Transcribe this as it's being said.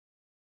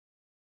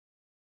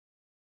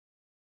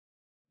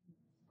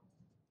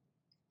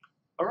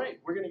All right,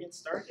 we're going to get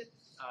started.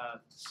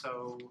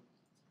 So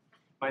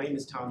my name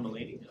is Tom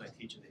Mulaney, and I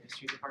teach in the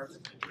history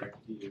department at Direct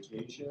DH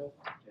Asia,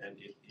 and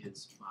it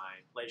is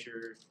my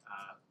pleasure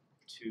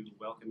to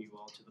welcome you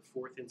all to the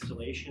fourth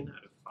installation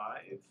out of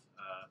 5.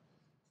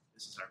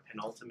 This is our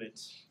penultimate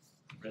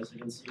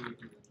residency. We're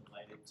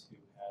delighted to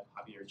have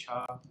Javier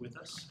Cha with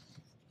us.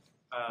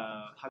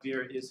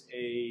 Javier is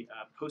a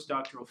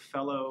postdoctoral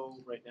fellow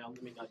right now,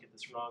 let me not get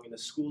this wrong, in the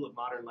School of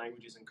Modern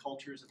Languages and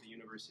Cultures at the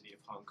University of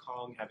Hong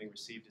Kong, having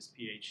received his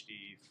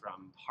PhD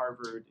from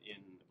Harvard in,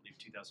 I believe,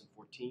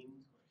 2014.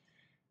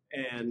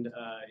 And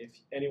if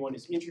anyone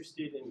is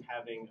interested in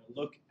having a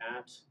look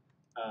at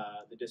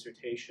the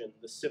dissertation,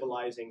 The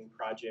Civilizing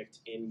Project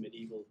in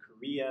Medieval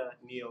Korea,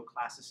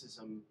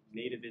 Neo-Classicism,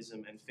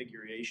 Nativism, and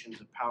Figurations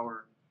of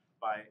Power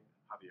by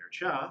Javier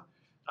Cha,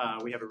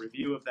 we have a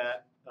review of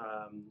that,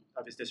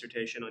 of his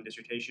dissertation on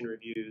Dissertation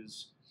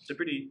Reviews. It's a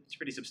pretty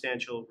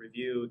substantial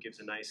review. It gives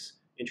a nice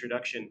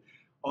introduction.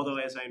 Although,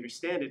 as I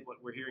understand it, what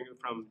we're hearing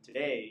from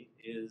today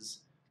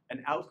is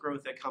an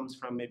outgrowth that comes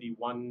from maybe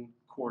one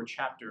core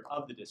chapter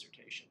of the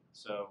dissertation.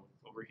 So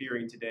what we're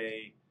hearing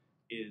today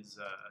is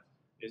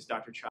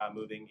Dr. Cha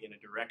moving in a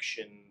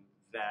direction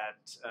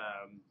that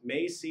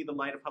may see the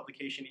light of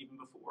publication even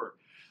before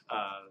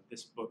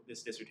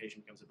this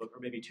dissertation becomes a book,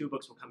 or maybe 2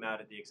 books will come out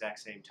at the exact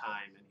same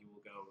time, and he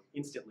will go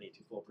instantly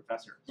to full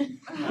professor.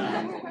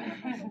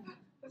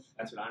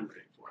 That's what I'm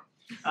praying for.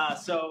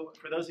 So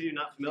for those of you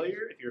not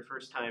familiar, if you're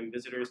first-time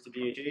visitors to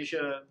DH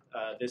Asia,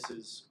 this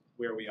is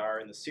where we are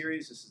in the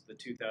series. This is the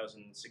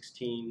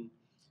 2016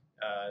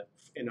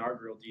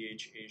 inaugural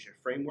DH Asia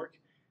framework.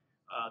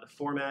 The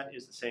format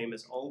is the same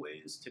as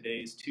always.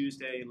 Today's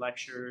Tuesday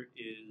lecture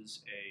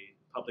is a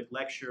public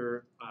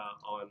lecture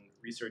on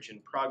research in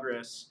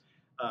progress,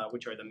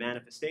 which are the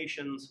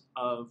manifestations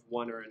of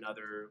one or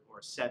another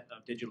or set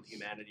of digital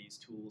humanities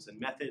tools and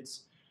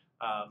methods.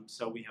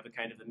 So we have a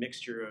kind of a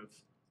mixture of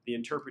the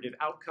interpretive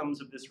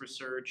outcomes of this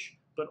research,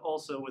 but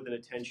also with an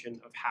attention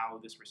of how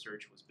this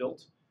research was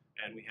built.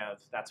 And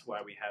that's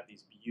why we have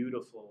these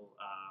beautiful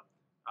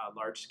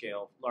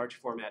large-scale,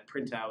 large-format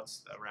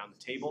printouts around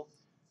the table.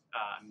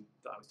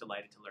 I was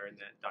delighted to learn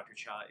that Dr.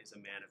 Cha is a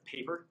man of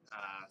paper.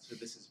 So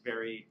this is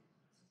very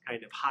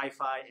kind of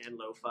hi-fi and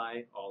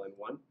lo-fi all in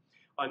one.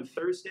 On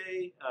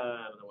Thursday,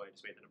 I don't know why I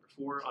just made the number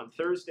 4. On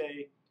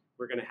Thursday,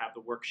 we're going to have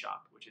the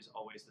workshop, which is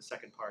always the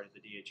second part of the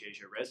DH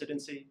Asia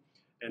residency.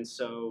 And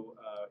so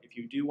if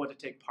you do want to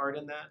take part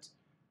in that,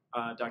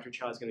 Dr.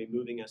 Cha is going to be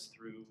moving us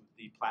through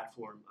the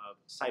platform of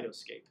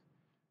Cytoscape,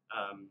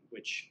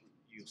 which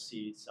you'll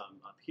see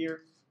some up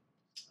here.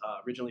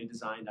 Originally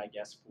designed, I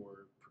guess,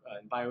 for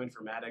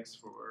bioinformatics,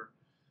 for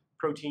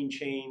protein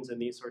chains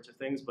and these sorts of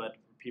things, but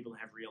people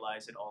have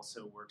realized it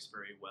also works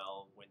very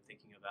well when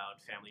thinking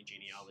about family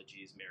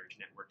genealogies, marriage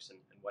networks, and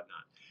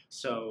whatnot.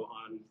 So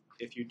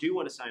if you do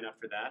want to sign up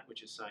for that,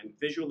 which is signed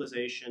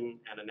Visualization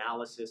and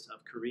Analysis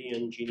of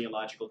Korean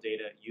Genealogical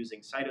Data Using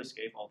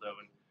Cytoscape, although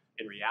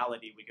in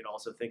reality we could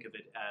also think of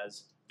it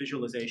as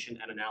visualization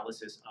and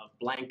analysis of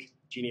blank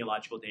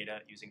genealogical data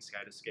using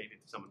Cytoscape. If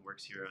someone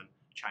works here on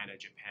China,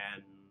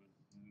 Japan,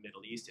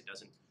 Middle East, it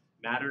doesn't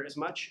matter as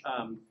much.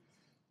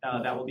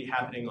 That will be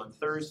happening on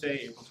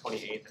Thursday, April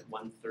 28th at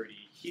 1:30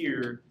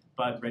 here,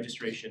 but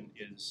registration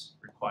is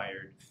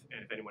required.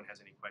 And if anyone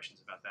has any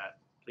questions about that,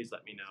 please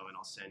let me know, and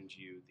I'll send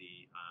you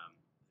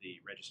the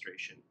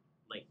registration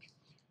link.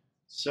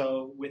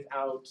 So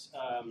without,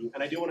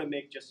 and I do want to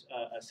make just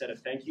a set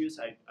of thank yous.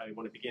 I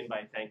want to begin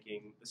by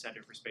thanking the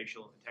Center for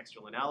Spatial and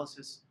Textual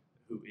Analysis,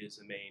 who is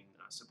a main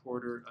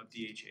supporter of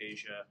DH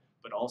Asia,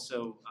 but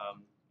also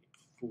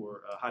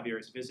for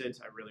Javier's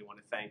visit. I really want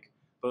to thank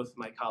both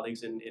my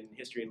colleagues in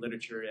history and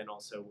literature, and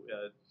also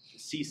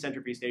C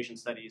Center for East Asian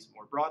Studies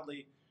more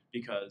broadly,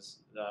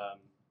 because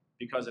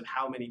of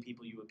how many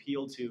people you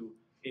appeal to,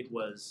 it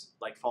was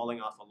like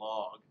falling off a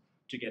log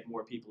to get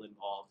more people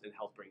involved in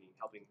helping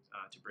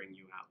to bring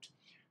you out.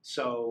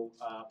 So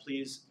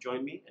please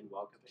join me in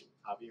welcoming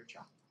Javier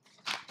Cha.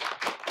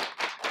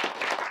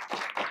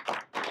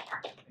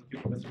 Thank you,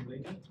 Professor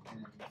Mulaney,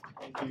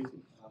 and thank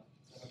you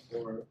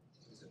for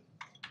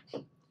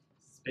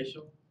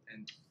Spatial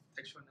and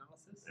Textual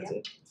Analysis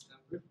at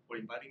Stanford for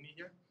inviting me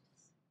here.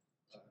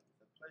 It's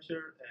a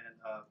pleasure,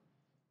 and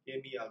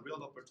gave me a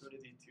real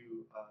opportunity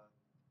to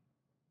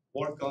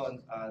work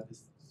on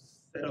this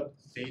set of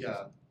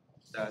data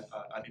that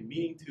I've been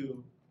meaning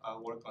to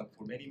work on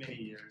for many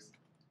years.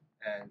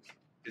 And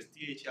this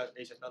DH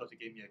Asia Fellowship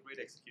gave me a great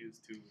excuse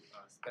to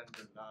spend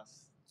the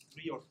last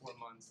 3 or 4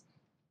 months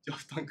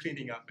just on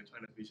cleaning up and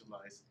trying to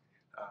visualize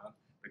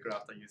the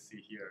graph that you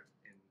see here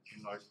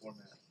in large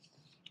format.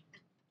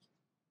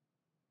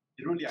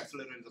 It really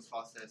accelerated the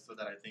process, so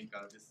that I think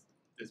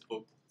this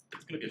book,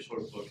 it's going to be a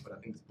short book, but I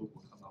think this book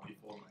will come out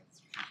before my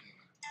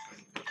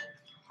presentation.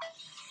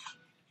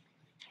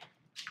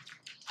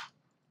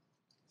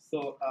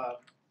 So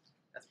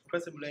as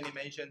Professor Mulaney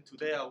mentioned,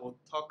 today I will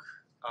talk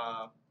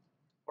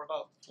for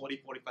about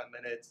 40-45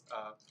 minutes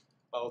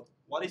about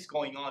what is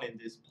going on in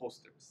these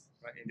posters,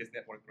 right, in these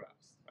network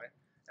graphs, right?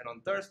 And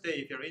on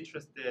Thursday, if you're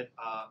interested,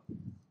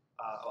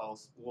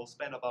 we'll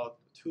spend about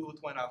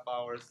 2.5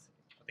 hours,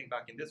 I think,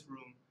 back in this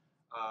room,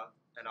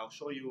 and I'll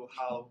show you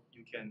how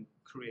you can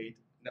create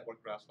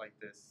network graphs like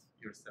this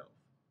yourself.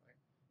 Right?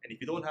 And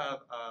if you don't have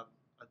a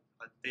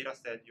data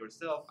set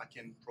yourself, I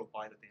can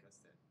provide a data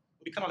set.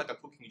 It'll be kind of like a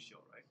cooking show,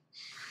 right?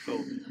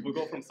 So we'll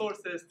go from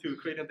sources to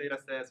creating data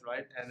sets,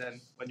 right? And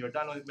then when you're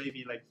done with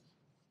maybe like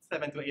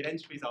 7 to 8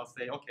 entries, I'll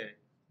say, okay,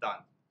 done.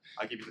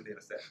 I'll give you the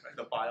data set, right?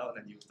 The file, and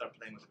then you start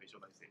playing with the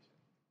visualization.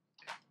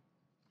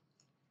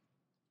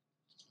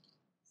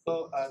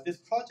 So this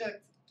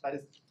project that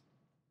is,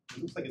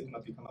 it looks like it's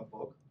going to become a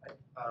book, right?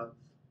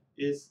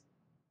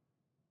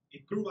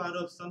 It grew out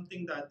of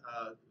something that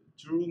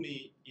drew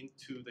me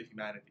into the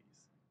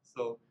humanities.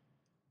 So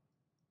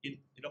in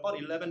about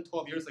 11,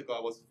 12 years ago,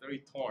 I was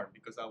very torn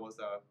because I was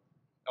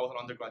an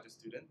undergraduate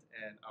student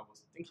and I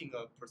was thinking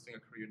of pursuing a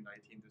career in the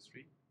IT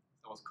industry.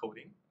 I was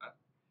coding,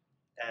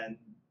 and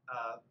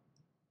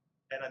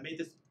I made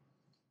this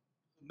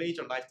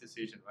major life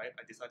decision, right?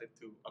 I decided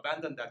to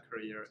abandon that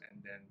career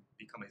and then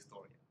become a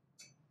historian.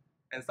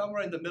 And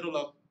somewhere in the middle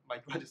of my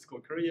graduate school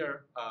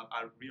career,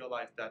 I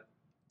realized that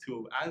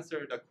to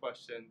answer the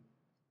question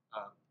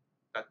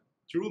that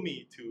drew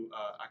me to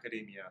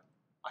academia,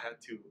 I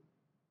had to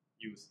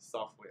use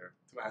software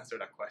to answer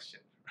that question.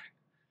 Right?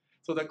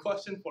 So the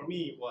question for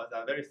me was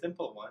a very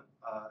simple one,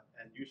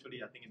 and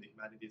usually I think in the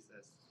humanities,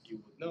 as you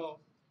would know,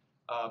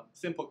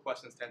 simple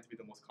questions tend to be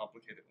the most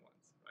complicated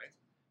ones, right?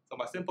 So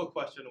my simple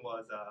question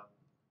was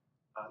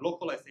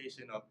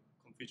localization of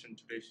Confucian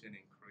tradition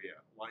in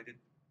Korea. Why did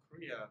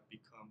Korea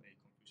become a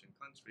Confucian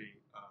country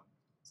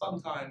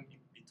sometime in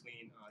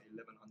between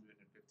 1100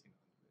 and 1500?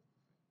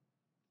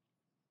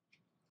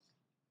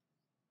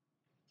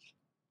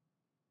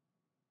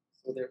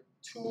 So there are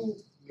two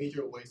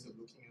major ways of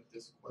looking at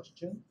this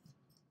question.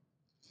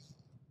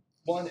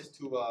 One is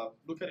to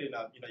look at it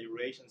in a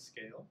Eurasian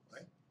scale,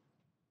 right?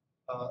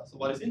 So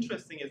what is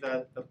interesting is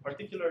that the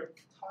particular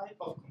type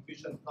of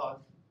Confucian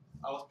thought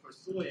I was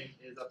pursuing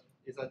is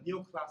a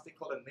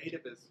neoclassical and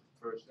nativist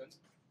version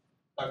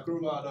that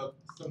grew out of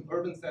some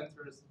urban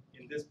centers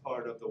in this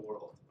part of the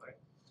world, right,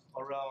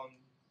 around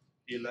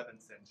the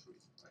 11th century.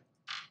 Right?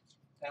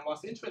 And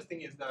what's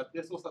interesting is that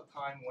this was a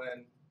time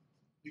when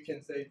you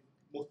can say,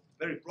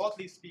 very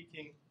broadly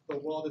speaking, the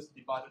world is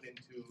divided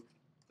into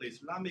the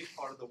Islamic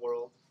part of the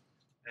world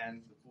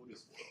and the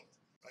Buddhist world.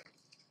 Right?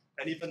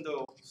 And even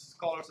though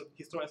historians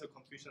of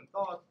Confucian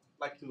thought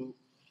like to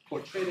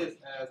portray this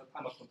as a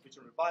time of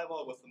Confucian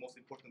revival, it was the most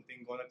important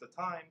thing going at the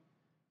time,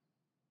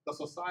 the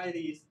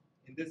societies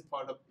in this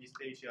part of East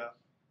Asia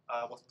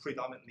was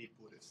predominantly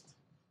Buddhist.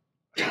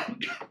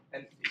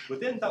 And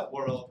within that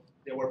world,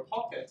 there were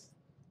pockets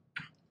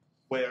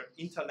where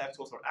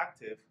intellectuals were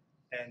active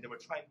and they were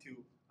trying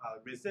to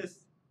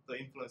resist the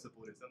influence of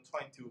Buddhism,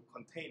 trying to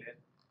contain it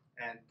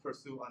and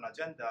pursue an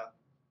agenda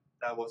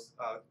that was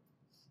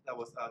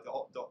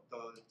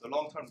the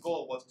long-term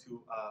goal was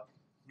to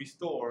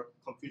restore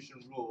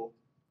Confucian rule,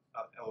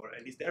 or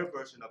at least their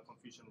version of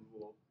Confucian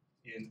rule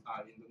in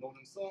the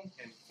Northern Song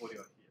and Korea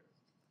here.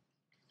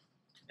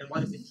 And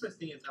what is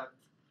interesting is that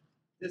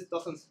this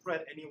doesn't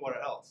spread anywhere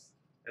else,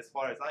 as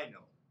far as I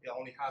know. It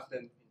only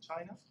happened in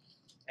China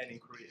and in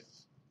Korea.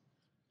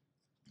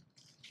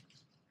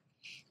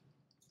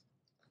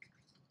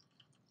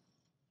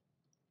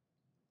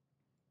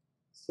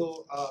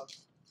 So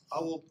I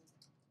will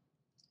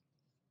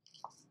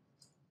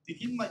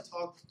begin my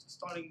talk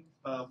starting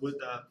with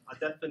a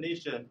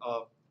definition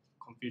of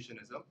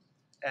Confucianism.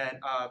 And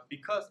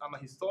because I'm a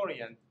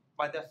historian,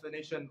 my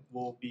definition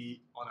will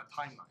be on a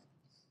timeline.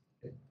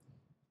 Okay?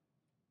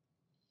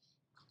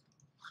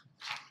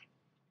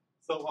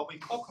 So what we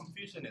call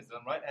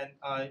Confucianism, right?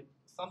 And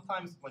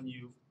sometimes when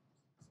you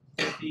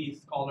see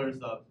scholars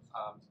of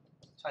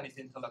Chinese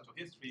intellectual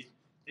history,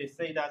 they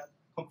say that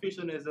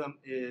Confucianism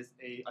is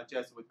a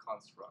Jesuit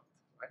construct,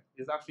 right?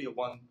 It's actually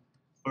one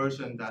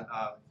version that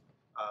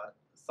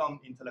some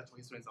intellectual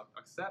historians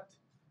accept.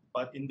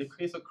 But in the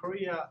case of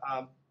Korea,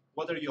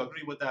 whether you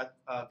agree with that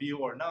view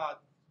or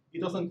not,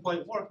 it doesn't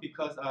quite work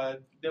because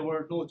there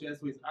were no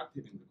Jesuits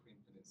active in the Korean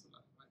Peninsula.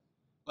 Right?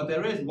 But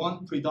there is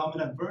one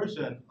predominant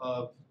version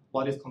of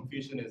what is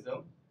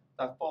Confucianism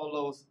that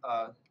follows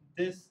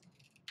this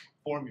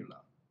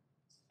formula.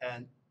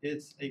 And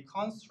it's a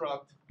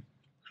construct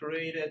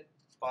created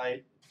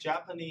by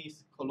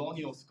Japanese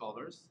colonial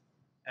scholars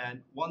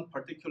and one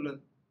particular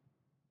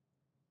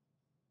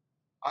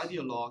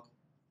ideologue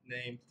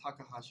named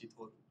Takahashi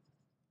Toru.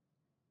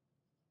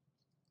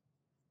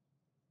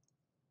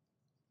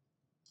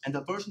 And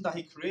the version that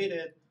he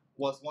created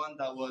was one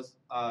that was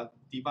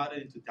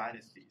divided into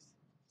dynasties.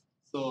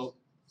 So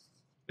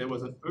there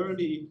was an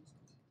early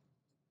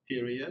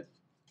period.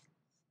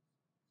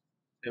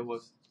 There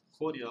was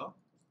Korea,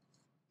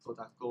 so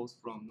that goes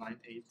from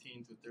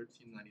 918 to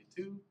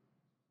 1392.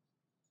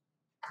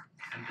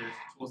 And there's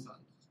Joseon,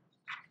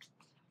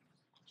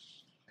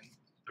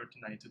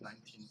 1390 to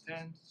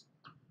 1910,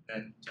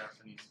 and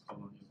Japanese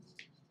colonial rule.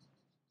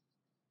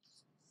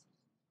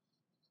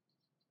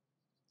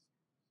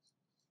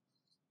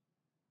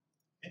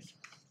 Okay.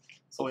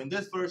 So in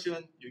this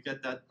version, you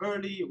get that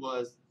early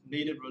was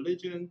native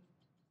religion.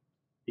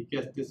 It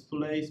gets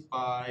displaced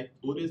by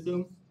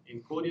Buddhism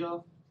in Korea.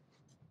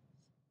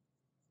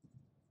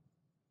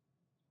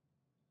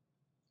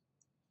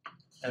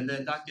 And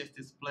then that gets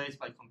displaced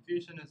by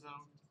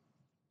Confucianism.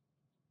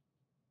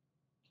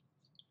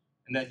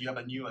 And then you have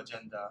a new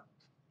agenda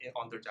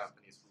under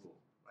Japanese rule,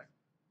 right?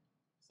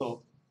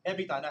 So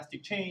every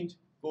dynastic change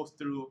goes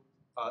through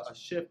a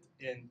shift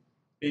in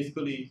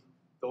basically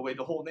the way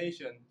the whole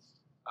nation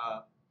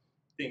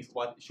thinks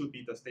what should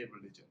be the state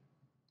religion,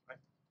 right?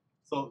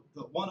 So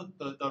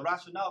the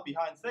rationale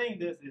behind saying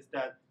this is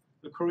that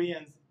the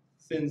Koreans,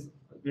 since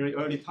very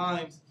early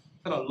times,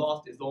 kind of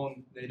lost its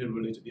own native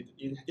religion.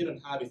 It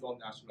didn't have its own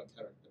national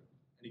character,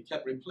 and it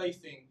kept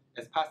replacing,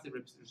 as passive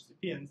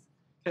recipients,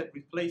 kept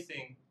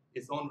replacing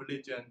its own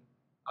religion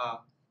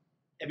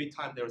every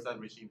time there was a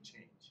regime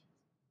change.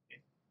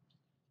 Okay.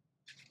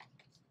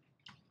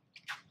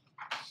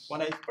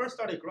 When I first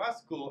started grad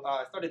school,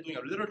 I started doing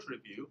a literature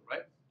review,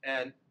 right?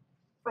 And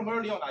from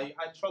early on, I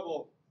had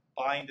trouble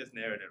buying this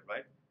narrative,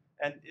 right?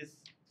 And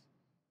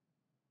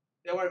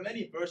there were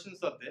many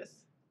versions of this.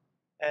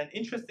 And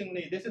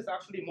interestingly, this is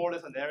actually more or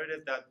less a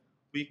narrative that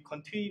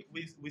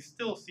we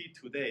still see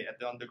today at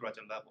the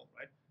undergraduate level,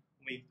 right?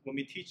 When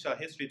we teach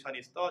history,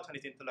 Chinese thought,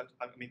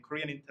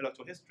 Korean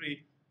intellectual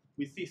history,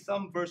 we see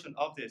some version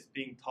of this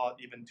being taught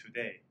even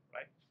today,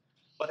 right?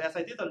 But as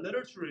I did a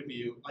literature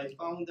review, I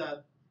found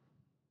that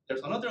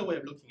there's another way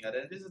of looking at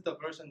it. This is the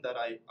version that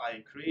I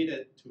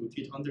created to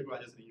teach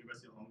undergraduates at the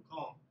University of Hong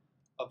Kong,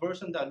 a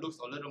version that looks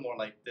a little more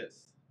like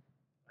this,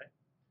 right?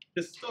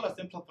 This is still a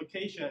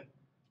simplification,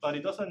 but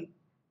it doesn't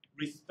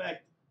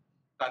respect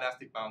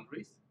dynastic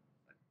boundaries.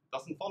 Right? It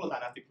doesn't follow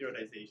dynastic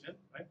periodization,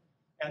 right?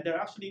 And there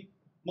are actually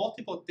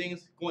multiple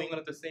things going on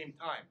at the same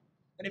time.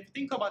 And if you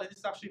think about it,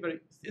 it's actually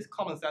it's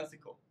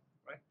commonsensical,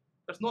 right?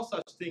 There's no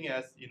such thing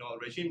as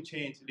regime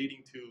change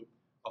leading to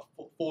a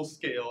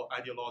full-scale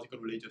ideological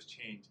religious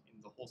change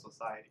in the whole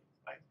society,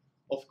 right?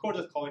 Of course,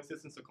 there's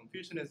coexistence of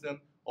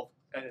Confucianism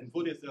and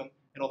Buddhism,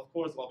 and of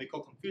course, what we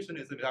call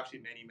Confucianism is actually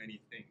many,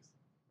 many things,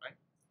 right?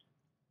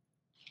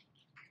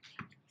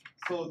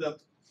 So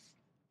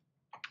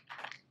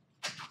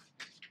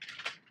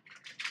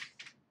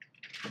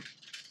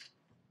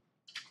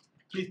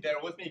please bear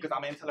with me because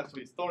I'm an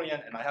intellectual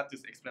historian and I have to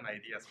explain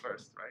ideas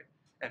first, right?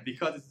 And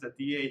because it's a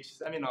DH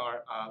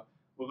seminar,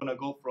 we're going to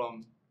go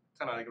from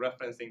kind of like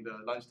referencing the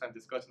lunchtime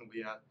discussion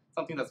we had,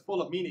 something that's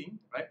full of meaning,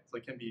 right? So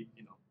it can be,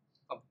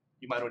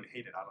 you might already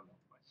hate it, I don't know,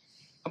 right?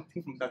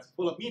 Something that's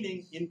full of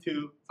meaning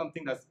into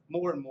something that's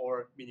more and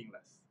more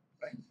meaningless,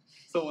 right?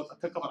 So we'll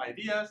talk about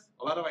ideas,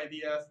 a lot of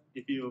ideas.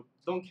 If you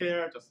don't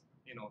care, just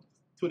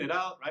tune it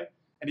out, right?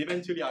 And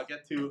eventually I'll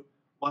get to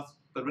what's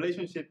the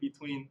relationship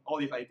between all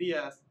these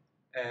ideas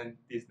and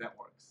these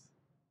networks.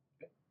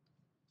 Okay?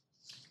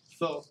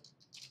 So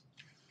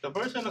the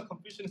version of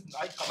Confucianism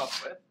I come up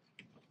with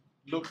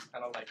looks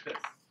kind of like this.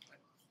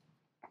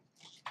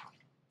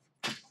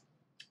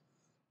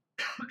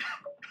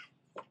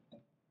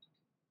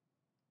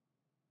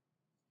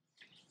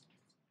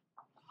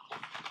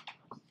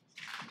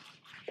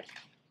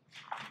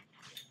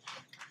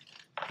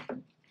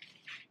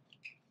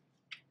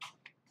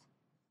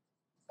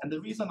 And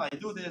the reason I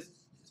do this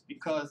is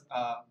because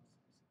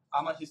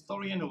I'm a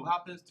historian who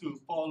happens to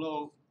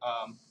follow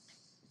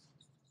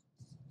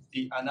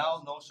the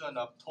Annales notion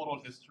of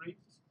total history.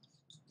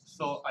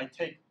 So I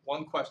take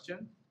one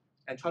question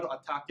and try to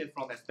attack it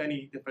from as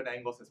many different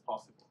angles as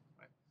possible.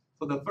 Right?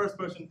 So the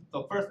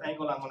first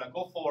angle I'm going to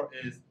go for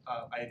is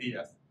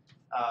ideas.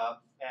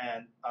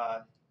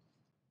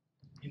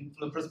 In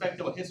the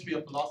perspective of history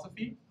of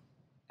philosophy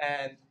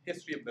and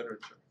history of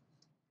literature.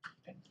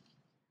 Okay?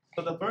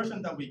 So the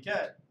version that we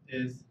get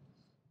is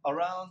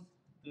around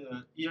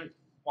the year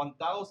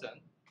 1000.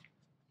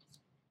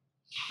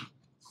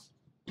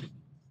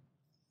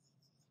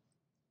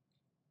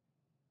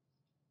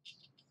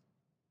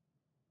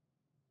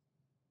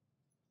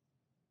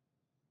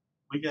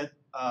 We get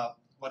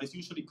what is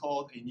usually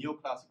called a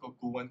neoclassical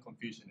Guwen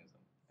Confucianism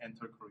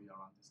enter Korea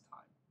around this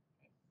time.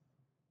 Okay?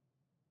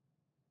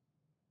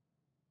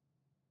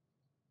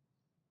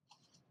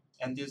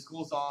 And this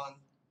goes on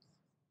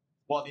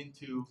well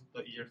into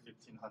the year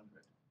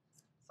 1500.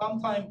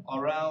 Sometime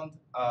around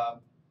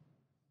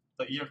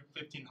the year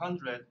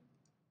 1500,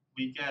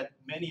 we get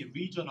many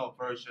regional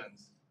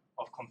versions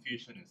of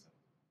Confucianism.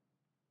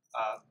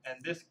 And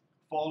this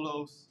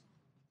follows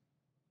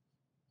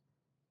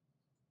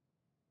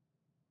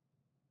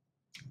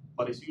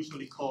what is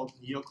usually called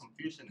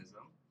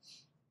Neo-Confucianism.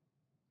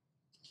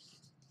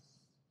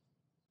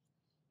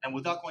 And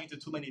without going into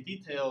too many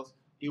details,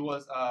 it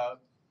was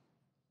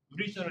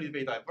regionally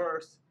very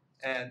diverse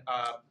and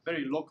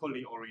very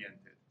locally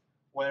oriented.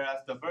 Whereas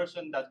the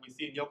version that we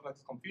see in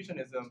Neo-Classical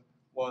Confucianism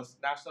was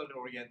nationally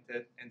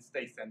oriented and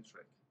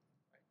state-centric.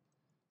 Right?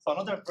 So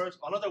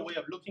another way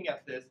of looking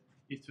at this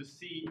is to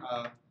see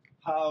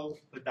how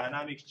the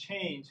dynamics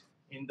change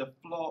in the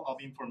flow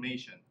of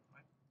information.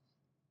 Right?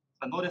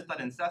 So notice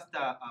that in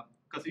CESTA,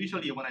 because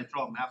usually when I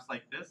draw maps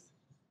like this,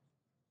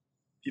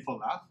 people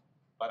laugh,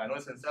 but I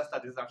notice in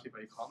CESTA this is actually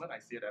very common. I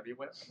see it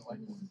everywhere. I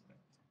don't know why.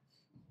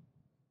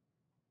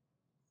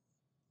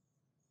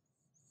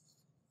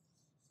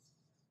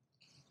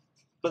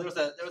 But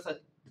there was a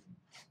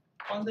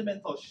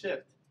fundamental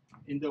shift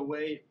in the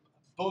way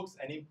books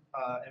and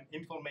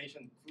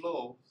information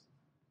flows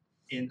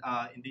in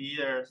the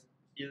years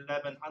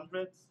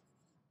 1100s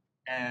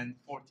and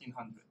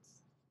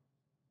 1400s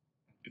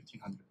and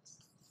 1500s.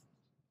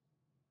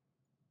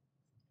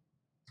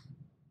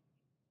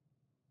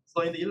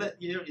 So in the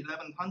year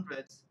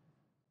 1100s,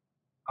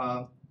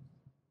 I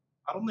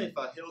don't know if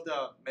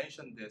Hilda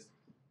mentioned this,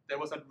 there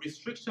was a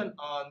restriction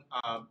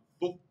on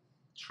book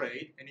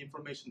trade and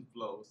information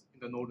flows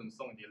in the Northern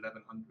Song in the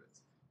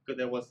 1100s, because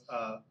there was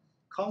a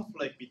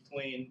conflict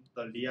between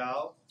the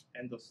Liao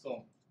and the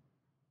Song.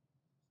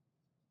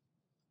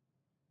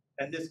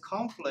 And this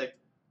conflict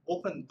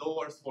opened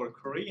doors for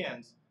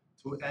Koreans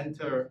to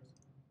enter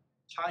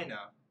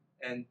China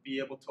and be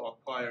able to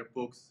acquire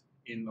books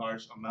in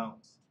large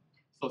amounts.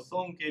 So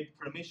Song gave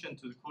permission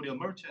to the Korean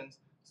merchants.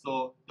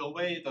 So the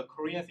way the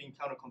Koreans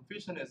encounter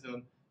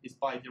Confucianism is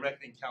by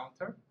direct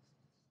encounter.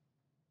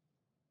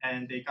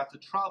 And they got to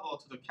travel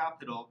to the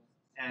capital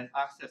and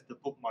access the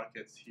book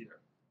markets here.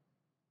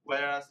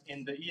 Whereas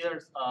in the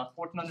years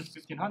 1400s,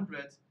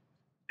 1500s,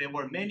 there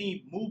were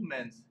many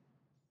movements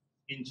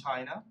in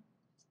China,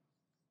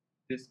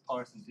 this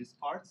parts and this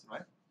parts,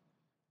 right?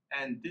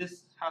 And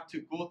this had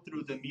to go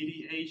through the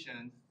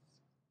mediation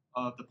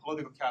of the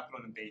political capital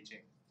in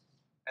Beijing.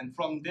 And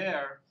from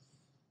there,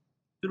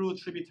 through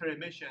tributary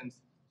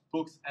missions,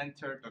 books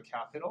entered the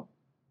capital,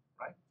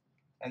 right?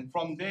 And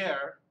from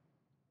there,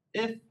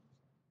 if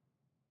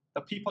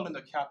the people in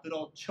the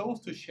capital chose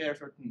to share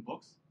certain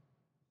books,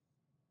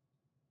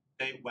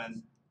 they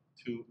went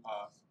to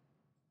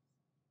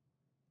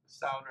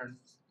southern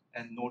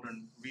and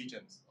northern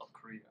regions of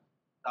Korea.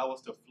 That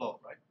was the flow,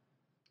 right?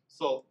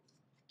 So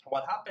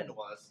what happened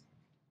was,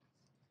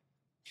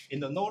 in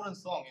the Northern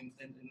Song, in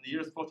the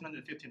years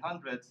 1400s,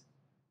 1500s,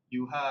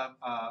 you have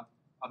a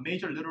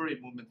major literary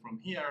movement from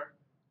here,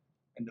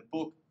 and the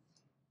book,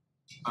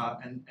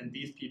 and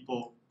these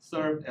people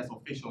served as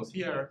officials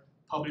here,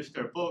 published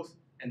their books,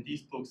 and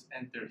these books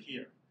enter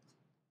here.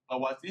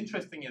 But what's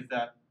interesting is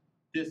that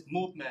this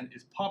movement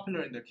is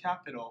popular in the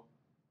capital,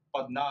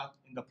 but not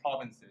in the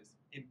provinces,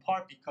 in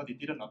part because it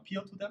didn't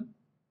appeal to them,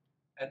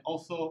 and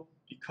also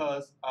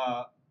because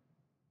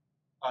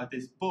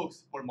these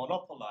books were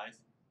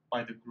monopolized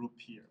by the group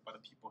here, by the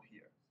people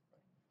here.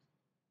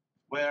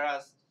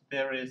 Whereas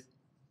there is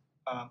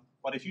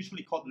what is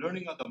usually called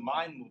learning of the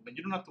mind movement.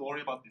 You don't have to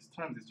worry about these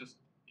terms. It's just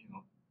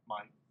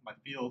my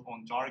field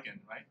on jargon,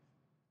 right?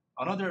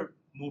 Another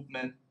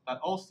movement that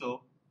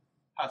also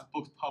has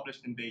books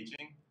published in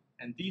Beijing,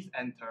 and these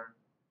enter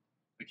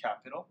the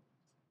capital.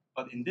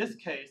 But in this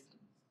case,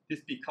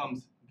 this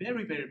becomes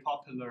very, very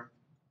popular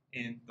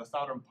in the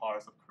southern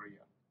parts of Korea.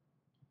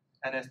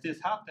 And as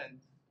this happened,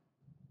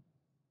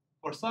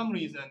 for some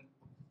reason,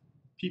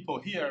 people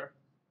here,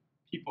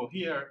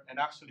 and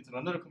actually it's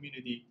another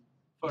community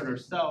further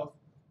south,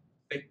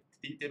 they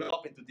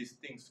develop into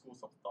distinct schools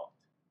of thought.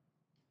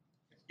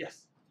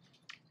 Yes?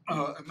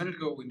 A minute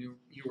ago, when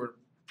you were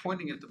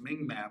pointing at the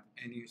Ming map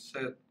and you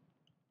said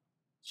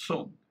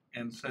Song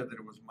and said that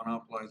it was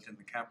monopolized in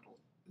the capital,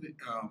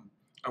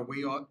 are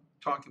we all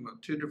talking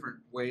about two different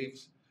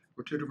waves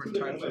or two different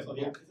types of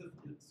book?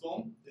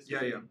 Song?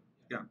 Yeah.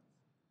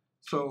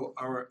 So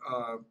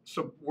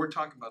so we're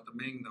talking about the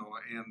Ming though,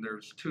 and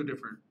there's two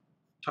different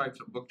types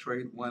of book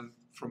trade, one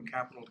from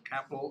capital to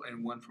capital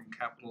and one from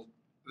capital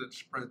that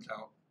spreads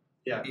out.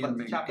 Yeah, but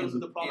Ming, capitals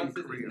of the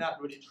provinces Korea. is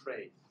not really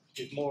trade.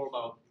 It's more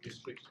about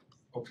restrictions.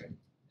 Okay.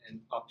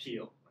 And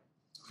appeal.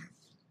 Right?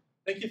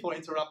 Thank you for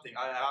interrupting.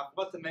 I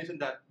forgot to mention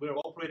that we're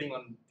operating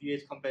on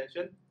DH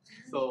convention.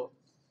 So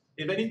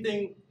if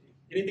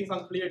anything's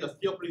unclear, just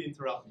feel free to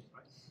interrupt me.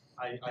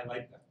 Right? I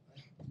like that.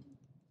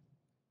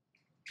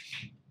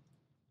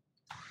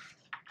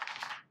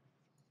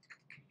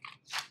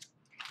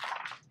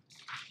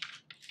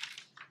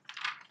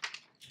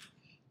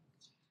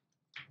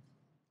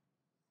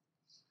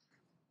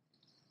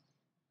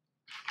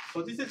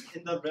 So this is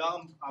in the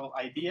realm of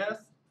ideas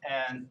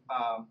and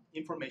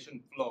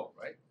information flow,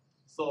 right?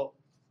 So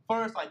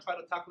first, I try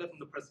to tackle it from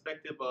the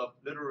perspective of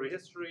literary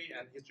history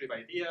and history of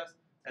ideas,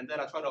 and then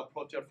I try to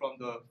approach it from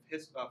the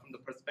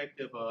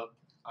perspective of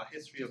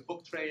history of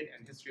book trade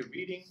and history of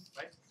reading,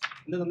 right?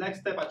 And then the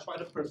next step, I try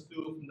to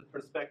pursue from the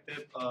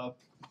perspective of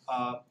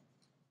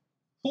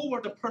who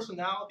were the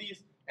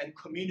personalities and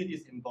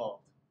communities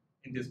involved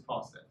in this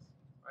process,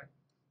 right?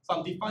 So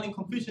I'm defining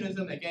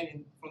Confucianism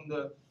again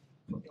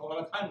on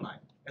a timeline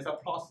as a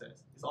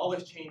process. It's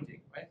always changing,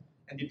 right?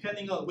 And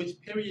depending on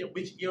which period,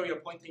 which year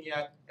you're pointing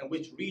at, and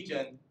which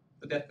region,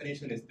 the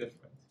definition is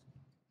different.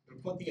 You're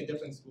pointing at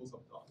different schools of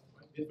thought,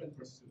 right? Different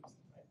pursuits,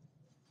 right?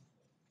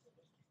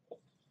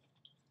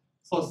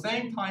 So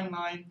same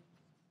timeline,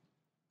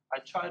 I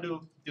try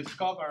to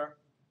discover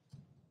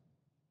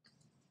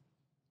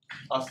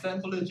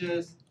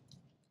assemblages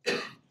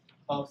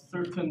of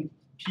certain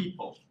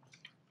people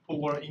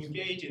who were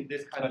engaged in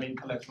this kind of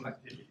intellectual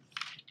activity.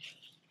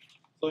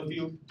 So if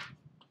you,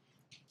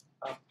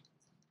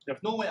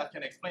 there's no way I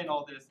can explain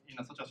all this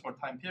in such a short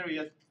time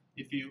period.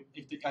 If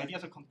the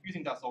ideas are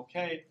confusing, that's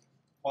okay.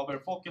 What we're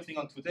focusing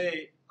on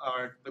today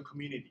are the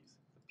communities,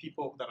 the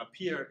people that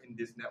appear in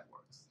these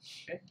networks.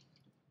 Okay?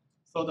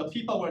 So the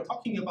people we're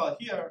talking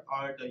about here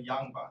are the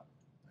Yangban.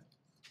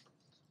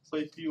 So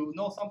if you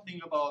know something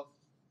about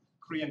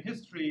Korean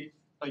history,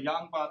 the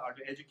Yangban are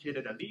the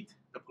educated elite,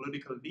 the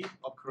political elite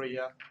of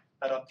Korea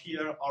that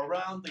appear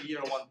around the year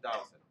 1000.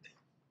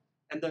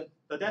 And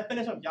the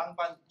definition of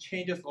Yangban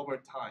changes over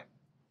time.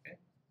 Okay?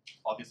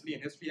 Obviously,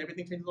 in history,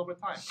 everything changes over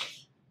time.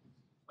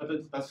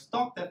 But the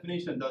stock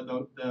definition,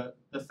 the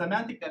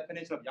semantic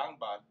definition of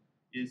Yangban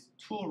is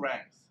 2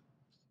 ranks.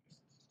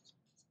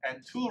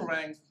 And 2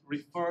 ranks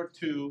refer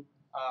to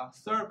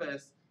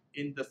service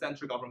in the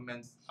central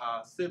government's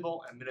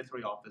civil and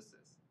military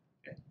offices.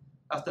 Okay?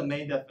 That's the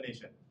main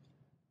definition.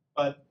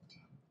 But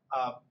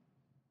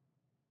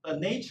the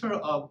nature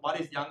of what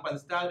is Yangban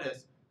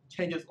status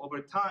changes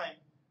over time,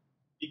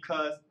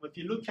 because if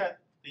you look at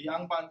the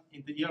Yangban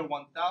in the year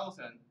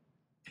 1000,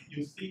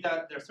 you see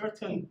that there are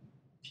certain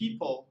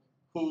people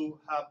who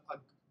have a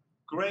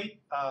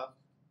great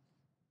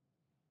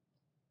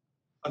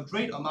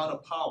amount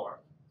of power,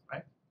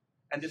 right?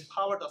 And this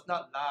power does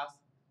not last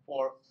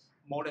for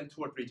more than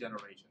 2 or 3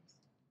 generations.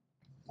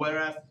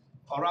 Whereas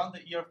around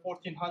the year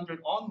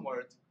 1400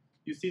 onwards,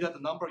 you see that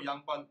the number of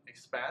Yangban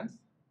expands,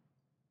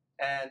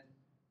 and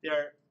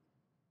they're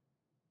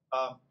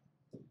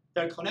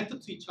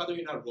connected to each other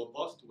in a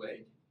robust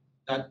way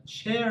that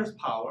shares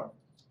power,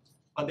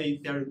 but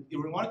they're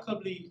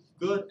remarkably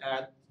good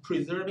at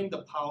preserving the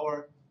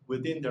power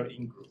within their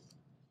in-group.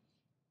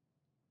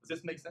 Does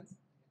this make sense?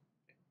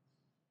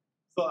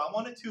 So I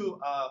wanted to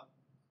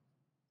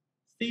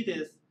see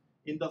this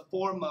in the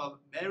form of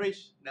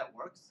marriage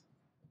networks,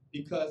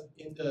 because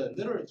in the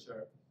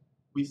literature,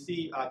 we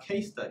see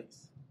case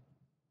studies.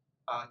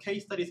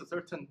 Case studies of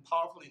certain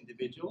powerful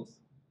individuals,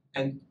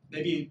 and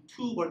maybe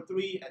 2 or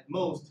 3 at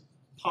most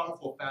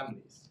powerful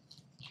families.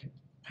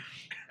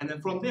 And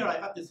then from there, I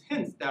have this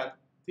hint that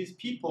these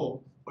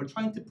people were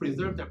trying to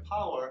preserve their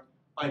power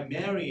by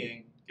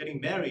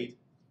getting married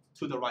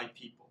to the right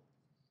people.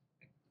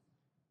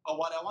 But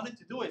what I wanted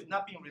to do is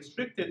not being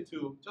restricted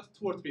to just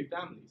 2 or 3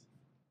 families.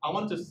 I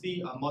wanted to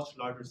see a much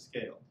larger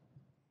scale.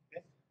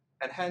 Okay?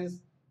 And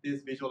hence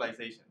these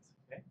visualizations.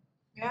 Okay?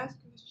 May I ask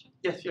a question?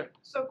 Yes, sure.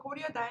 So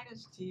Korea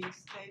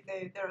dynasties,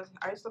 there was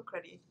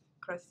aristocracy,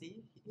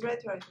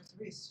 hereditary was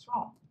really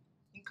strong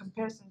in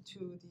comparison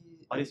to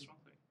the What is strong?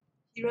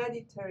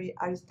 hereditary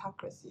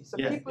aristocracy. So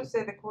Yes, people yes.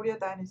 say the Korea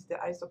dynasty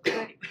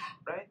aristocratic,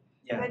 right?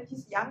 Yeah. And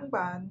his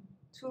Yangban,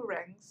 2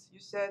 ranks, you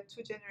said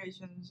 2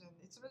 generations, and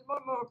it's a bit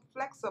more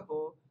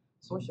flexible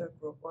social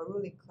group or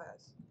ruling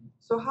class.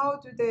 So how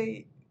do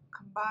they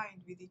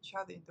combine with each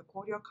other in the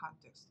Korea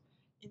context?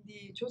 In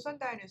the Joseon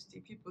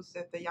dynasty, people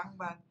said the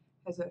Yangban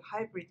has a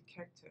hybrid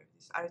character,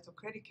 these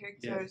aristocratic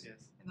characters, Yes,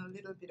 yes. and a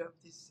little bit of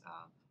this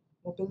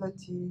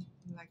mobility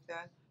like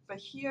that. But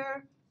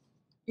here,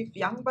 if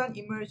Yangban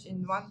emerged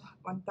in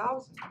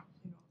 1000,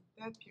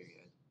 that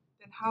period,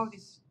 then how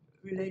this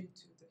related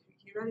to the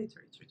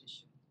hereditary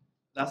tradition?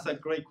 That's a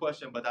great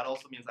question, but that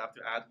also means I have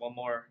to add one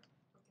more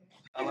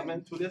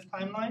element to this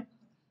timeline,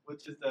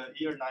 which is the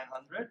year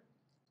 900.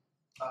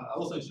 I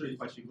wasn't sure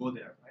if I should go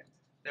there, right?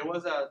 There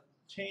was a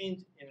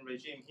change in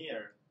regime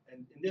here,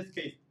 and in this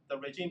case, the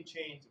regime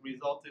change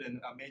resulted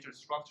in a major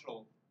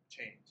structural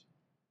change.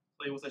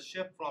 So it was a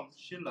shift from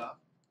Shilla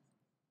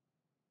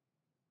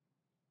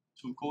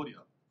to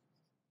Goryeo.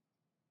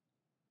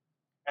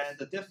 And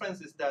the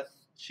difference is that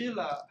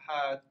Shilla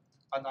had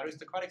an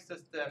aristocratic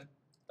system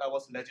that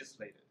was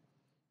legislated.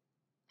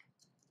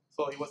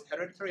 So it was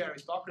hereditary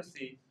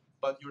aristocracy,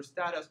 but your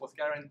status was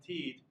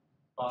guaranteed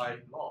by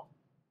law.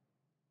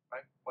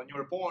 Right? When you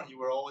were born, you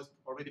were always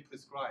already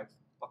prescribed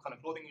what kind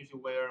of clothing you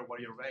should wear, what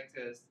your rank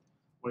is,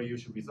 where you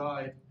should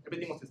reside.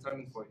 Everything was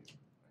determined for you.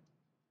 Right?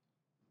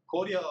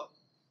 Goryeo,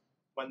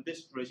 when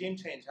this regime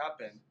change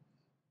happened,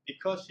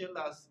 because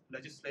Shilla's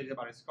legislative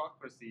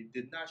aristocracy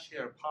did not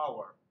share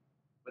power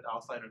with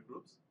outsider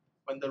groups,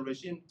 when the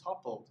regime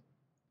toppled,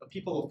 the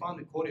people who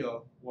founded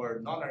Goryeo were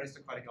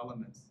non-aristocratic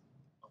elements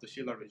of the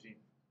Shilla regime.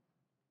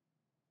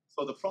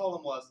 So the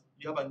problem was,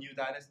 you have a new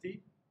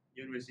dynasty,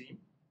 new regime,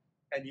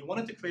 and you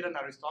wanted to create an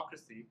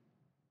aristocracy,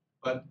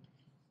 but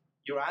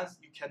you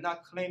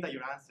cannot claim that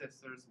your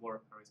ancestors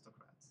were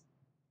aristocrats.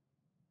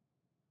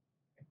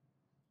 Okay.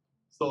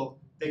 So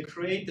they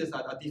create this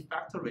a de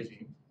facto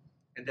regime,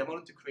 and they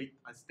wanted to create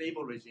a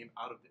stable regime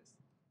out of this.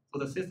 So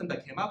the system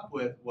that came up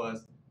with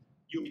was,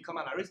 you become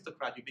an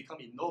aristocrat, you become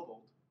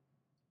ennobled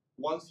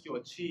once you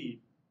achieve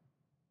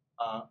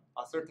a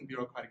certain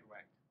bureaucratic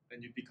rank.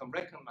 Then you become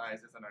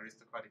recognized as an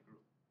aristocratic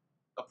group.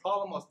 The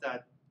problem was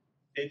that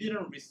they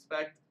didn't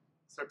respect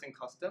certain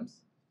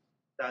customs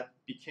that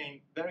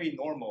became very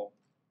normal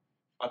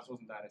by the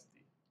Joseon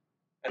dynasty.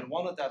 And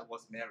one of that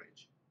was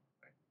marriage.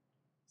 Right?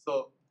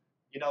 So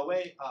in a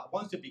way,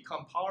 once you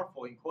become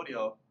powerful in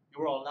Goryeo, you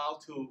were allowed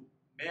to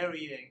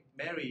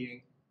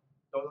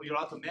you're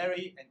allowed to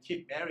marry and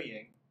keep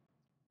marrying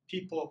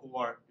people who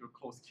are your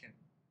close kin,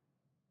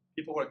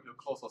 people who are your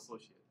close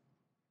associate,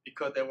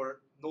 because there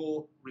were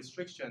no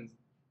restrictions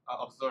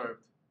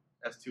observed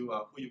as to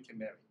who you can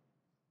marry.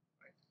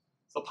 Right?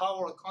 So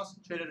power was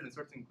concentrated in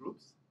certain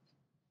groups,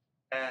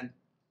 and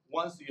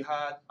once you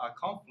had a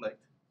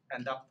conflict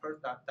and that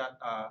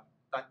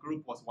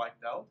group was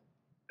wiped out,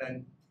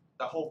 then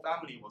the whole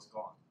family was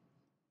gone.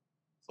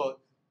 So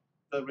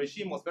the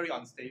regime was very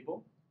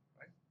unstable,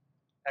 right?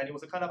 And it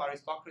was a kind of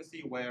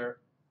aristocracy where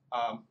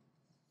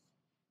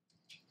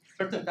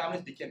certain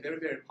families became very,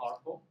 very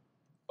powerful,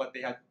 but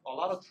they had a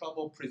lot of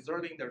trouble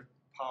preserving their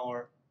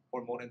power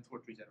for more than 2 or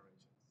 3 generations.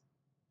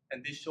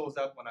 And this shows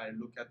up when I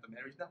look at the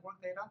marriage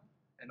network data,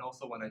 and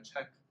also when I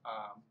check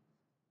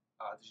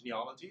the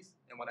genealogies,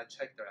 and when I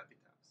check their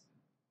epitaphs.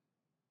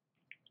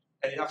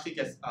 And it actually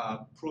gets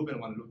proven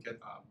when I look at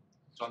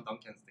John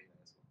Duncan's data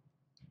as well.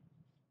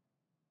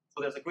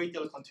 So there's a great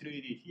deal of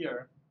continuity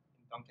here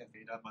in Duncan's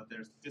data, but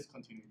there's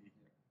discontinuity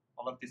here,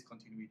 a lot of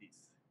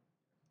discontinuities.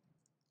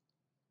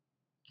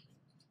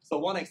 So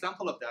one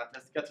example of that,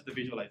 let's get to the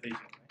visualization.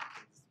 Right?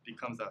 It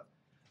becomes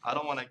I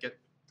don't want to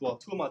dwell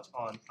too much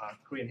on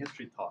Korean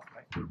history talk,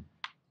 right?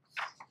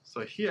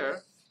 So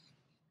here,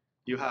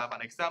 you have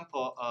an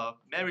example of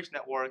marriage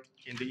network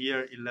in the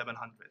year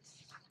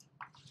 1100s.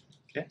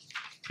 Okay,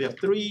 we have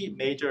 3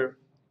 major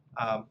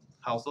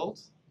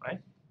households,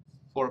 right?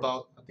 For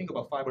I think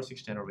about 5 or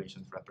 6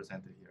 generations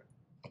represented here.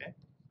 Okay,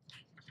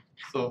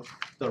 so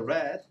the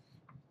red,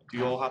 do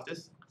you all have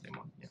this? Same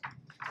one, yeah.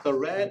 The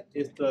red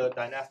is the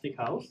dynastic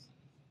house,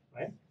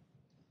 right?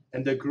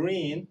 And the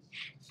green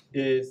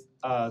is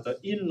the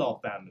in-law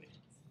family.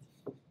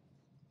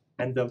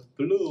 And the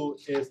blue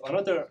is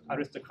another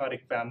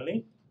aristocratic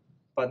family,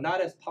 but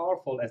not as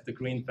powerful as the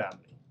green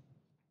family.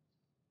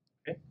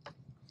 Okay?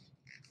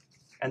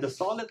 And the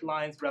solid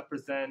lines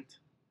represent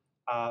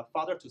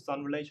father to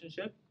son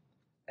relationship,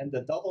 and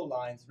the double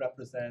lines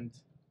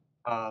represent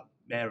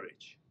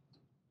marriage.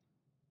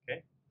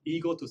 Okay?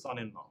 Ego to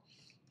son-in-law.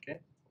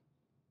 Okay?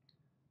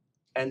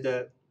 And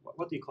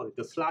what do you call it?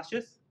 The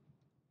slashes,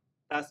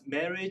 that's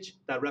marriage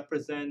that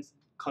represents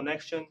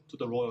connection to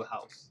the royal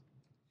house.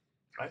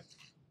 Right?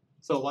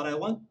 So what I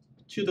want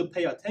you to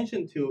pay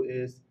attention to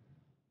is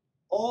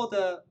all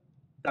the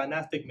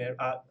dynastic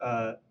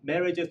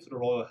marriages to the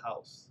royal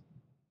house,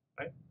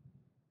 right?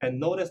 And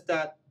notice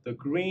that the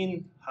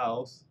green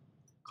house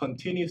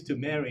continues to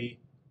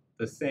marry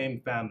the same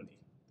family,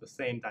 the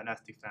same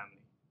dynastic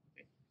family.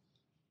 Okay?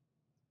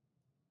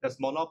 There's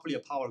monopoly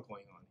of power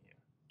going on here.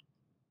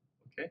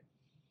 Okay?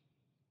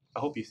 I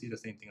hope you see the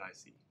same thing I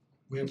see.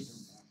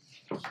 It's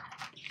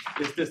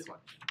this one,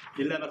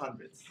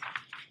 1100s.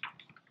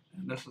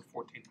 And this is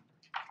 1400.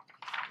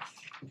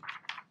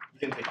 You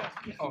can take that.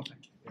 Yeah. Oh,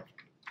 thank you.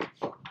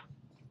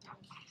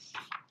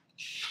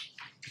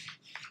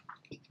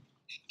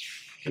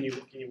 Can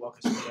you walk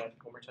us through that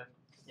one more time?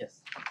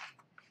 Yes.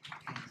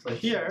 So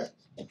here,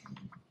 you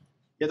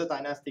have the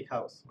dynastic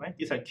house, right?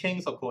 These are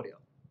kings of Korea.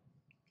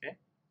 Okay?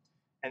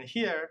 And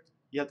here,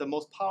 you have the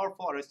most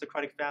powerful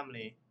aristocratic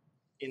family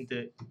in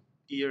the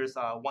years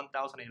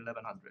 1000 and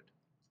 1100.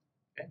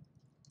 Okay?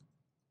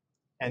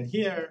 And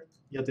here,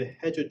 you have the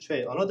Haeju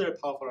Choi, another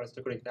powerful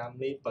aristocratic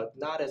family, but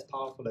not as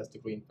powerful as the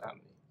green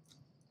family.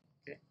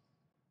 Okay?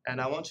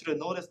 And I want you to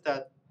notice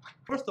that,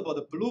 first of all,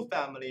 the blue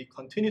family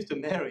continues to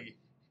marry,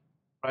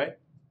 right,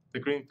 the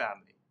green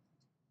family.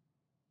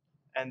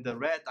 And the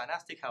red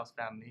dynastic house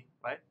family,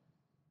 right,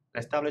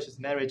 establishes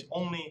marriage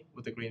only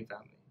with the green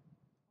family.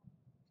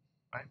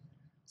 Right?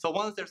 So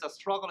once there's a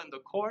struggle in the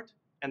court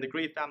and the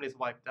green family is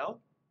wiped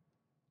out,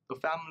 the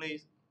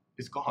family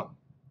is gone,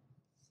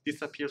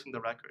 disappears from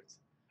the records.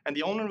 And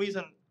the only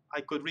reason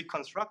I could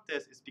reconstruct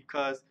this is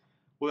because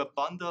we have a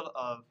bundle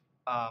of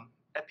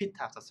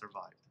epitaphs that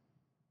survived,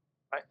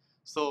 right?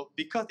 So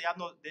because they have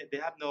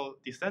no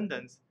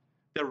descendants,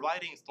 their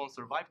writings don't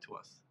survive to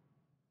us.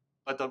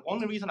 But the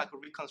only reason I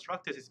could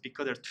reconstruct this is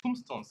because their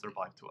tombstones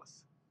survive to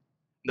us.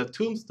 The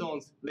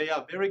tombstones lay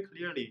out very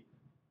clearly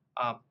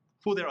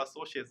who their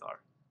associates are,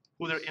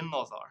 who their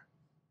in-laws are,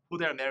 who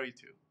they're married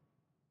to.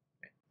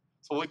 Okay?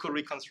 So we could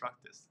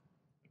reconstruct this.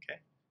 Okay?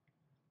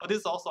 But this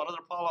is also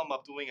another problem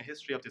of doing a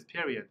history of this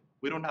period.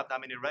 We don't have that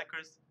many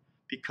records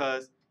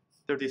because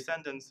their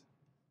descendants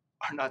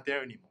are not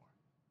there anymore.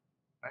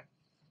 Right?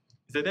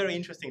 It's a very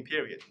interesting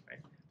period. Right?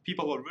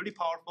 People who are really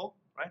powerful,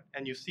 right?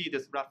 And you see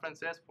this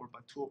references for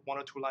about 1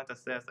 or 2 lines that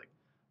says like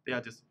they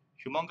have this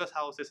humongous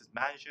houses, this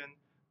mansion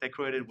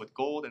decorated with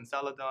gold and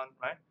celadon,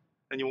 right?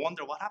 And you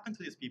wonder what happened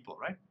to these people,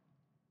 right?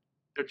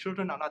 Their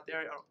children are not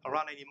there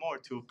around anymore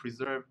to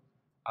preserve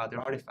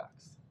their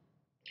artifacts.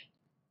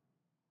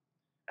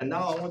 And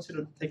now I want you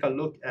to take a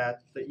look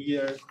at the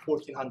year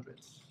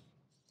 1400s.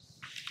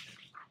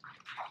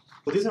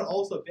 So these are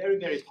also very,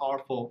 very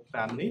powerful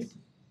families,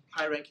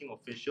 high-ranking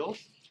officials,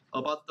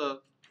 about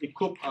the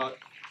equivalent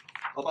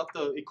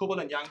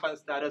Yangban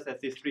status as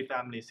these 3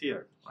 families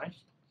here, right?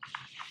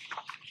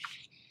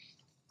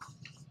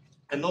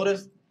 And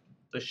notice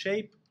the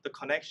shape, the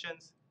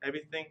connections,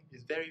 everything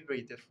is very,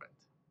 very different.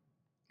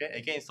 Okay?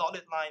 Again,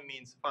 solid line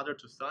means father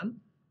to son,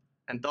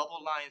 and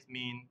double lines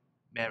mean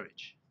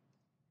marriage.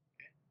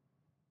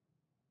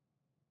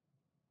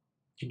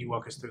 Can you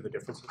walk us through the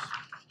differences?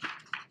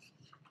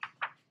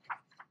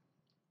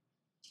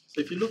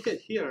 So if you look at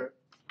here,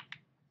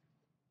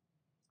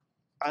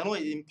 I know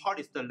in part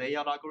it's the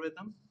layout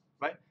algorithm,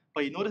 right?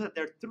 But you notice that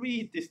there are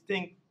three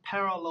distinct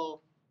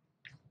parallel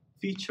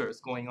features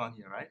going on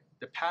here, right?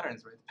 The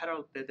patterns, right?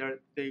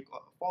 They're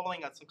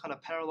following some kind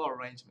of parallel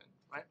arrangement,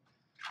 right?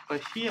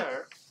 But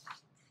here,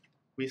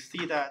 we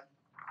see that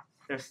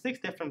there are 6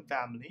 different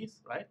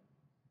families, right?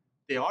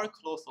 They are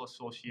close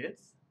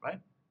associates, right?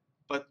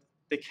 But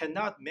they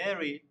cannot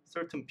marry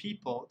certain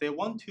people. They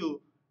want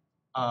to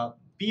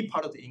be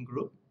part of the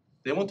in-group.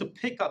 They want to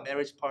pick a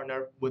marriage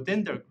partner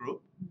within their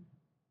group,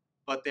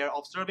 but they're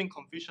observing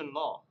Confucian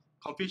law,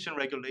 Confucian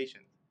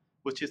regulation,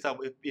 which is that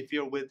if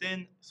you're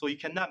within, so you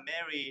cannot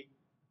marry,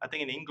 I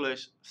think in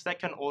English,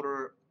 second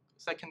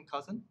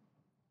cousin,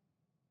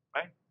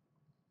 right?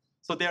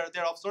 So they're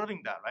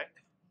observing that, right?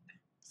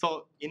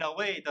 So in a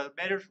way, the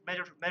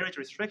marriage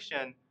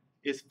restriction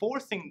is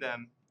forcing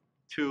them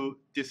to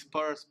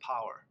disperse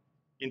power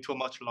into a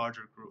much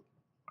larger group,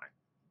 right?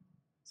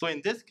 So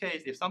in this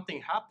case, if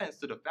something happens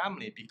to the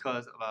family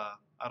because of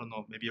I don't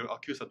know, maybe you're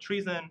accused of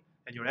treason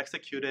and you're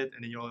executed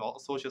and then your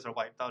associates are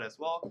wiped out as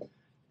well,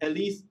 at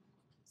least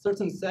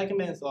certain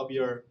segments of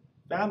your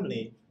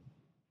family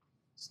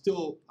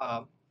still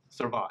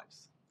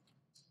survives,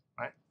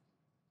 right?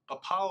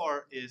 But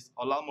power is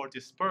a lot more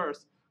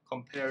dispersed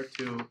compared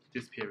to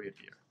this period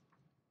here.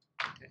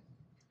 Okay.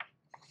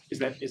 Is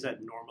that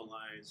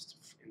normalized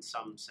in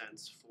some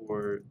sense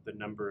for the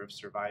number of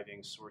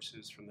surviving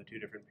sources from the 2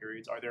 different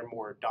periods? Are there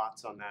more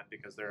dots on that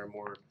because there are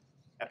more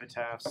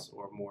epitaphs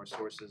or more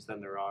sources than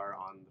there are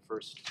on the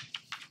first?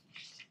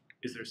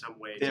 Is there some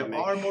way there to make...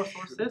 are more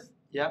sources,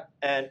 yeah.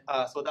 And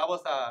so that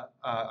was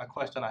a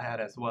question I had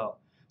as well.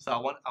 So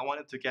I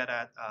wanted to get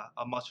at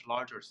a much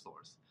larger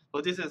source. So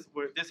this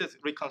is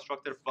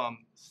reconstructed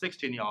from 6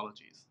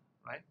 genealogies,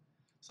 right?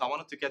 So I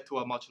wanted to get to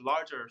a much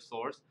larger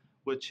source,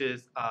 which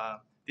is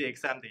the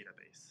exam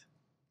database.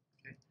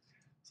 Okay?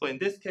 So in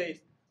this case,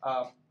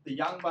 the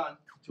Yangban,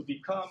 to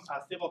become a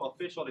civil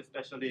official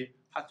especially,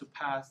 had to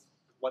pass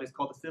what is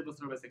called the civil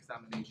service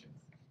examinations.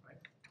 Right?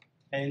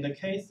 And in the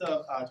case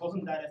of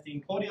Joseon Dynasty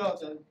in Korea,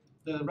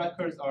 the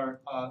records are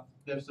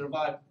they've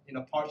survived in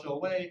a partial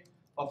way,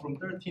 but from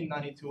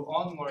 1392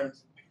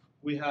 onwards,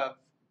 we have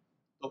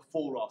the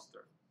full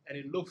roster, and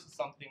it looks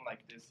something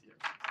like this here.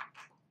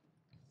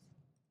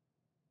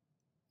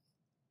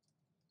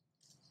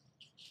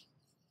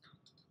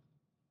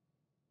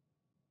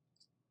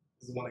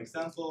 This is one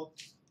example.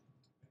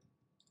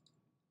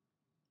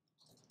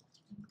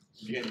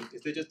 Again,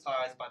 it's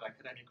digitized by the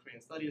Academic Korean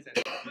Studies and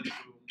it gives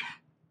you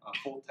a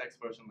full text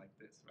version like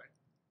this, right?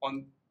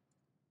 On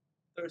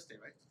Thursday,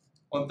 right?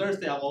 On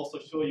Thursday, I'll also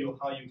show you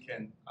how you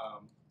can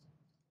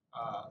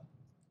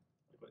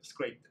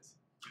scrape this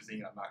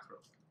using a macro,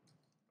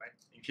 right?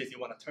 In case you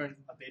want to turn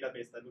a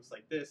database that looks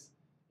like this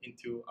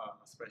into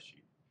a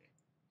spreadsheet. Okay?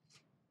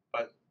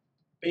 But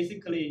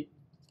basically,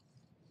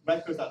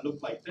 records that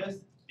look like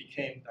this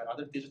became that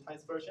other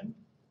digitized version,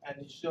 and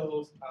it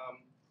shows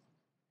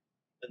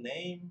the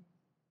name,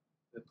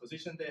 the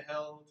position they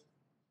held,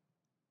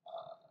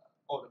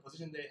 the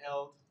position they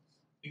held.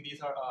 I think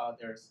these are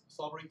their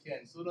sobriquet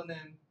and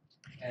pseudonym,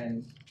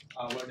 and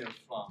where they're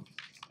from,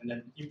 and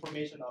then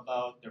information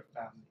about their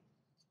family.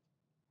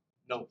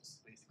 Notes,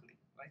 basically,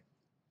 right?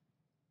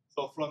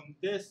 So from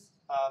this,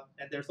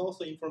 and there's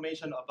also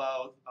information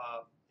about,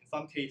 in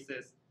some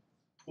cases,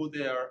 who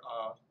their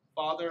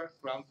father,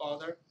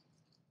 grandfather,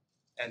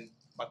 and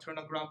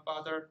maternal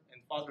grandfather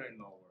and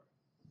father-in-law were.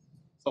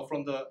 So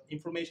from the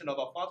information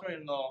about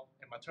father-in-law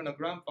and maternal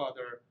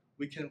grandfather,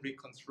 we can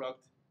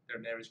reconstruct their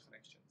marriage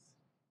connections.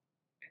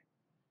 Okay?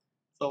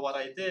 So what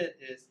I did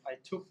is I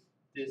took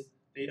these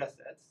data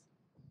sets,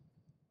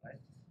 right,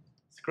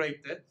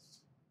 scraped it,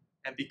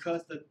 and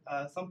because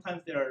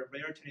sometimes there are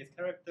rare Chinese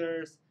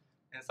characters,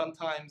 and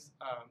sometimes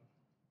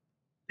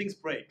things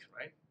break,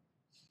 right?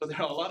 So there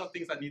are a lot of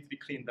things that need to be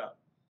cleaned up.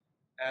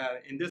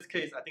 In this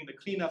case, I think the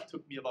cleanup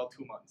took me about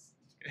 2 months.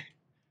 Okay?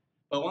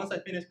 But once I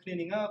finished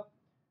cleaning up,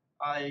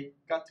 I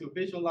got to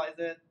visualize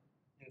it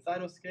in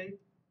Cytoscape,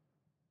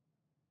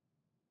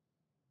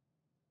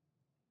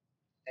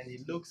 and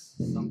it looks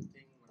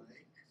something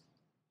like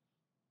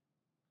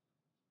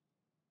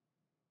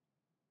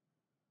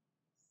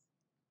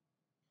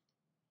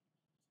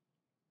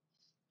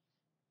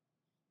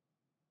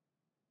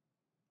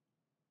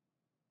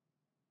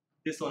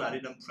this one. I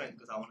didn't print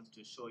because I wanted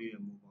to show you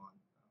and move on.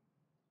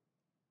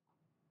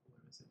 Where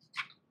is it?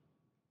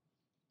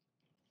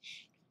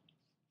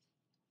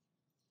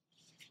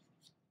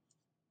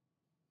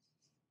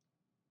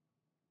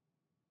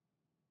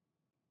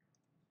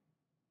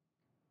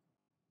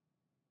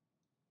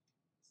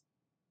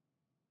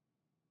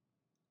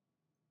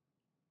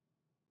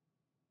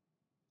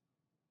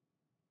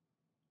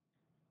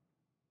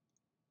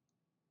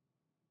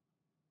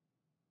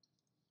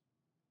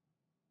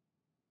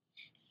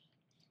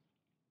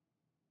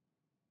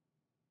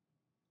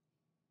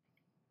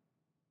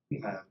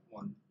 think I have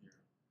one here.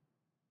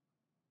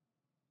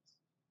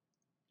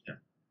 Yeah,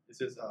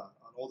 this is an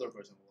older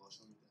version. I'll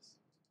show you this.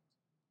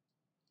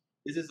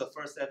 This is the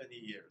first 70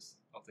 years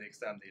of the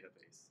exam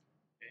database.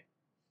 Okay,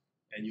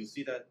 and you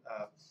see that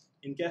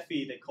in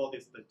Gephi they call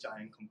this the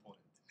giant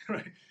component,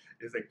 right?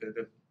 It's like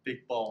the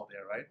big ball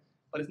there, right?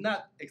 But it's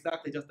not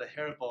exactly just a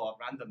hairball of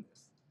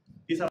randomness.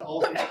 These are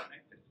all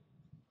connected,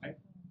 right?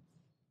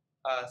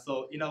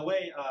 So in a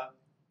way,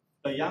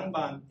 the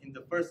Yangban in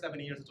the first 7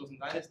 years of Joseon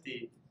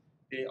Dynasty,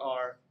 they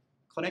are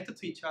connected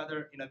to each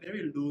other in a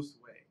very loose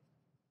way,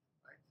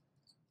 right?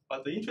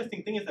 But the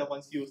interesting thing is that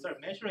once you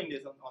start measuring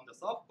this on the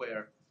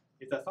software,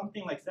 is that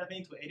something like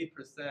 70 to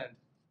 80%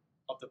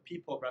 of the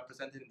people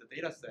represented in the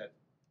data set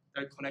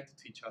are connected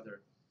to each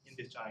other in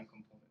this giant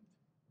component.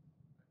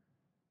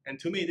 And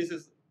to me, this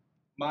is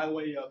my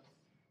way of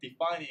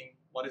defining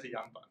what is a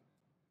Yangban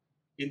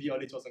in the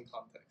early Joseon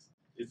context.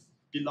 It's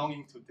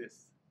belonging to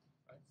this.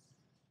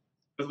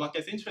 But what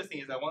gets interesting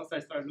is that once I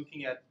start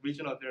looking at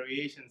regional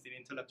variations in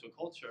intellectual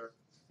culture,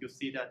 you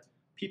see that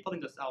people in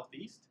the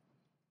Southeast,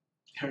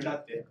 they're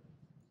not there.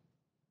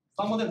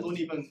 Some of them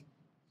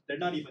they're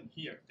not even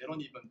here. They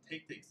don't even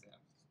take the exam,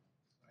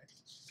 right?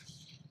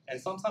 And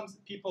sometimes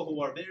people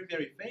who are very,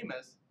 very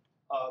famous,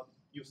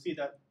 you see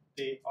that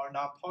they are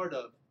not part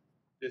of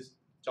this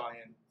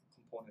giant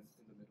component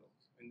in the middle,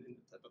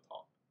 at the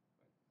top.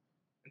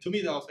 Right? And to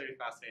me, that was very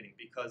fascinating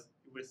because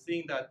we're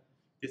seeing that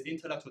these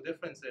intellectual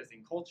differences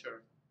in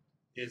culture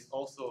is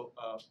also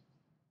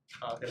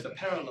there's a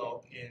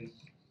parallel in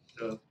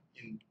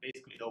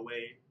basically the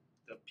way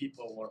the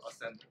people were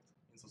assembled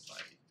in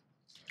society.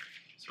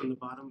 So in the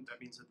bottom,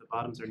 that means that the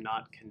bottoms are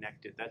not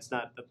connected. That's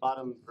not the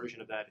bottom version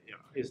of that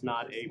is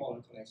not a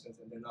smaller connections,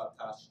 and they're not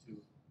attached to.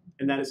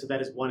 And that is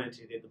one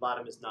entity. The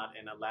bottom is not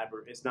an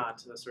elaborate. It's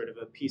not a sort of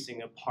a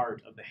piecing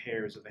apart of the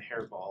hairs of the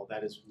hairball.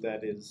 That is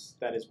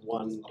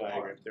one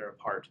diagram. They're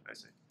apart. I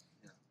say.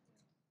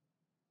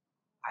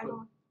 I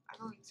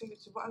don't think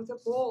it's what the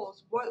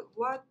balls.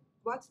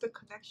 What's the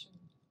connection?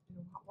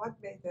 You know, what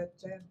made that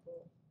giant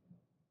ball?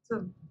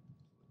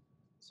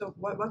 So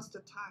what's the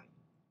tie?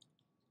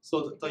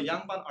 So the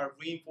Yangban are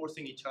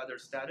reinforcing each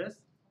other's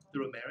status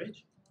through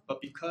marriage, but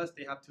because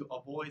they have to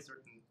avoid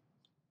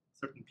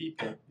certain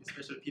people,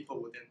 especially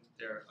people within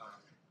their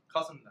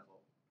cousin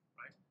level,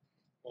 right?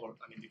 Or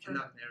I mean, you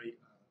cannot marry.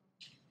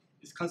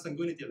 It's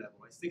consanguinity level,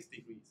 right? 6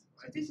 degrees,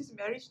 right? So this is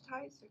marriage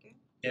ties again.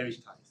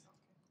 Marriage ties.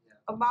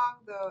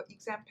 Among the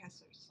exam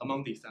passers.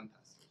 Among the exam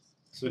passers.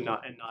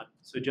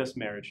 So just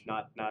marriage,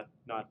 not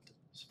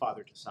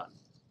father to son.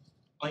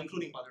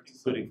 Including father to son.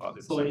 Including father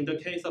to son. So in the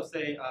case of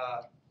say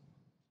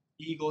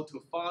ego to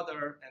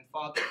father, and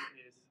father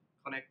is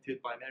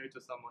connected by marriage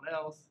to someone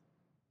else,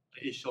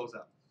 it shows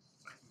up.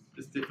 Right?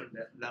 There's different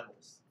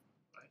levels.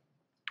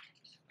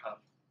 Right?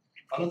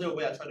 Another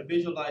way I try to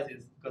visualize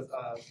is because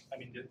I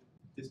mean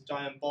this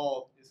giant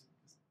ball is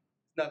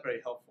not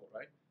very helpful,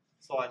 right?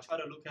 So I try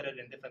to look at it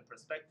in different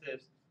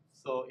perspectives.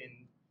 So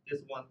in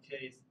this one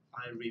case,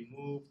 I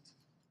removed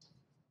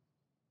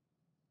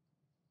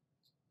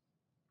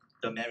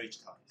the marriage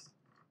ties.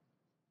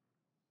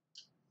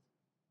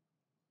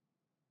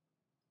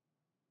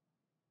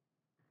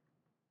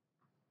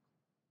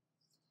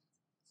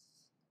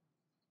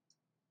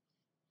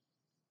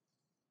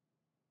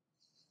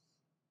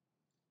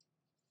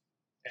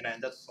 And I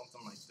end up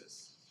something like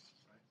this.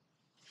 Right?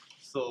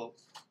 So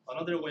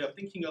another way of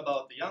thinking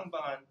about the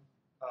Yangban,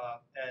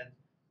 and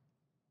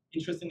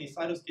interestingly,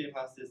 Cytoscape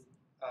has this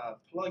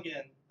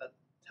plugin that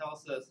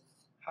tells us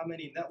how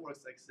many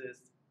networks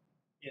exist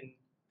in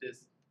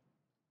this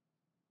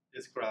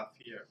graph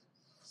here.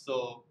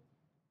 So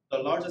the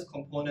largest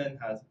component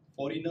has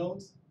 40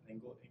 nodes,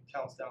 and it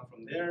counts down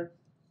from there,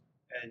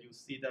 and you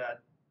see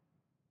that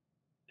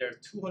there are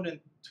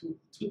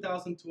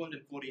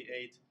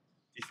 2,248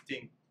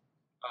 distinct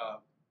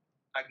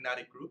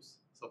agnatic groups,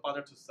 so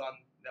father to son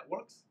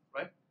networks,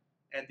 right?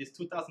 And these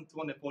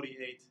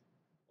 2,248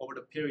 over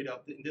the period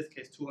of, in this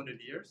case,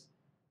 200 years,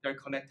 they're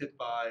connected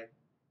by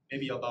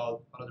maybe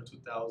about another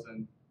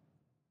 2,000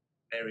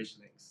 marriage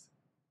links,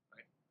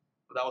 right?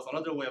 So that was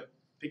another way of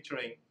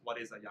picturing what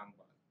is a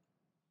Yangban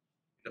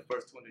in the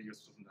first 200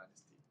 years of the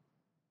dynasty.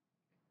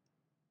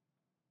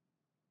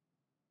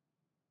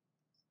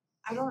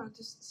 I don't know.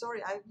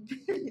 Sorry, I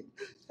really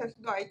have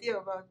no idea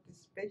about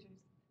this spatial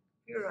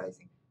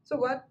theorizing. So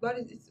what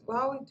is it?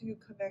 How do you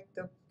connect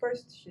the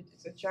first sheet?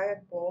 It's a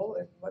giant ball,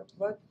 and what's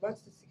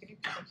the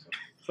significance of it?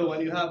 So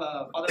when you have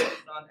a father to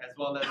son as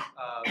well as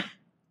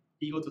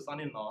ego to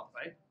son-in-law,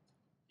 right?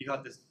 You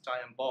have this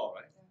giant ball,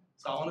 right? Yeah.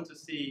 So I wanted to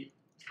see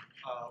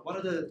what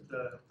are the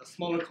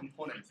smaller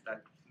components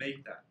that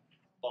make that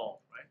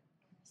ball, right?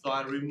 So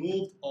I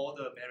removed all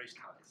the marriage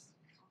ties.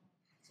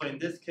 So in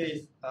this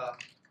case,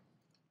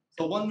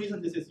 so one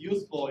reason this is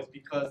useful is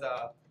because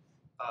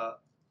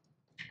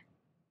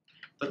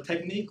the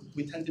technique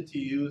we tended to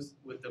use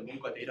with the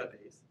Munga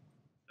database,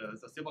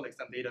 the civil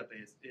exam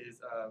database, is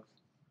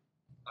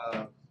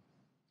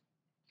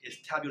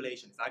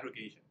tabulation, it's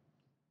aggregation.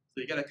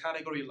 So you get a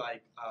category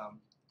like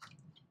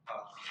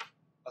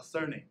a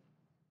surname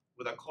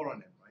with a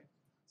coronym, right?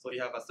 So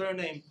you have a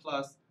surname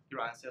plus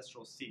your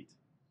ancestral seat,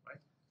 right?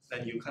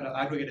 Then you kind of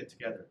aggregate it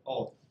together.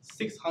 Oh,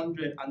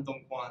 600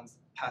 Andongguans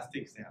passed the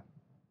exam,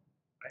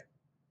 right?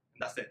 And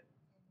that's it,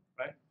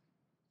 right?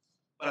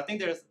 But I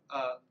think there's,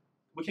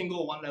 we can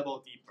go one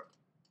level deeper,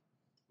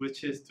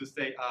 which is to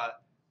say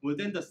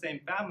within the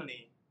same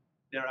family,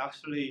 there are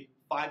actually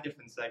 5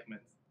 different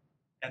segments,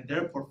 and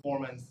their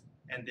performance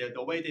and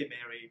the way they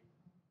marry,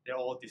 they're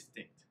all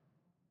distinct.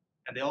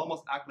 And they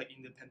almost act like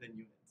independent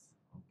units.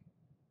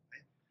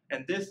 Right?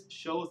 And this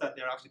shows that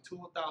there are actually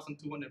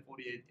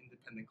 2,248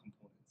 independent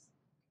components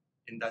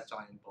in that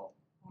giant ball.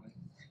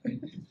 Right?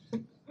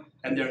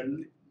 And they're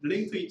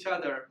linked to each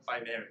other by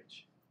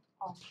marriage.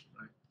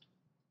 Right?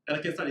 And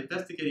I can start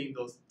investigating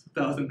those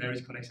 2,000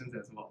 marriage connections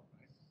as well.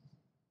 Right?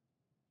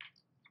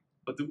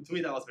 But to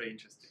me, that was very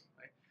interesting.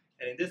 Right?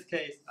 And in this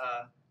case,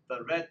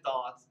 the red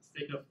dots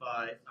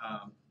signify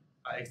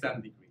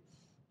exam degrees.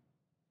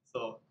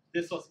 So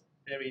this was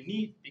very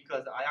neat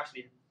because I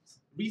actually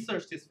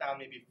researched this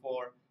family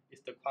before.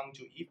 It's the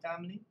Gwangju Yi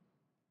family.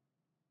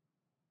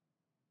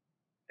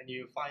 And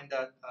you find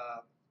that,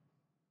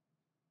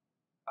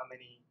 how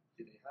many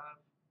did they have?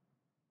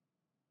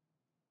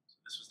 So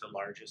this was the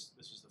largest,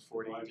 this was the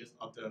 40. Largest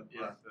of the,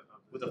 yeah,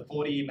 with the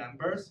 40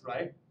 members,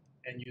 right?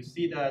 And you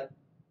see that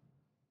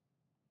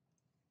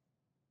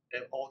they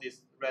have all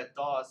these red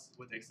dots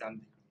with exam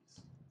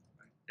degrees.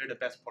 Right? They're the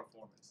best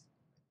performers.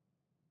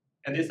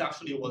 And this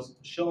actually was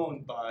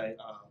shown by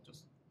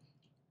just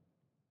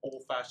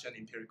old-fashioned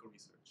empirical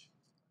research.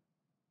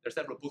 There are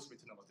several books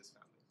written about this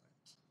family.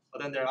 Right?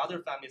 But then there are other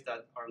families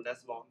that are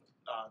less well,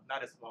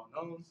 not as well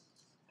known,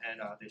 and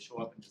they show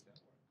up in this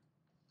network.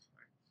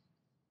 Right?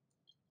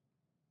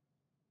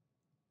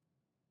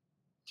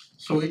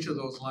 So each of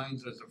those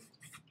lines is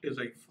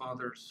a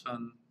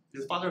father-son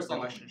This father-son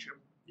relationship.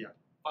 Yeah,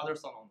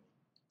 father-son only.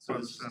 So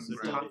Father, this, son, is the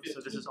brother.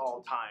 so this is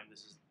all time.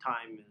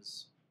 Time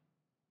is,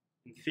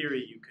 in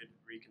theory, you could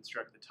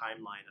reconstruct the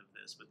timeline of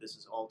this, but this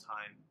is all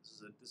time.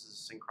 This is a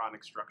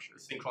synchronic structure.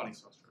 Synchronic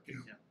structure. Yeah.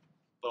 Yeah.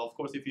 But of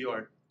course, if you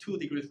are 2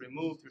 degrees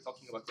removed, you're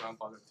talking about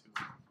grandfather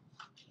to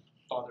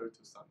father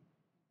to son.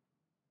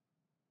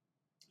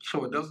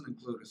 So it doesn't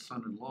include a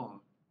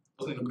son-in-law,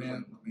 Doesn't the include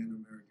man son-in-law.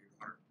 who married your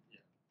daughter.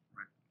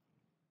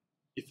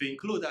 If you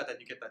include that, then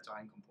you get that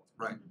giant component.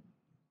 Right.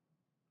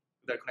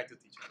 They're connected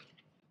to each other.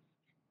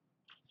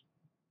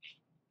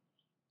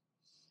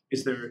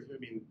 Is there? I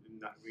mean,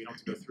 we don't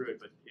have to go through it,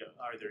 but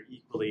are there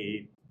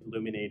equally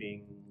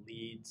illuminating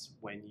leads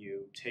when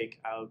you take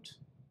out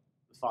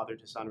the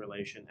father-to-son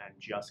relation and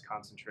just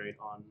concentrate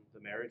on the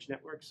marriage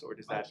networks, or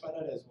does I that, try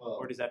that as well.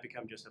 or does that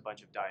become just a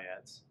bunch of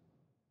dyads?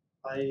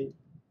 I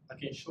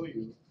can show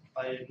you.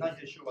 I'm not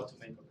yet sure what to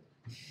make of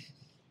it.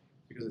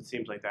 Because it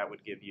seems like that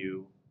would give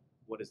you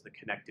what is the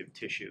connective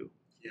tissue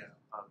Yeah.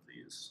 of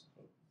these.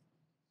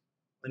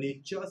 When you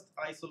just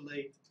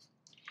isolate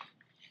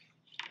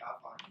the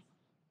outlines,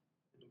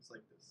 it looks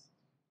like this.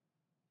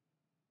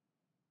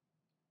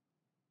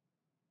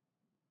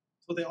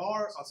 So there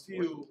are a It's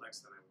more few. complex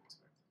than I would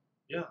expect.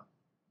 Yeah.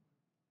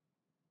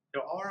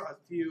 There are a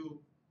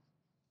few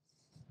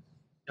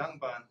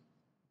Yangban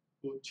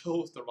who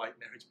chose the right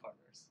marriage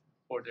partners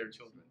for their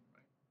children,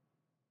 right?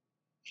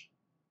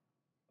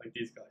 Like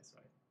these guys,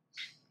 right?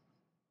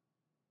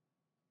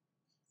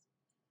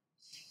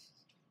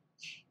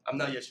 I'm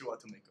not yet sure what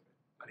to make of it.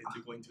 I need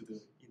to go into the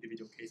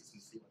individual cases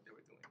and see what they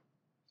were doing.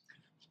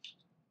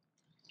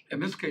 In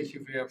this case,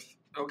 if you have,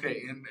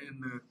 okay, in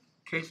the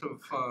case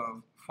of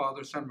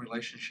father-son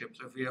relationships,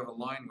 if you have a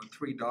line with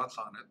 3 dots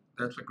on it,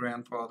 that's a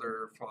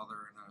grandfather,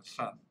 father, and a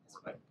son.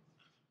 Right.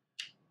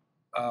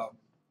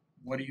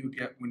 What do you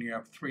get when you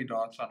have 3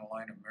 dots on a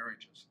line of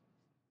marriages?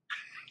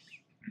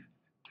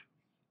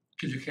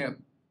 Because you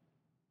can't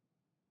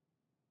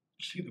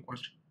see the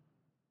question.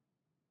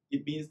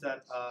 It means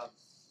that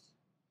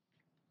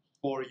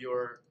for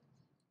your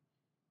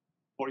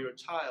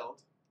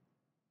child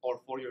or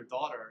for your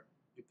daughter,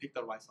 you pick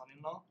the right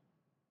son-in-law,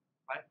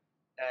 right?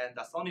 And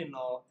the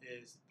son-in-law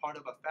is part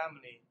of a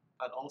family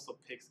that also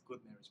picks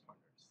good marriage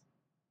partners.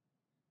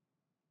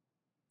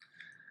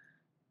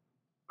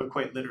 But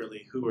quite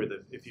literally, who are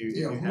the, if you,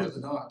 Yeah, you who are have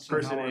the dots? and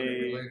person how are they A,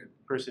 related?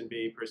 person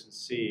B, person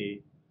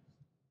C,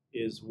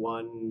 is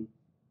one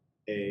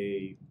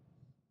a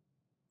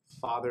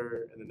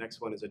father, and the next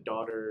one is a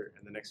daughter,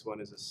 and the next one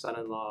is a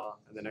son-in-law,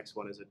 and the next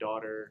one is a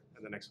daughter,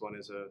 and the next one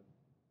is a,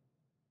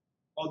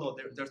 Although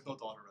there's no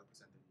daughter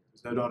represented here.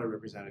 there's no daughter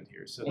represented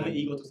here. So Only then,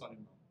 equal to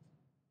son-in-law.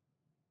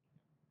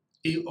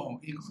 Equal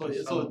So to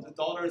the son-in-law.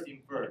 daughter is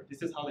inferred.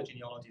 This is how the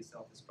genealogy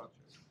itself is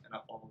structured, and I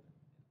followed it.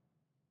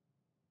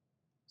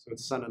 so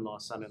it's son-in-law,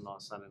 son-in-law,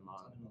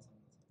 son-in-law. Son-in-law.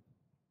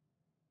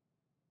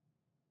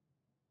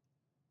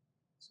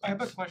 I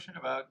have a question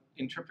about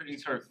interpreting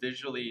sort of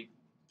visually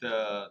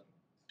the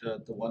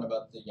one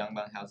about the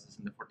Yangban houses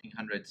in the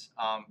 1400s.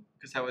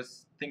 Because I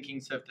was thinking,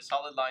 so if the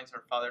solid lines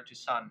are father to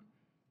son,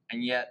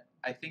 and yet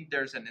I think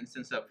there's an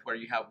instance of where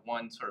you have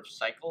one sort of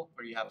cycle,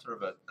 where you have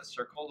sort of a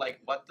circle. Like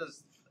what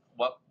does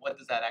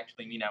that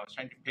actually mean? I was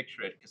trying to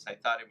picture it because I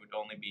thought it would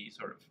only be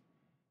sort of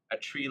a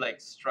tree-like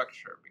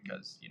structure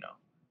because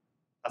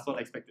That's what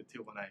I expected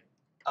too when I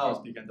Oh.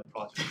 first began the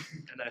project,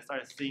 and I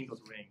started seeing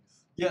those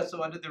rings. Yeah. So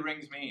what did the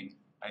rings mean?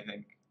 I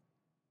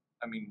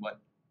mean,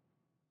 what?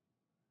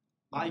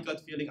 My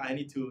gut feeling, I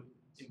need to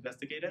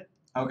investigate it.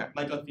 Okay.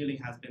 My gut feeling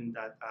has been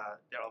that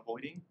they're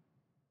avoiding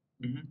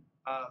Mhm.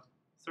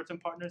 certain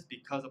partners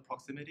because of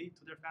proximity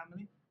to their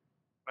family,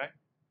 right?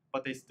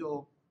 But they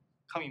still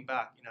coming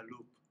back in a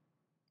loop,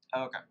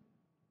 Okay.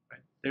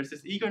 right? There's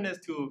this eagerness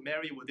to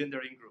marry within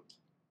their in-group,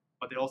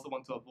 but they also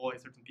want to avoid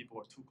certain people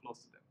who are too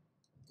close to them.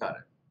 Got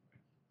it.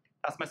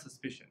 That's my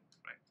suspicion,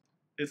 right?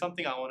 It's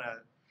something I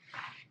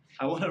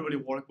wanna really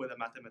work with a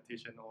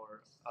mathematician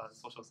or a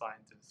social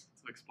scientist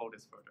to explore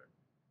this further.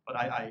 But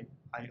I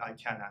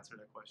can't answer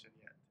that question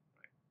yet.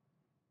 Right?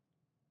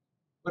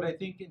 But I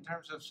think in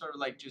terms of sort of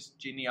like just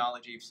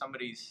genealogy,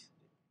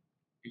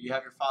 if you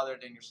have your father,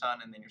 then your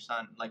son, and then your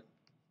son, like,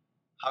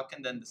 how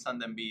can then the son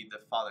then be the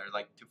father,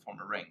 like, to form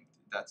a ring?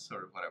 That's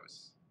sort of what I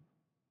was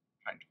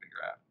trying to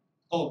figure out.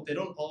 Oh, they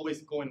don't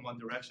always go in one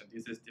direction.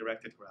 This is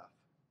directed graph,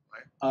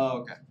 right? Oh,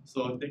 okay.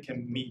 So they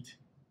can meet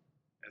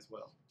as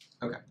well.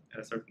 Okay. At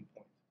a certain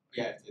point.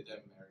 Yeah, if they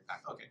didn't marry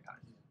back. Okay, got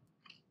it.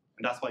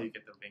 And that's why you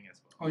get the ring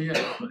as well. Oh yeah,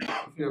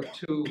 if you have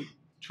two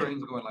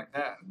trains going like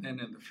that, and then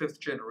in the fifth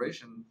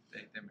generation,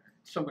 They marry.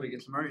 somebody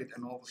gets married,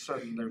 and all of a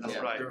sudden there's That's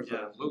a, right, there's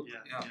yeah, a loop.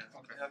 yeah. Okay.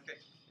 Okay.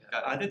 Yeah.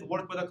 Got it. I did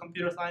work with a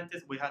computer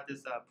scientist. We had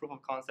this proof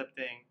of concept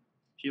thing.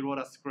 He wrote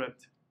a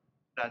script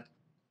that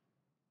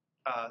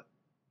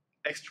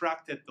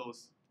extracted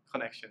those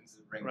connections,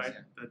 The rings, right?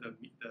 yeah.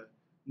 The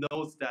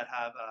nodes that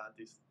have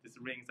these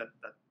rings that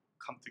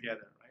come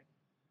together, right?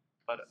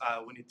 But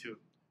we need to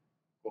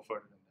go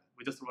further than that.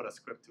 We just wrote a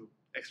script to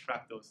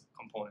extract those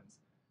components,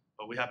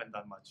 but we haven't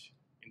done much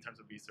in terms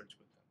of research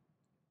with them.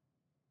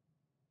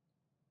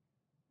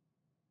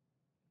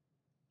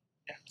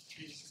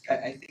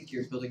 I think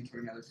you're building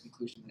toward another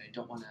conclusion that I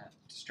don't want to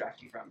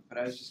distract you from, but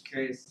I was just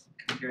curious,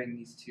 comparing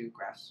these two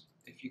graphs,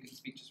 if you could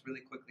speak just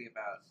really quickly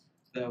about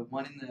the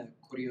one in the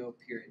Koryo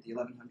period, the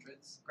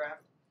 1100s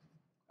graph.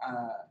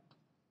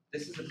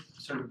 This is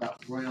sort of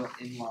about royal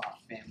in-law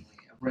family,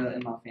 a royal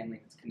in-law family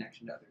and its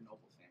connection to other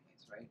noble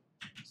families, right?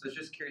 So I was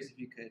just curious if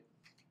you could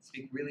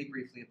speak really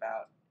briefly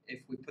about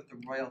if we put the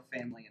royal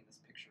family in this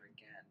picture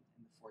again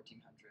in the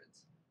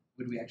 1400s,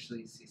 would we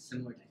actually see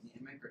similar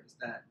dynamic, or is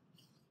that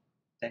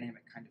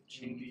dynamic kind of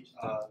change?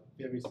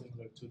 Very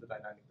similar to the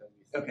dynamic that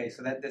we see. Okay,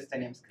 so that this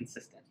dynamic is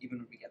consistent even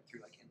when we get through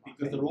like in-law.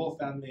 Because the royal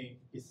family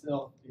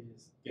itself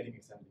is getting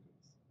exam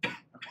degrees.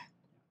 Okay.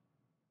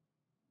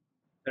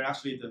 They're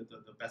actually the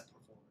best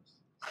performers.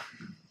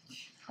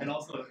 And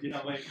also, in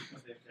a way,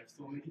 because they have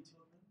so many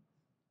children,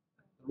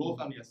 the royal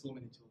family has so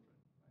many children,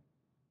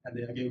 right? And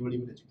they are getting really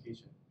good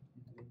education.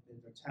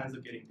 And their chance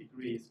of getting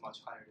degrees is much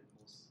higher than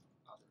most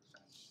other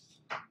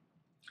families.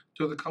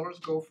 Do the colors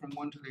go from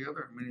one to the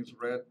other? I mean, is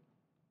red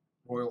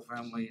royal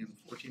family in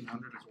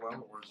 1400 as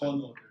well, or is Oh it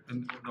no,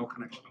 and no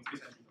connection?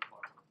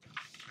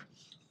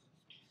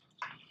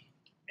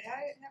 May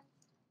I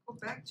go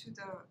back to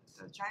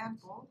the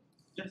giant ball?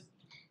 Yes.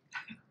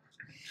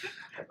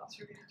 It's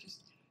really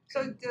interesting.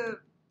 So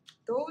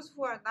those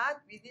who are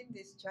not within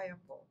this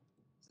giant ball,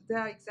 so they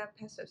are exam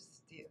passers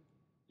still.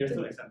 They're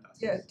still exam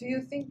passers. Yeah. Do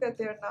you think that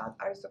they're not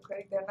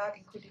aristocratic? They're not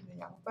included in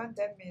the Yangban?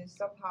 That means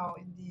somehow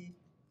in the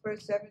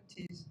first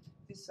 70s,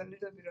 this a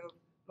little bit of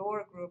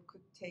lower group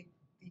could take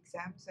the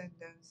exams and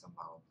then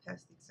somehow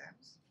pass the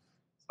exams.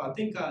 So I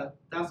think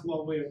that's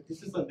what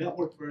this is a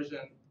network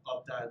version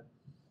of that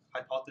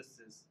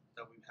hypothesis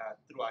that we've had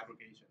through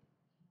aggregation,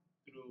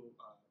 through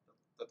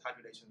the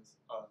tabulations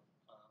of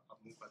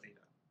MUCA data,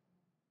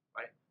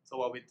 right? So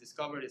what we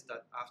discovered is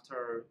that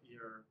after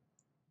year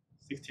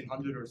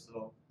 1600 or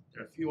so,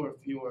 there are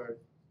fewer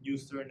new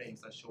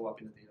surnames that show up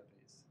in the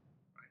database,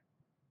 right?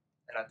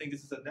 And I think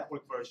this is a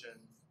network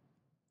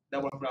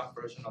graph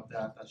version of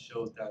that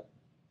shows that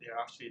they are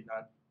actually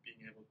not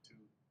being able to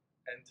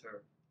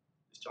enter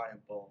this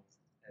giant ball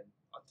and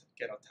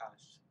get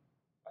attached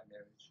by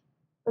marriage.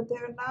 But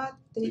they're not.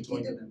 They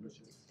join the didn't.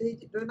 membership.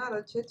 They're not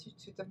attracted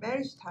to the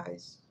marriage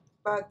ties,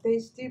 but they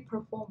still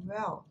perform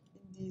well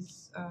in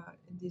these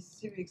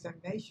civil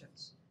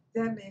examinations.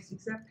 That means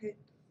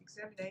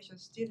examination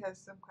still has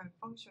some kind of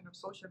function of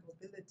social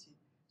mobility.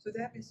 So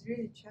that is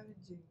really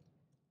challenging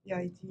the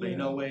idea. But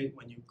in a way,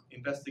 when you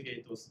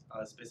investigate those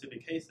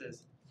specific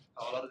cases,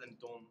 a lot of them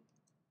don't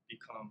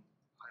become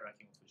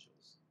high-ranking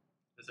officials.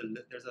 There's a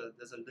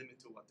limit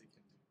to what they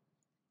can do.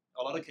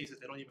 A lot of cases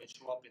they don't even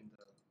show up in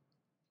the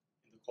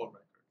court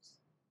records,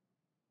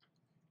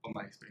 from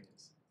my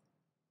experience.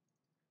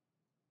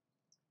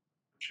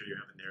 I'm sure you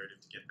have a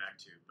narrative to get back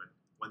to, but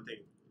one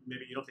thing,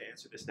 maybe you don't have to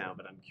answer this now,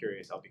 but I'm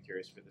curious, I'll be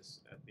curious for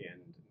this at the end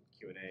in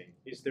Q&A.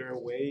 Is there a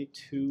way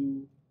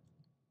to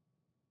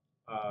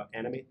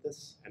animate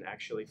this and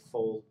actually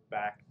fold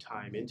back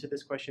time into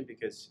this question?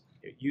 Because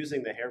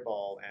using the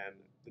hairball and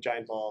the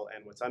giant ball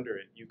and what's under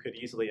it, you could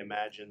easily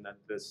imagine that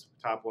this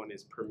top one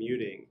is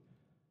permuting,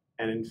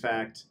 and in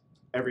fact,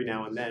 every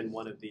now and then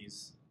one of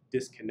these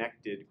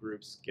disconnected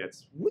groups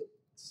gets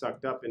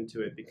sucked up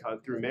into it because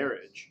through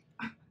marriage,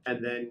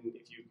 and then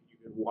if you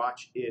can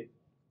watch it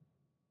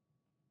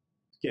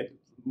get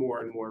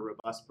more and more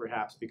robust,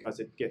 perhaps because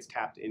it gets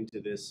tapped into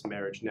this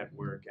marriage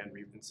network and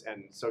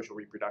social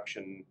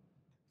reproduction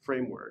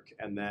framework,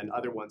 and then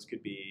other ones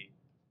could be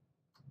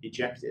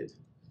ejected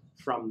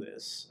from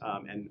this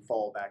and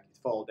fall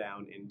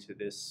down into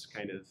this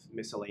kind of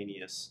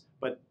miscellaneous,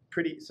 but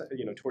pretty,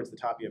 towards the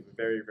top you have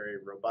very, very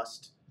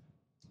robust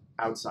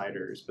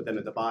outsiders, but then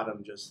at the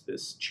bottom just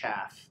this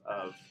chaff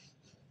of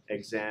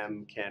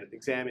exam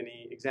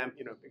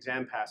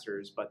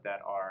passers, but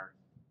that are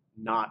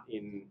not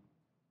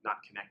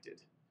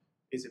connected.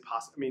 Is it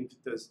possible? I mean,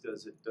 does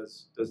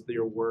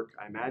your work,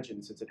 I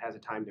imagine, since it has a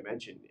time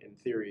dimension, in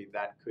theory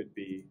that could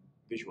be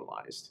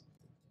visualized?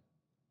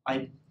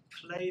 I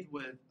played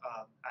with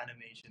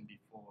animation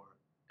before,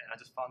 and I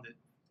just found it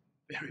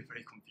very,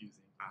 very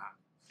confusing.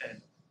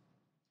 And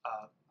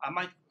I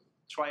might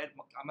try it.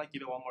 I might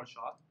give it one more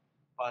shot,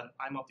 but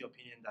I'm of the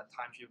opinion that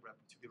time should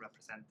be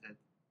represented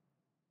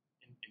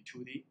in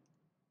 2D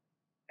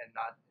and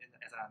not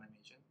as an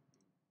animation.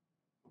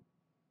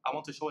 I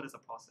want to show it as a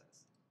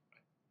process.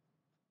 Right?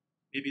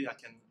 Maybe I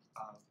can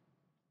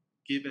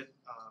give it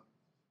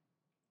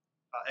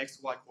x,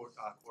 y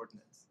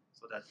coordinates,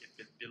 so that if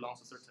it belongs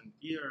to a certain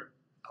year,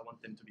 I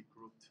want them to be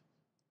grouped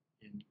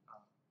in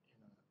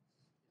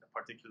a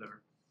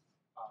particular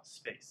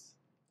space.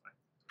 Right?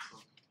 So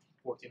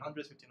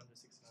 1400s,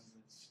 1500s,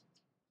 1600s,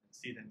 and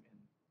see them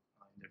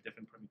in their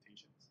different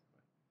permutations.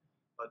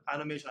 Right? But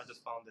animation, I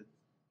just found it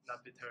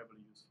not be terribly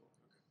useful.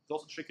 It's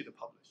also tricky to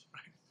publish.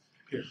 Right?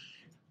 Here.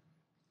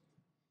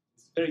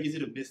 It's very easy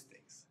to miss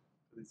things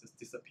because they just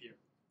disappear.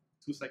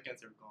 2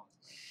 seconds, they're gone.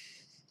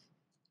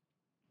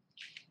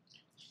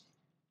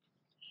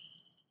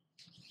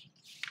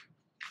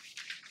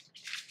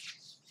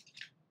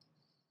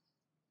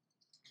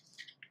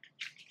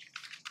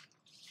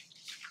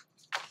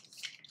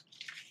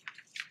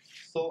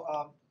 So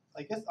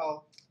I guess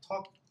I'll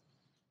talk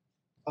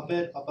a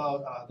bit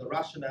about the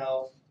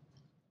rationale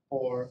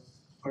for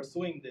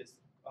pursuing these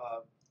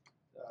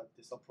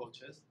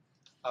approaches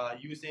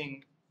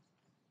using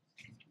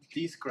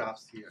these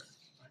graphs here.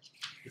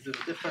 This is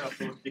a different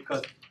approach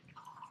because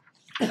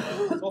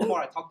so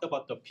far I talked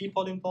about the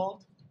people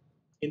involved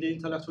in the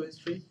intellectual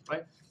history,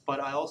 right?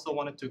 But I also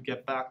wanted to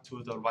get back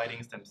to the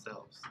writings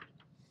themselves,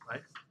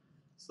 right?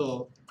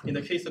 So in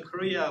the case of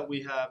Korea,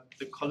 we have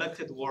the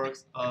collected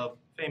works of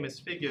famous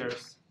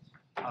figures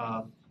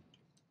in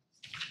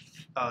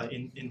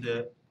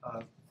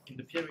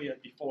the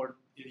period before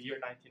the year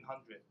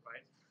 1900,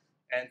 right?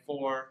 And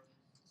for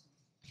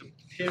the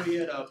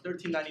period of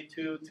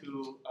 1392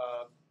 to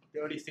the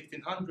early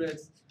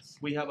 1600s,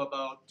 we have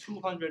about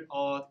 200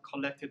 odd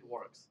collected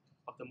works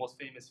of the most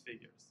famous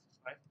figures,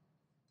 right?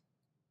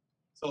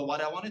 So what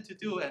I wanted to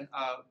do, and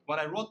when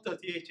I wrote the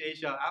DH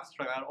Asia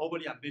abstract, I was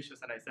overly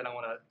ambitious, and I said I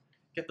want to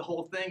get the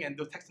whole thing and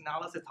do text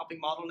analysis, topic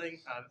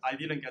modeling. I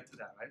didn't get to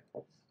that, right?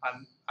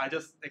 I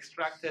just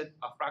extracted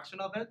a fraction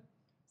of it.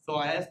 So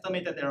I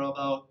estimate that there are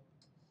about,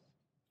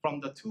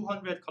 from the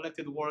 200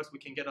 collected works, we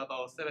can get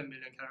about 7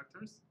 million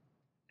characters.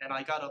 And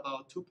I got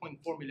about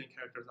 2.4 million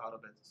characters out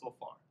of it so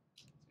far.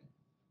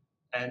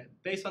 And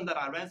based on that,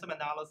 I ran some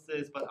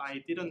analysis, but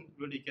I didn't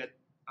really get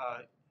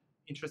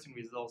interesting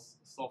results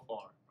so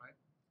far, right?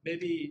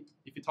 Maybe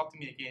if you talk to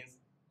me again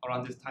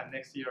around this time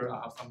next year,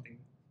 I'll have something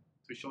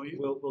to show you.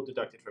 We'll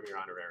deduct it from your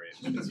honorarium.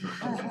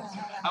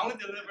 I only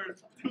delivered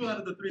 2 out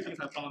of the 3 things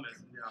I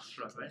promised in the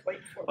abstract, right?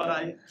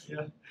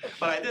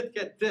 But I did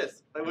get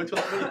this, right, which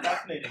was really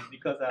fascinating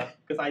because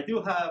I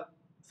do have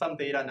some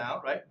data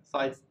now, right? So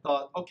I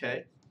thought,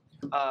 okay,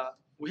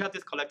 we have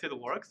these collected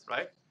works,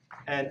 right?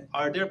 And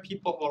are there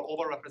people who are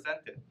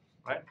overrepresented,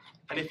 right?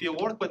 And if you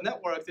work with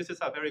networks, this is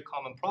a very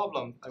common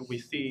problem, and we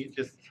see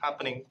this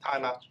happening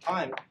time after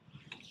time.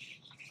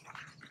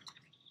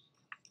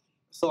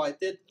 So I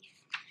did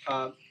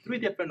 3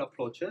 different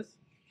approaches.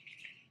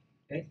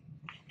 Okay.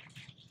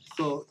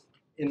 So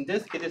in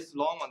this, it is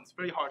long one. It's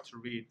very hard to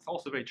read. It's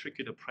also very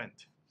tricky to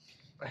print.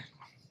 Right?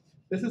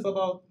 This is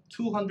about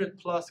 200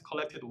 plus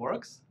collected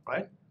works,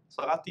 right?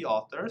 So I got the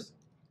authors,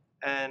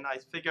 and I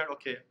figured,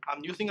 okay,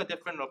 I'm using a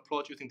different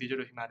approach using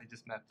digital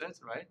humanities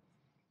methods, right?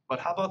 But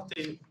how about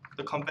the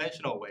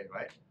conventional way,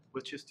 right?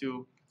 Which is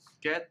to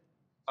get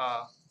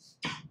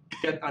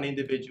an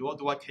individual,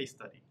 do a case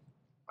study,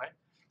 right?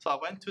 So I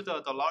went to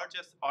the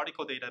largest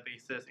article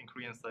databases in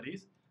Korean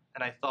studies,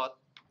 and I thought,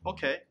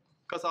 okay,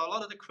 because a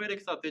lot of the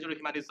critics of digital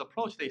humanities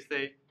approach, they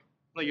say,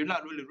 no, you're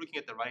not really looking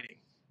at the writing,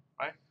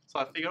 right? So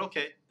I figured,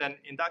 okay, then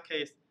in that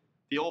case,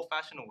 the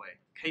old-fashioned way,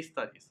 case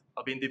studies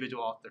of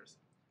individual authors.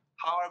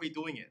 How are we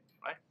doing it,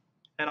 right?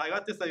 And I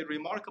got this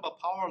remarkable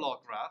power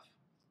law graph,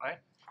 right?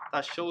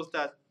 That shows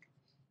that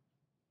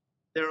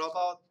there are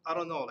about, I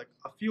don't know, like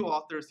a few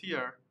authors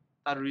here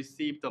that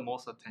receive the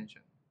most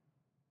attention.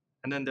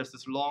 And then there's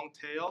this long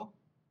tail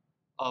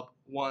of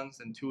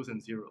 1s and 2s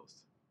and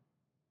 0s,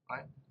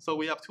 right? So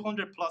we have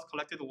 200 plus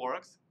collected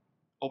works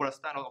over a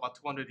span of about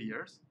 200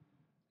 years.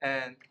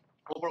 And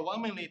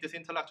overwhelmingly, this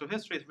intellectual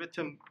history is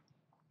written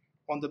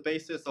on the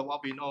basis of what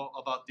we know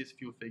about these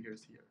few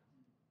figures here.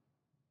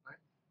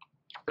 Right?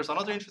 There's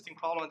another interesting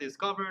problem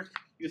discovered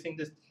using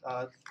this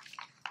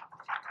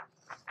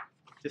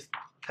this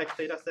text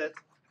data set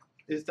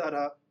is that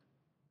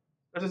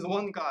there's this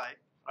one guy,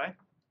 right?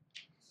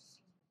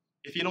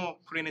 If you know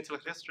Korean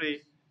intellectual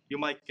history, you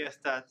might guess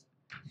that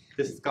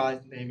this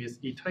guy's name is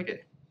Lee Taege,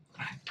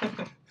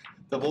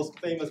 the most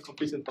famous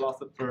Confucian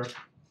philosopher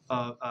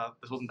of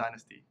the Joseon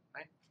Dynasty,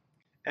 right?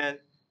 And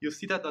you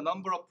see that the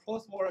number of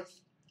prose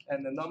works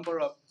and the number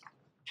of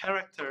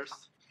characters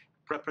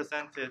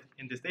represented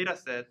in this data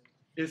set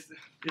is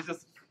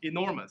just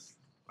enormous,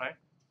 right?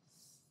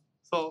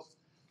 So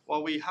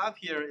what we have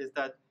here is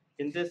that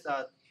in this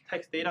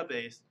text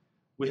database,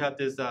 we have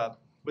this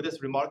with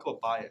this remarkable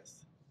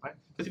bias, right?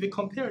 Because if you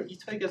compare Lee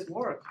Taege's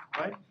work,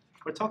 right,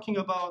 we're talking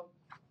about,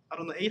 I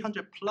don't know,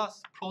 800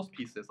 plus prose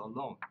pieces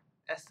alone,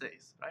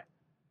 essays, right?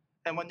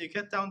 And when you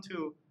get down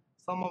to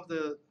some of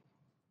the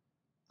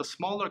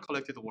smaller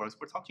collected works,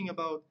 we're talking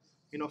about,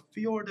 you know,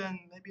 fewer than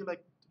maybe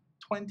like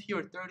 20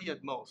 or 30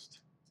 at most,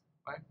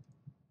 right?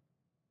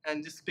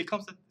 And this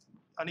becomes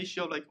an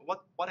issue of like,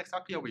 what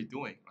exactly are we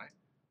doing, right?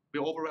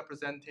 We're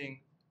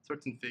overrepresenting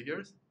certain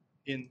figures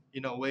in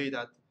a way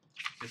that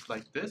is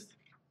like this,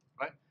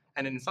 right?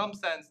 And in some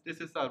sense, this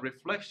is a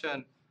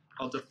reflection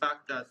of the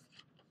fact that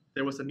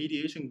there was a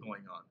mediation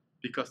going on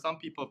because some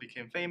people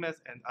became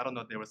famous, and I don't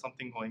know, there was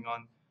something going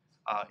on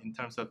in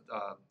terms of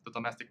the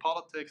domestic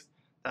politics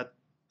that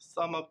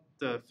some of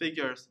the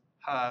figures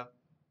have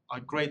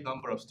a great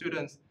number of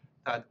students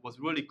that was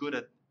really good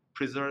at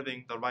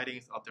preserving the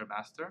writings of their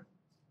master.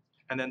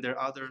 And then there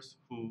are others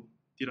who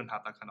didn't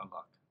have that kind of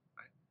luck,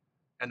 right?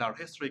 And our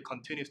history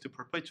continues to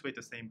perpetuate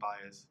the same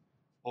bias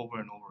over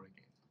and over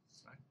again,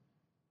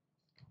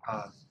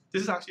 right?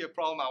 This is actually a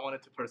problem I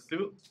wanted to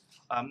pursue.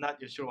 I'm not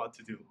yet sure what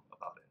to do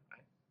about it,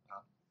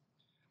 right?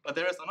 But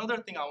there is another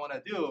thing I want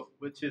to do,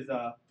 which is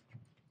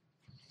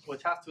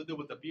which has to do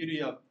with the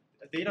beauty of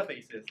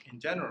databases in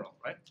general,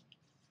 right?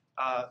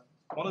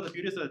 One of the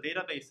beauties of the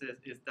databases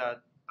is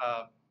that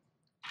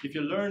if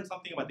you learn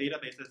something about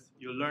databases,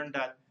 you learn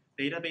that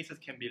databases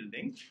can be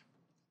linked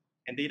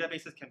and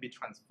databases can be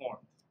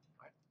transformed,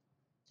 right?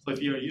 So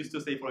if you're used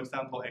to, say, for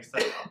example,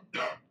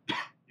 XML,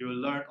 you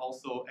will learn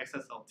also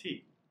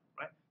XSLT,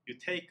 right? You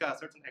take a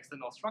certain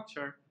XML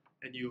structure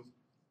and you,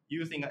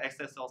 using an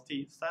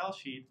XSLT style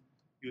sheet,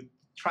 you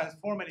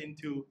transform it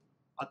into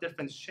a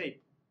different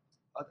shape,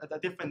 a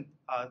different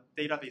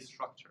database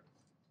structure,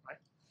 right?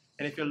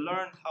 And if you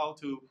learn how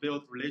to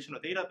build relational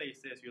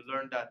databases, you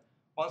learn that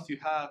once you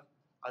have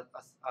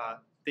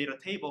data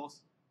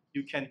tables,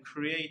 you can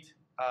create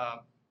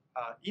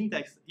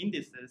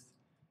indices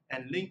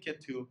and link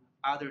it to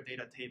other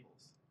data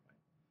tables. Right?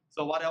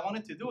 So what I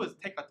wanted to do is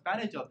take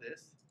advantage of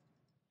this,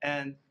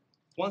 and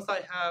once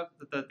I have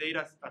the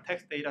data,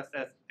 text data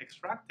sets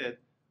extracted,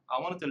 I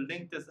wanted to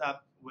link this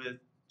up with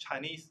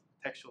Chinese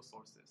textual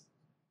sources.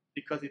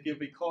 Because if you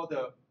recall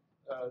the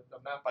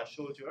map I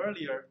showed you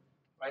earlier,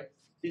 right?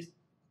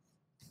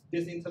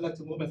 This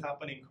intellectual movements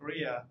happen in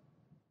Korea,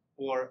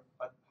 or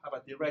have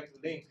a direct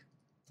link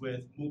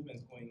with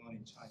movements going on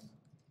in China.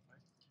 Right?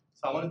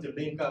 So I wanted to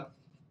link up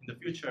in the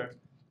future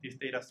these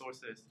data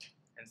sources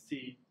and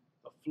see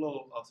the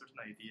flow of certain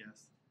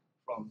ideas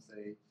from,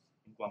 say,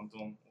 in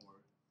Guangdong or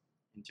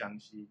in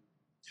Jiangxi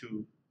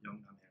to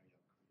Yangban area.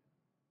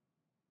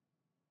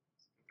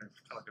 Kind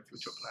of like a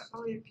future plan.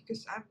 Sorry,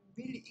 because I'm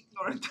really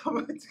ignorant of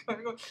what's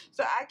going on.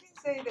 So I can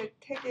say that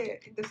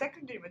Taege in the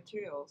secondary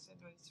materials,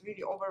 you know, it's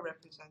really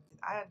overrepresented.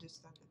 I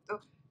understand it.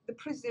 The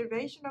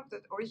preservation of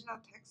the original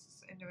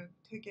texts in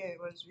Taege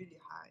was really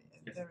high,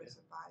 and yes, there is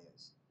a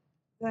bias.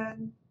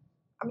 Then,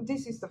 I mean,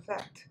 this is the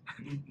fact.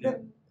 Yeah.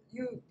 Then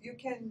you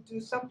can do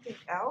something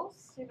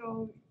else, you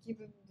know,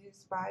 given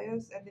this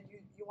bias, and then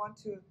you want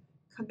to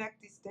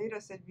connect this data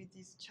set with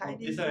these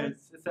Chinese. These are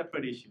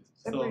separate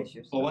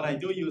issues. But when I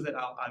do use it,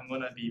 I'm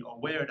going to be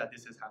aware that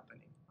this is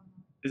happening.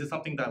 This is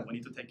something that we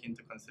need to take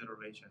into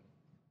consideration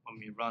when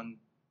we run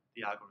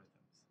the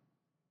algorithms.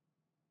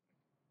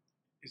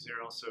 Is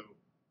there also,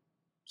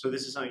 so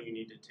this is something you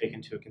need to take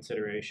into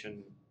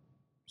consideration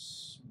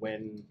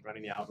when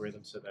running the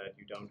algorithm so that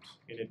you don't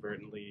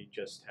inadvertently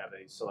just have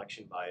a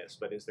selection bias,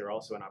 but is there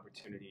also an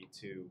opportunity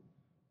to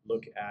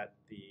look at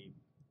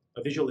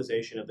a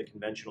visualization of the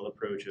conventional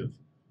approach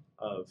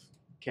of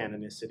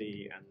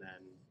canonicity and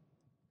then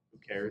who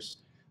cares,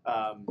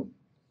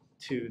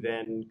 to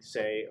then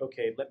say,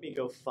 okay, let me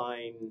go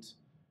find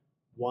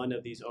one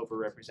of these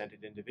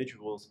overrepresented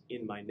individuals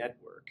in my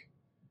network,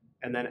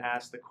 and then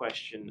ask the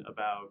question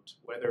about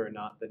whether or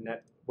not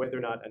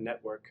a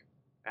network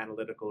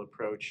analytical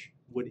approach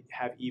would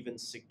have even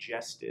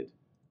suggested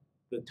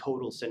the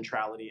total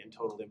centrality and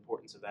total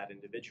importance of that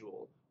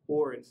individual,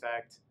 or in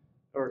fact,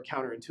 or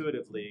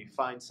counterintuitively,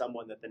 find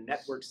someone that the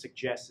network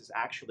suggests is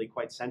actually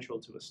quite central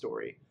to a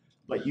story,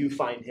 but you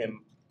find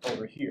him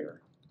over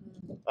here.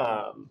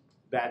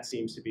 That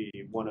seems to be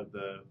one of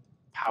the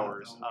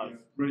powers of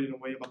really a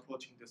way of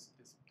approaching this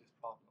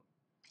problem,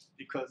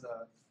 because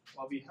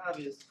what we have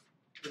is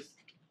this.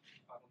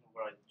 I don't know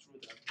where I drew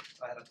that.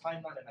 I had a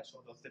timeline and I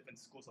show those different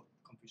schools of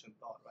Confucian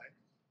thought, right?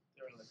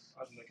 There are like,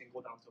 I don't know, I can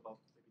go down to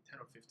about maybe 10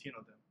 or 15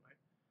 of them, right?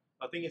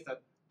 The thing is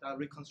that that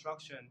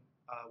reconstruction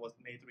was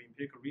made through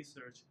empirical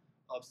research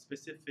of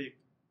specific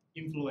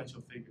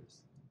influential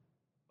figures.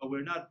 But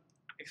we're not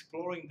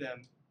exploring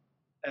them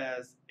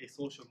as a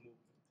social movement,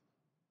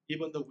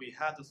 even though we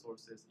have the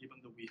sources, even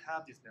though we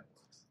have these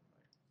networks.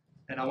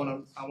 Right? And I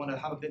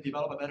want to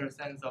develop a better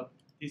sense of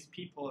these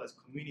people as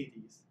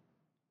communities,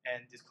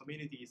 and these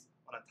communities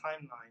on a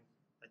timeline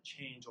that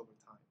change over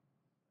time.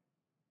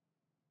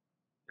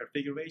 There are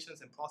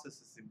figurations and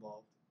processes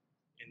involved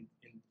in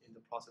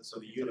the process. So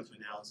the unit of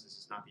analysis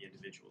is not the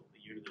individual. The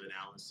unit of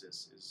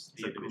analysis is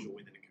the individual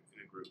within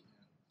a group.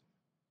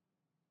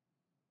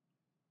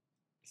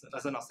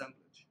 As an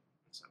assemblage.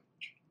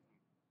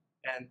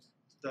 And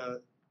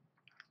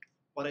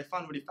what I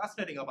found really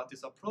fascinating about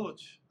this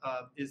approach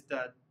is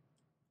that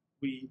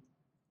we,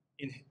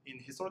 in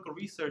historical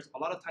research, a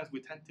lot of times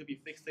we tend to be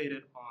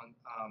fixated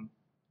on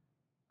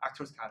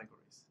actors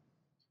categories,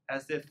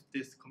 as if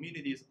these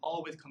communities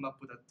always come up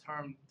with a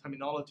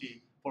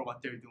terminology for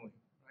what they're doing,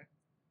 right?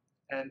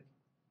 And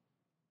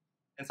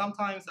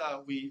sometimes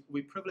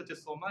we privilege it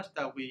so much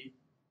that we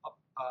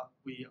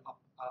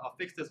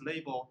affix this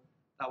label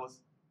that was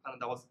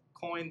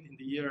coined in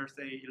the year,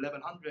 say,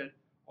 1100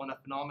 on a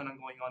phenomenon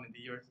going on in the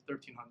year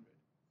 1300,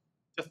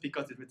 just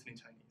because it's written in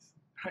Chinese,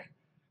 right?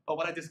 But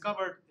what I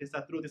discovered is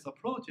that through this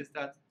approach is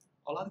that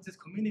a lot of these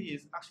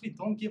communities actually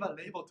don't give a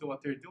label to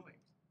what they're doing.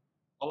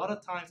 A lot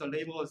of times a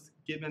label is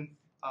given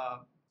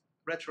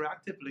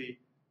retroactively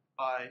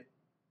by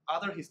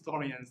other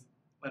historians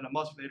in a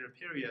much later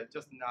period,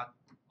 just not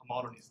a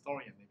modern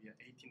historian, maybe an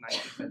 18th,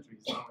 19th century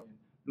historian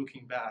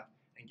looking back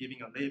and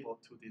giving a label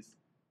to these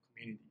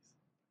communities.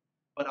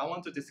 But I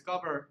want to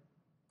discover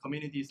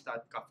communities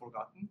that got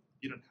forgotten,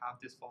 didn't have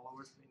these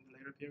followers in the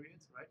later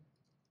periods, right?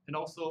 And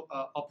also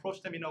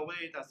approach them in a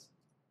way that's,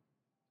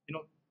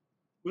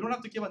 we don't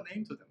have to give a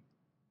name to them.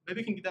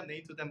 Maybe we can give a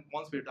name to them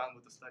once we're done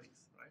with the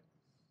studies, right?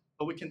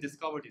 But we can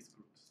discover these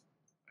groups,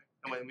 right?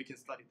 And when we can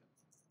study them.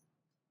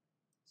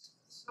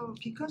 So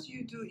because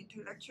you do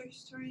intellectual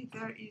history,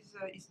 there is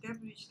an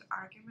established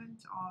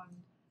argument on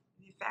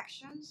the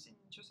factions in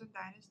Joseon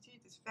Dynasty.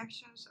 These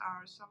factions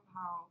are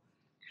somehow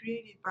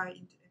created by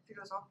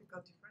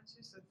philosophical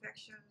differences. The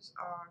factions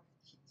are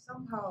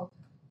somehow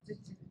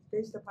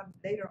based upon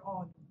later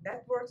on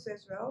networks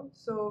as well.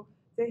 So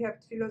they have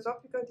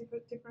philosophical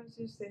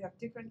differences, they have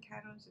different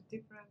canons,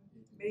 different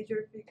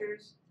major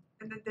figures,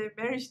 and then their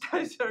marriage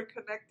ties are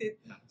connected.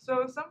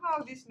 So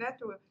somehow this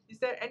network, is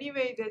there any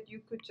way that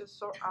you could just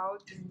sort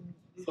out in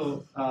this?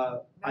 So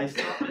I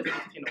started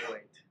in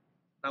 1608.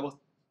 That was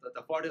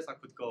the farthest I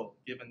could go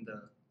given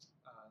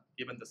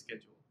the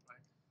schedule,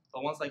 right?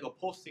 But once I go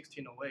post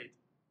 1608,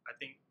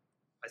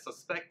 I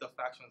suspect the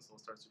factions will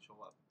start to show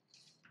up,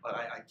 but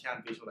I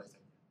can't visualize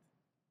them yet.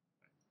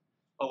 Right?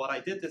 But what I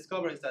did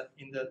discover is that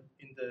in the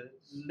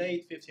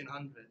late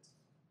 1500s,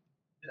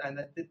 and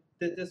I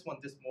did this one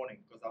this morning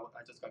because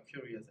I just got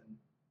curious and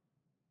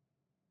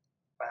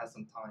I had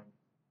some time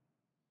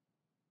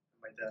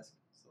at my desk,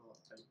 so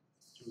I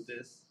drew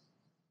this.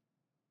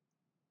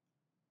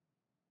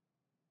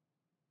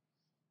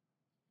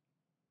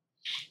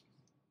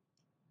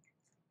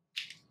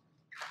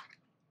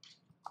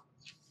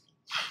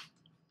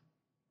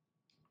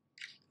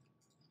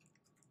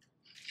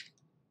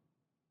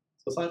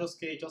 So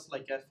cytoscape, just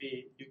like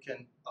Gephi, you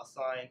can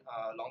assign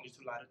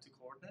longitude, latitude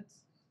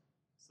coordinates.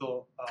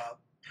 So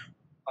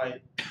I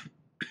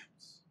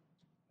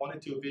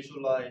wanted to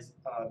visualize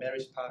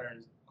marriage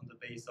patterns on the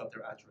base of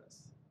their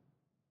address.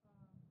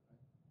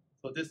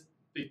 So this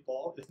big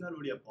ball, it's not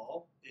really a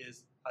ball,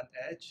 is an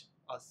edge,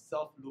 a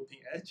self-looping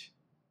edge,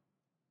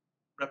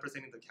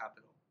 representing the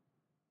capital.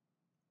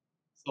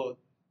 So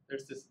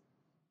there's this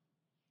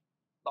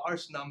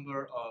large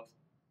number of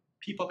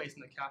people based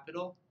in the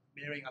capital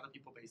marrying other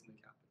people based in the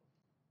capital,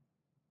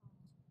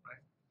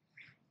 right?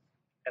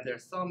 And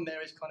there's some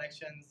marriage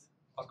connections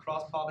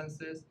across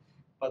provinces,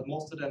 but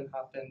most of them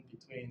happen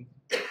between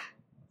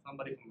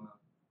somebody from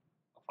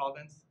a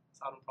province,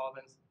 southern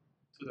province,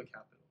 to the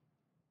capital.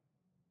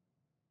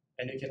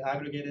 And you can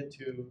aggregate it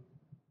to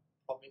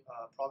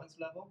province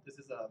level. This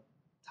is a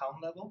town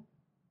level.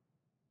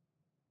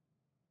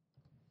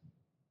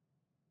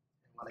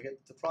 And when I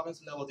get to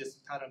province level, this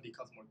pattern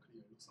becomes more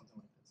clear. It looks something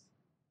like this.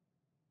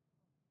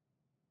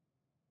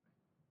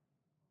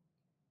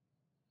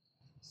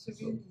 So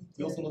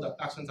we also know that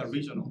factions are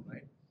regional,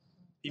 right?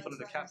 People in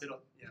the capital,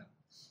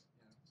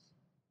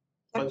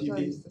 But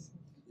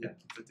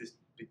this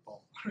big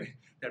ball, right?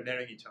 They're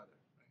marrying each other,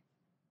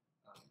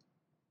 right?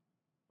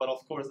 But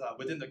of course,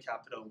 within the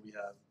capital, we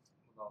have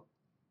about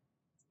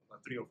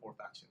 3 or 4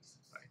 factions,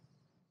 right?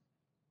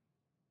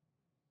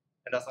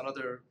 And that's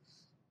another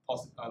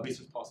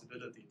research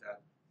possibility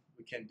that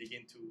we can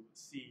begin to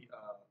see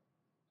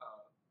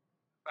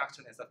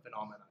faction as a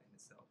phenomenon in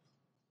itself,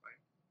 right?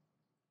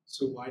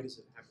 So why does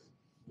it happen?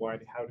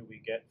 How do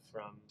we get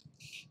from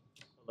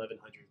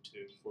 1100 to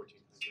 1400?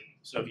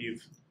 So if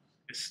you've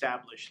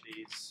established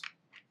these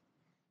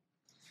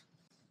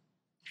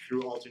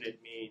through alternate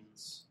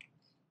means,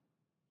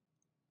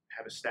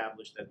 have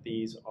established that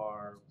these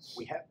are,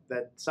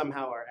 that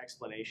somehow our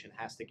explanation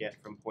has to get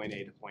from point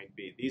A to point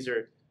B.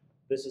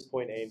 This is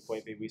point A and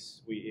point B.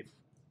 If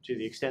to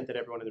the extent that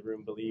everyone in the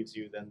room believes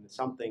you, then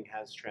something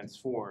has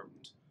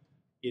transformed.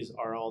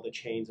 Are all the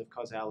chains of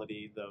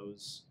causality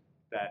those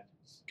that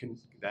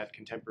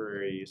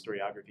contemporary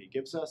historiography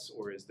gives us,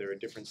 or is there a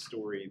different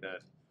story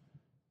that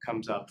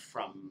comes up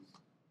from?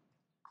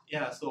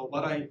 Yeah. So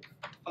what I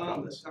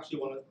found is actually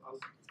one of the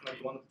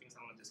things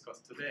I want to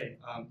discuss today.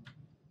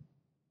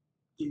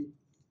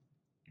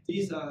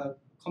 These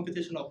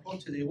computational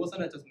approaches, it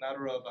wasn't just a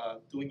matter of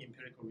doing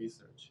empirical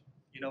research.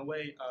 In a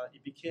way,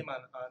 it became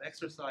an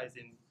exercise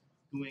in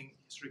doing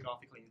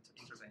historiographical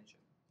intervention.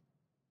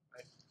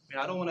 Right? I mean,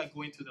 I don't want to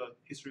go into the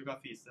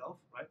historiography itself,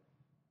 right?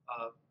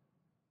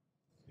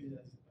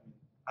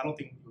 I don't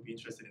think you'll be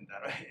interested in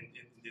that, right?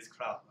 In this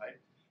crowd, right?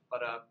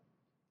 But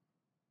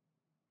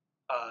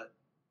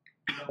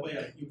in a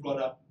way, you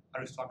brought up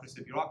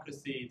aristocracy,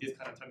 bureaucracy, these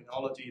kind of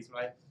terminologies,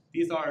 right?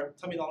 These are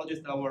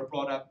terminologies that were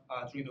brought up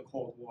during the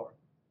Cold War.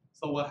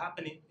 So what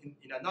happened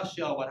in a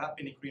nutshell, what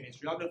happened in Korean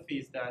historiography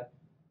is that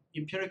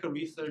empirical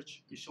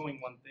research is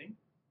showing one thing,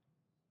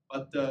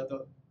 but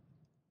the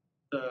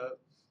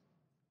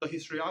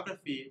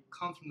historiography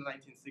comes from the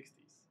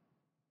 1960s,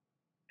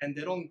 and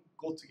they don't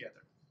go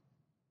together.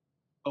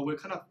 But we're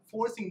kind of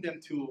forcing them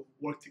to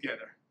work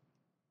together.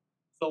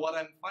 So what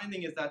I'm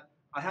finding is that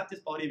I have this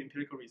body of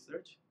empirical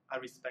research. I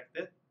respect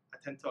it. I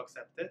tend to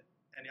accept it.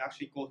 And it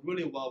actually goes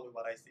really well with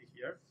what I see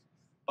here.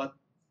 But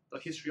the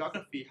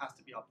historiography has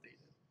to be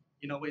updated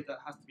in a way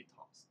that has to be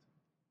tossed.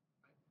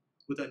 Right?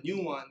 With a new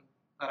one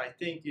that I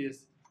think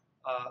is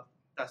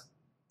that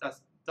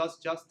does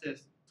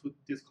justice to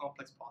these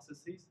complex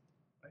processes,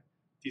 right?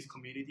 These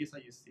communities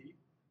that you see,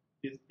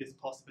 these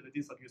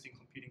possibilities of using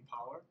computing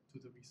power to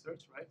do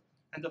research, right?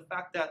 And the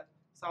fact that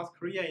South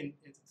Korea,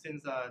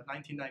 since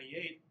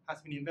 1998,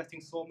 has been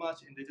investing so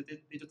much in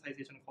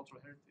digitization of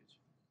cultural heritage.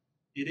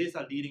 It is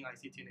a leading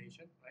ICT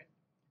nation, right?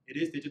 It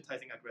is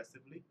digitizing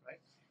aggressively, right?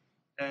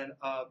 And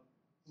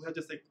we have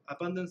this like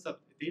abundance of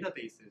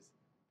databases.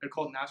 They're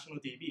called national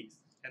DBs,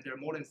 and there are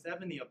more than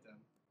 70 of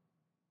them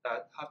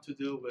that have to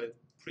do with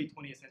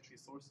pre-20th century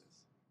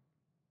sources.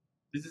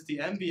 This is the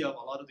envy of a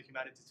lot of the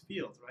humanities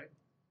fields, right?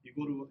 You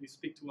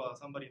speak to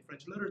somebody in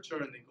French literature,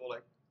 and they go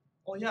like,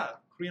 "Oh yeah,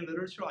 Korean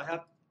literature, I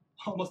have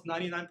almost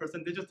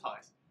 99%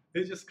 digitized."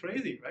 It's just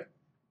crazy, right?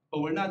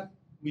 But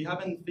we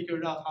haven't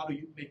figured out how to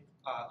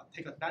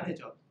take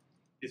advantage of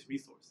these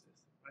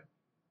resources, right?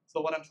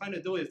 So what I'm trying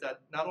to do is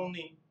that not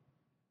only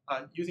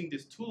using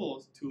these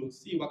tools to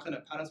see what kind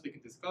of patterns we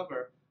can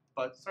discover,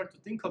 but start to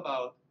think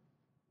about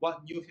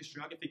what new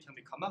historiography can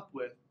we come up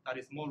with that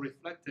is more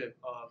reflective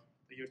of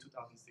the year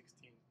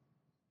 2016.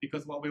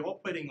 Because what we're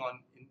operating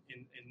on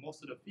in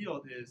most of the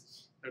field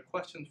is there are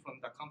questions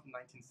that come from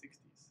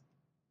 1960s.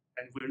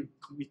 And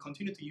we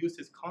continue to use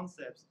these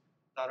concepts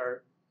that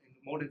are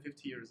more than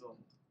 50 years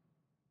old.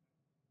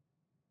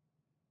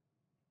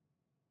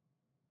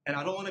 And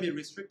I don't want to be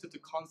restricted to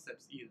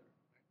concepts either,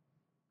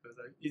 because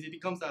it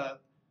becomes a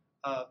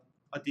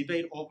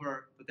debate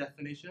over the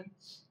definition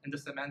and the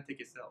semantic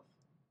itself.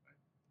 Right?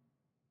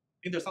 I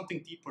think there's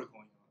something deeper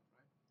going on.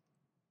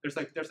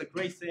 Right? There's a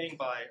great saying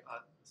by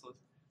Su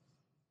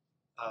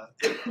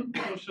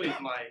is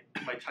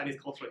my Chinese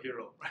cultural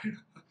hero, right?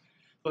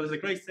 So there's a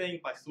great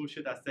saying by Su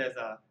that says,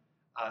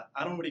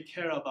 "I don't really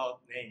care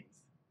about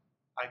names.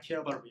 I care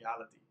about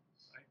reality."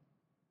 Right?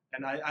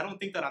 And I don't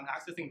think that I'm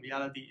accessing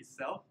reality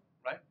itself,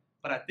 right?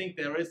 But I think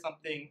there is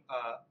something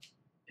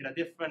in a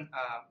different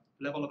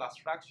level of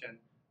abstraction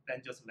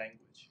than just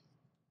language.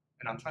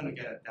 And I'm trying to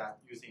get at that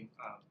using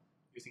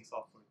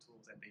software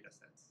tools and data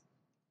sets.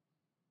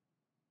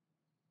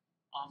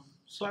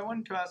 So I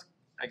wanted to ask,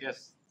 I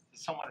guess, a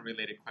somewhat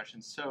related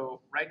question.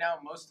 So right now,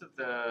 most of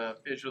the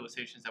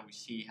visualizations that we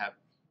see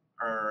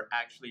are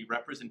actually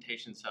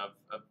representations of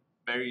a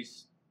very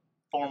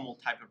formal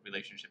type of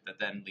relationship that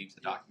then leaves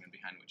the document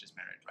behind, which is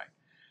marriage, right?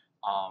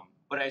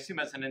 But I assume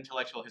as an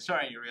intellectual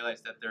historian, you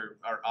realize that there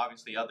are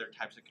obviously other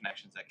types of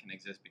connections that can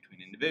exist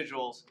between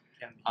individuals.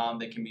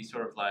 They can be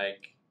sort of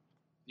like,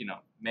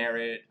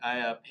 merit,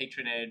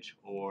 patronage,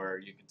 or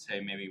you could say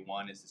maybe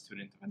one is a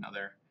student of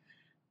another.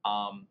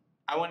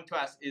 I wanted to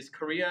ask, is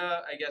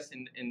Korea, I guess,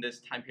 in this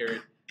time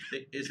period,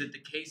 is it the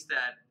case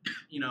that,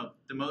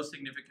 the most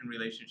significant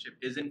relationship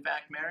is in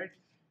fact marriage?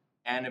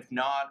 And if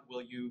not,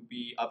 will you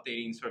be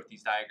updating sort of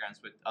these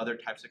diagrams with other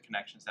types of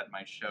connections that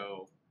might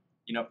show,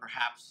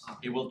 perhaps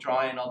it will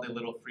draw in all the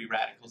little free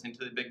radicals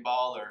into the big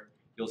ball, or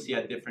you'll see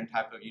a different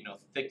type of,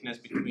 thickness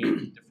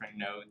between different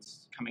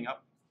nodes coming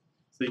up?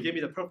 So you gave me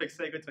the perfect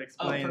segue to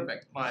explain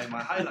my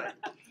highlight,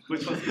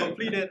 which was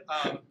completed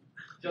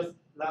just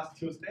last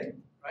Tuesday,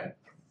 right?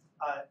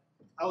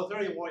 I was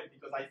very worried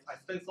because I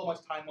spent so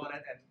much time on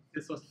it, and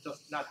this was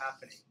just not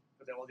happening.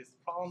 So there were all these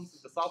problems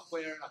with the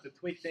software, I had to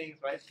tweak things,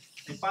 right?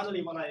 And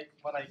finally, when I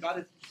got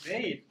it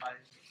made, I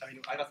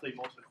got so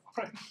emotional.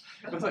 Right?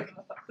 It was like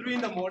 3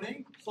 in the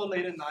morning, so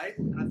late at night,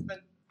 and I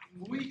spent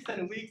weeks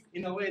and weeks.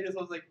 In a way, this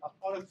was like a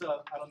product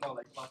of, I don't know,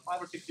 like about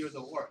 5 or 6 years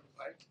of work,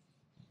 right?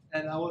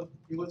 And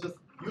it was just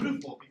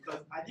beautiful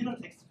because I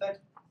didn't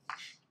expect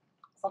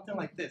something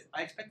like this.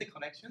 I expected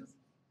connections.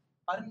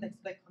 I didn't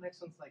expect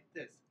connections like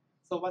this.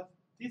 So what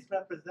this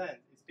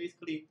represents is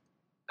basically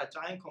a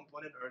giant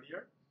component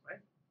earlier, right?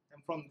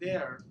 And from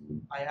there,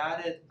 I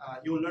added,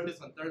 you will learn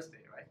this on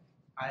Thursday, right?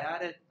 I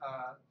added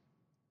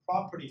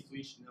properties to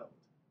each node,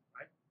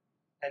 right?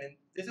 And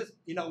this is,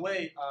 in a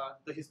way,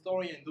 the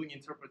historian doing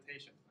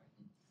interpretation,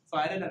 right? So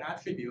I added an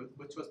attribute,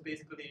 which was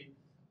basically,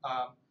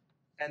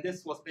 and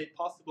this was made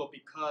possible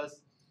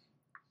because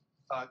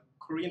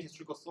Korean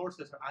historical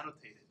sources are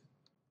annotated.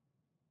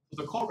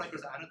 So the court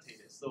records are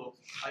annotated. So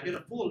I get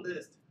a full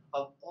list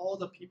of all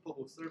the people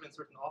who serve in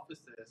certain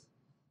offices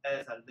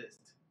as a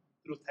list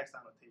through text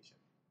annotation.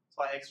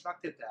 So I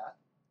extracted that.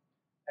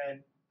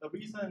 And the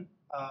reason,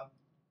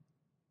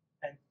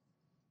 and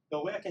the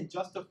way I can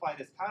justify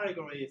this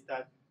category is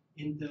that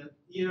in the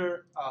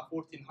year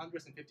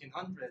 1400s and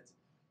 1500s,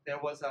 there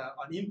was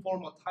an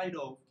informal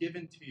title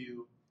given to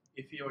you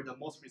if you were the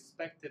most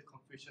respected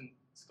Confucian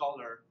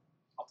scholar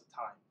of the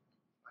time.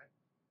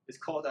 It's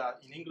called,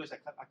 in English,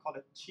 I call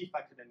it chief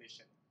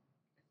academician.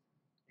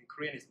 In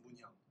Korean, it's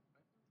문형.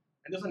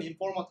 And there's an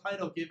informal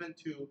title given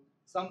to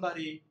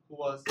somebody who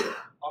was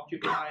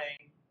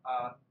occupying,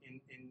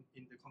 in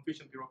the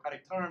Confucian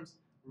bureaucratic terms,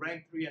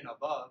 rank 3 and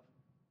above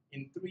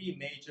in 3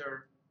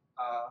 major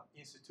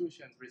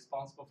institutions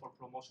responsible for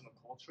promotion of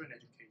culture and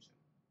education.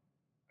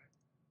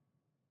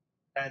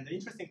 And the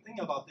interesting thing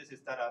about this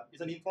is that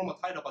it's an informal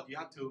title, but you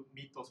have to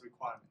meet those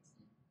requirements.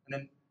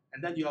 And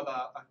then you have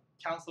a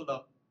council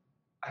of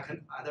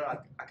other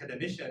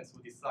academicians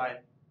who decide,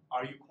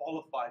 are you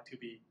qualified to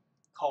be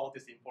called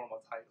this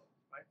informal title,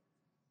 right?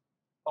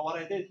 But what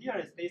I did here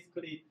is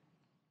basically,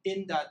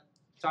 in that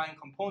giant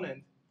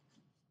component,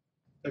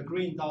 the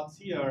green dots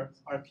here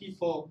are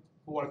people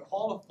who are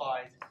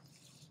qualified,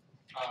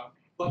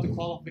 who have the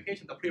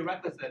qualification, the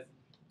prerequisites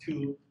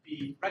to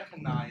be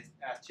recognized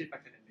as chief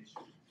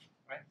academician,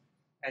 right?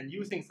 And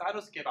using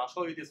cytoscape, I'll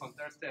show you this on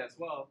Thursday as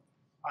well,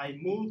 I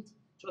moved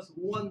just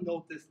 1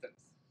 node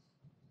distance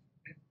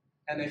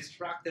and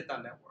extracted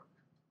that network.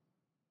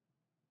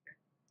 Okay.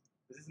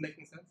 Is this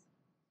making sense?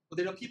 So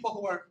there are people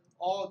who are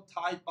all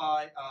tied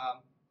by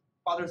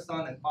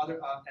father-son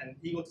and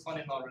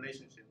ego-son-in-law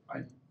relationship,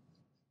 right?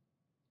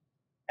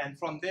 And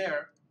from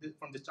there,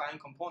 from the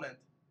giant component,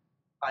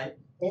 I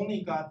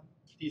only got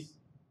these,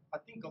 I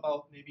think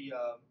about maybe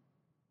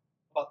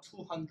about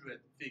 200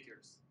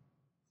 figures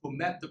who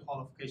met the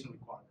qualification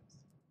requirements.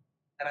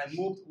 And I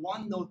moved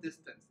 1 node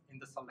distance in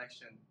the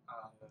selection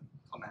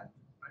command.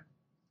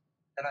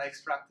 And I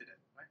extracted it,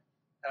 right?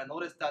 And I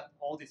noticed that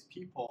all these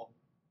people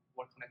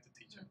were connected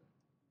to each other.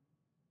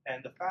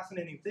 And the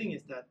fascinating thing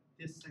is that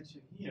this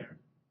section here,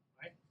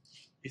 right,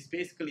 is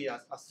basically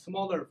a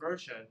smaller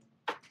version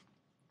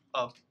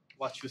of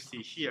what you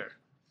see here.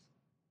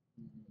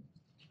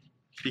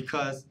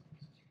 Because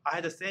I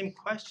had the same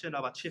question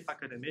about chief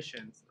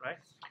academicians, right?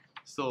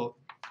 So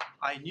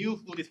I knew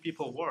who these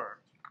people were,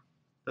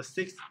 the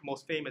 6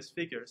 most famous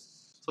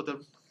figures. So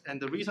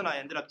the reason I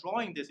ended up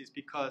drawing this is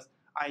because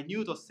I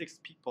knew those 6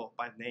 people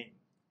by name.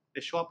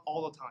 They show up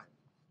all the time,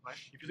 right?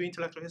 If you do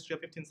intellectual history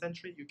of 15th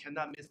century, you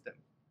cannot miss them.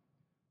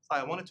 So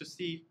I wanted to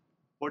see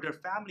were their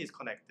families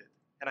connected,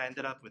 and I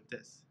ended up with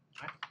this,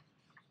 right?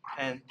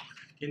 And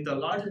in the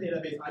larger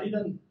database, I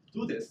didn't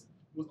do this.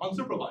 It was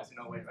unsupervised in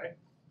a way, right?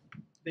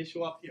 They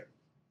show up here.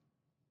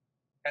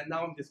 And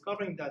now I'm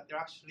discovering that they're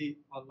actually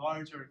a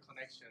larger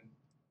connection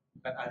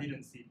that I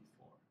didn't see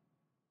before.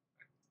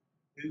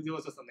 Right? It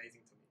was just amazing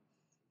to me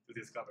to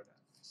discover that.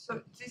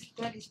 So this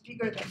then is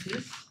bigger than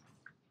this?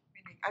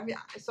 Meaning, I mean,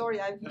 sorry,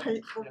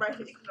 for my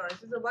ignorance.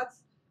 So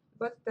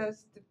what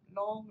does the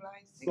long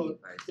line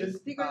signify? So it's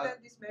bigger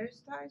than these marriage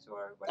ties,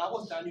 or what? That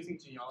was done using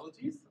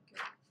genealogies.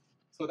 Okay.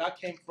 So that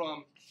came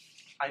from,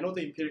 I know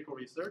the empirical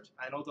research,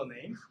 I know the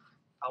names.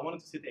 I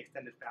wanted to see the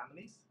extended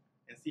families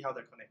and see how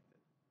they're connected.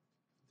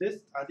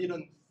 This, I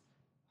didn't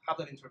have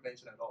that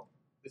intervention at all.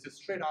 This is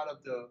straight out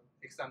of the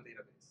exam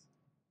database.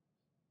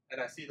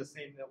 And I see the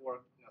same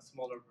network in a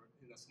smaller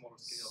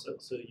scale.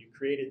 So you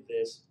created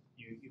this.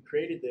 You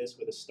created this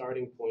with a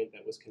starting point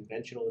that was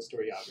conventional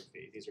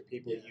historiography. These are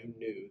people you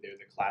knew. They're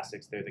the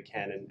classics. They're the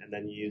canon. And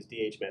then you used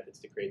DH methods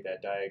to create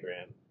that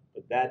diagram.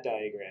 But that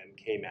diagram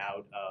came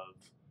out of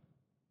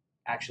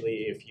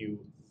actually, if you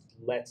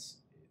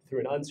through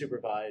an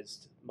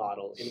unsupervised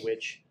model in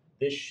which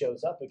this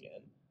shows up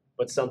again,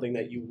 but something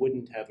that you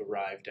wouldn't have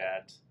arrived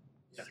at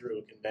through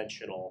a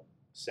conventional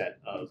set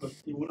of.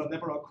 Because it would have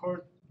never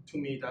occurred to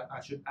me that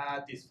I should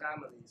add these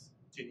families,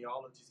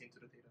 genealogies into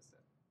the data set.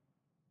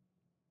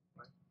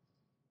 Right?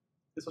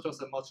 This was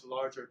just a much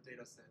larger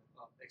data set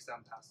of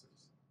exam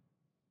passers.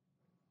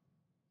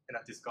 And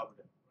I discovered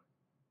it.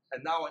 Right?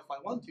 And now if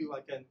I want to, I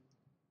can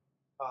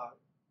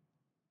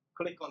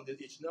click on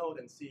each node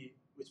and see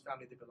which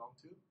family they belong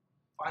to,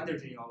 find their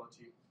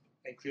genealogy,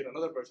 and create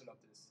another version of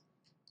this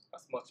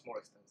that's much more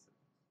extensive.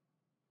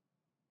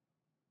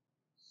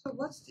 So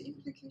what's the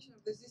implication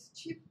of this? These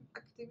chief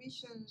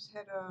academicians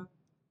had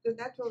the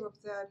network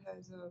of that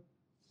has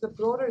the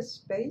broader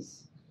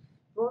space,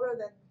 broader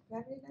than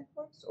family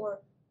networks, or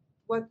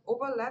what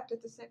overlapped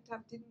at the same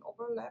time didn't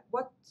overlap?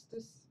 What's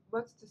the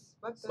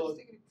So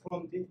significance?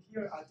 from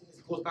here, I think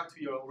it goes back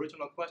to your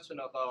original question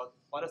about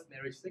what does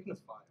marriage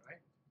signify, right?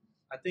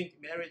 I think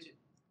marriage,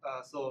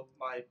 so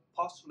my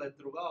postulate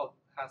throughout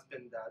has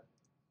been that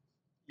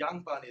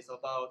Yangban is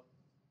about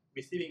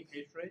receiving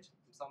patronage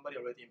from somebody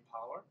already in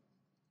power,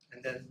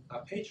 and then a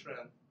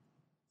patron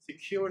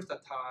secures the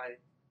tie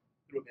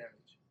through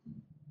marriage.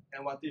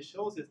 And what this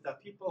shows is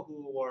that people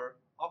who were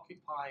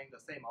occupying the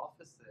same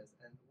offices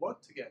and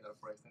work together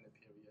for extended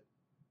period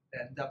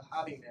end up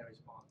having marriage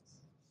bonds.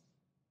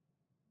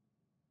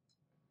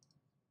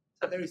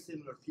 So very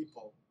similar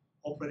people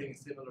operating in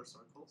similar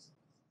circles,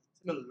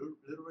 similar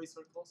literary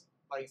circles,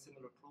 buying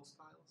similar prose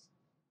styles.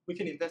 We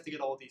can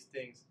investigate all these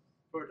things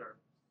further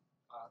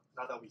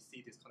now that we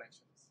see these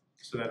connections.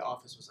 So that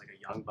office was like a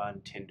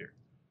Yangban Tinder.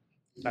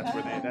 That's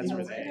where they. That's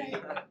where they.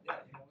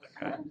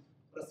 Yeah,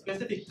 a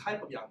specific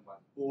type of Yangban,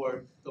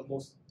 or the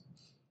most.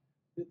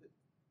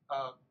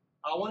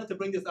 I wanted to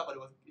bring this up, but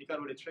it got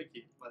really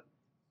tricky. But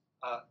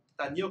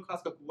that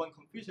neo-classical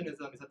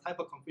Confucianism is a type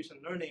of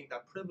Confucian learning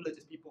that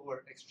privileges people who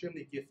are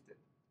extremely gifted.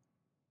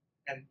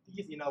 And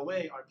these, in a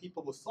way, are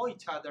people who saw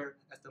each other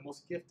as the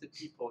most gifted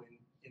people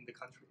in the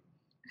country,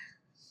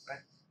 right?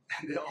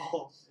 And they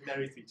all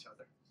married to each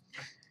other.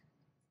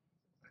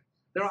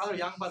 There are other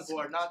Yangban who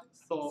are not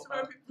so.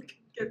 Smart people can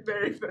get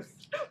married.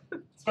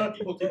 Smart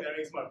people keep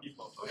marrying smart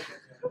people,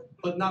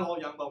 but not all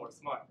Yangban were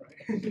smart, right?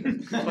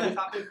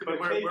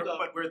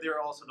 But they're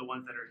also the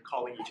ones that are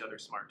calling each other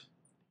smart.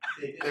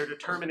 They're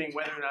determining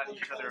whether or not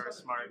each other are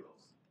smart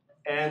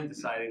and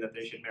deciding that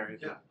they should marry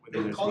them.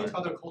 They call each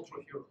other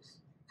cultural heroes.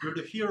 We're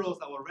the heroes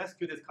that will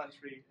rescue this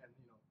country and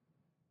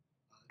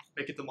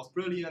make it the most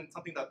brilliant,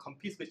 something that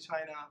competes with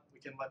China. We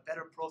can write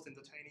better prose than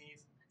the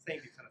Chinese,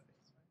 saying these kind of things.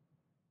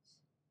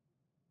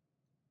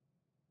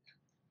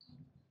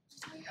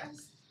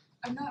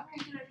 I'm not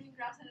very good at reading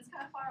graphs and it's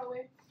kind of far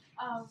away.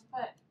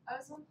 But I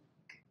was wondering,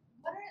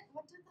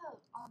 what do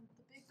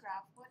the big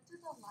graph, what do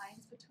the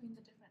lines between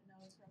the different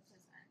nodes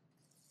represent?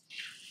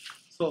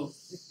 So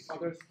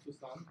others to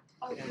some.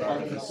 Okay.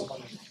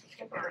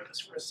 Borrow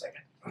this for a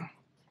second.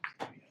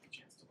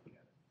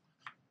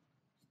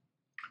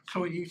 So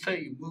when you say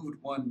you moved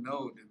one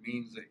node, it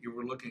means that you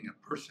were looking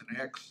at person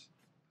X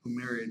who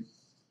married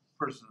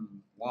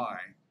person Y,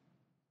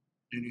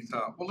 and you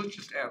thought, well, let's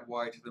just add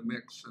Y to the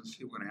mix and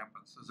see what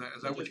happens. Is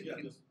that what you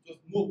mean? Just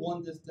move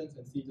one distance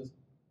and see just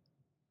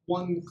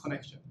one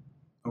connection.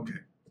 Okay.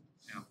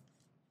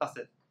 That's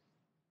it.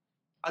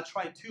 I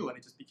tried two, and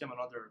it just became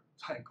another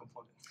giant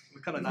component.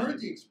 We kind of I've heard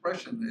the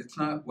expression, it's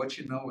not what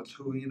you know, it's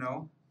who you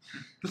know.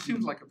 This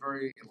seems like a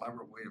very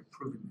elaborate way of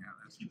proving that.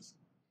 That's just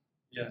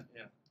yeah.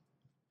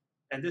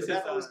 And this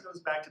that always goes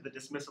back to the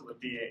dismissal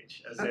of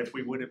DH, as if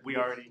we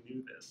already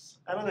knew this.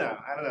 I don't know.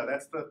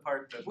 That's the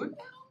part that.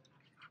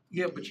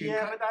 Yeah, but you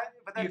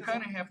but you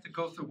kind of have to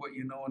go through what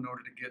you know in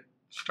order to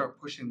start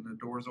pushing the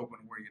doors open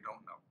where you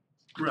don't know.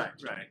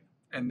 Right.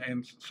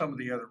 And some of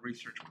the other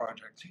research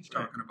projects he's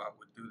talking about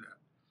would do that.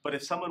 But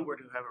if someone were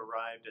to have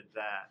arrived at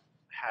that,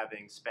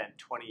 having spent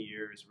 20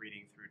 years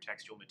reading through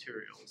textual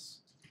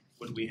materials,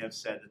 would we have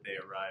said that they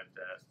arrived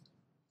at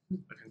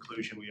a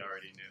conclusion we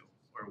already knew,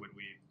 or would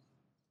we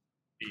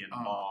be in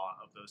awe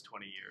of those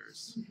 20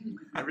 years?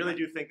 I really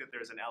do think that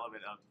there's an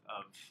element of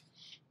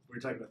we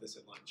were talking about this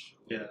at lunch.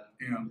 Yeah.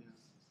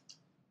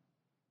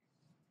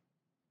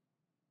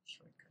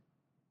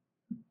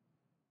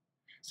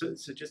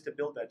 So just to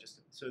build that,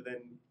 so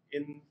then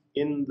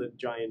in the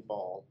giant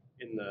ball,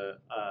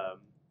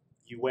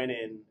 you went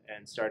in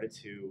and started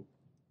to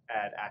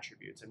add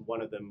attributes, and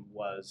one of them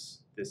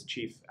was this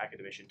chief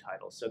academician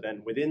title. So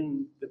then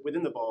within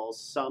the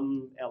balls,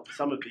 some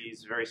of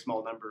these very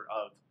small number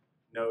of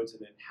nodes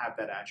and then have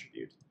that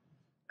attribute,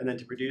 and then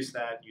to produce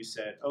that, you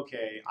said,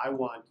 okay, I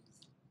want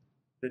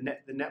the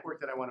network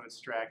that I want to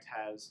extract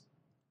has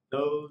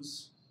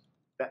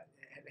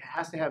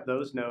to have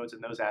those nodes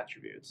and those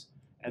attributes,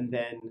 and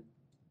then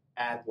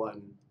add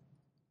one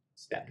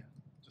step.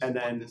 And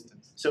then,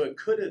 so it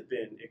could have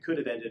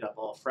ended up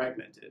all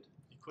fragmented.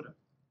 It could have,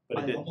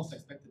 but it didn't. Almost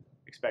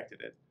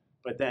expected it.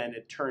 But then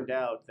it turned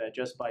out that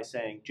just by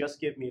saying, just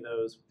give me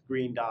those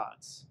green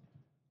dots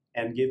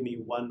and give me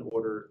one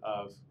order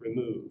of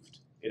removed,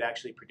 it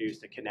actually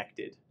produced a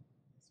connected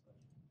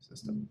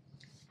system.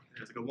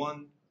 There's like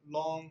one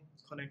long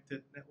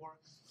connected network,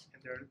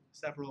 and there are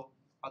several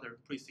other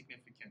pretty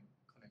significant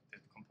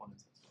connected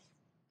components as well.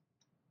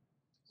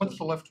 What's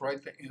the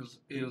left-right thing?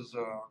 Is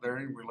there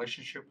any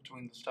relationship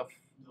between the stuff?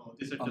 No,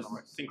 these are on just the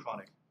right?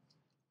 synchronic.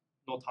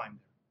 No time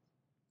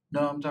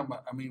there. No, I'm talking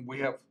about, we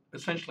have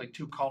essentially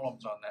two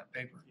columns on that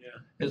paper.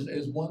 Yeah.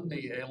 Is one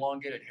the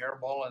elongated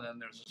hairball, and then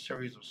there's a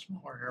series of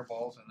smaller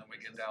hairballs, and then we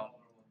get down?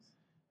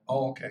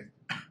 Oh, okay.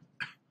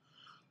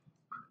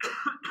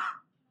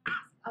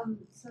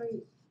 So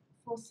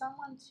for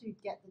someone to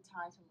get the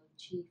title of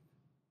chief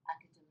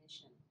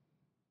academician,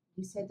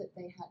 you said that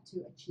they had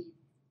to achieve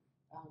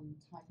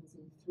titles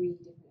in 3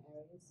 different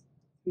areas,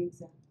 3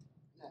 exams.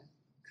 No,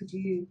 could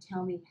you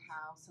tell me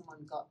how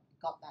someone got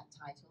that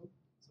title?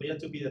 So you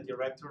have to be the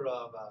director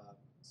of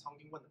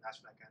Songyungwon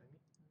National Academy,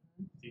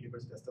 the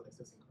university that still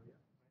exists in Korea.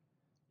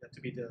 Right? You have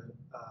to be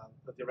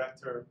the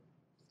director,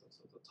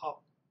 so the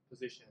top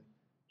position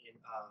in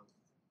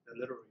the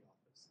literary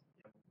office,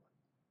 Yangban.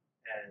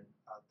 And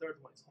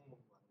third one is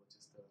Hongmungwan, which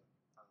is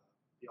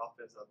the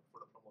office for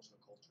the promotion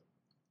of culture.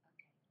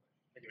 Okay.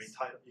 And you're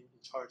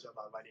in charge of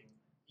writing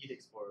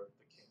edicts for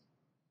the king.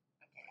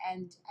 Okay.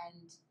 And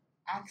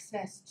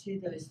access to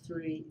those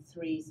three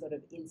sort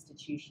of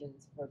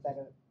institutions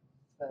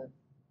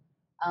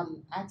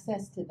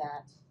access to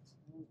that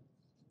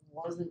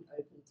wasn't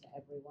open to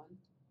everyone.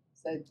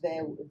 So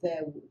there would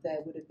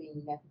have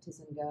been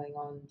nepotism going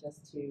on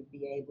just to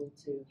be able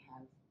to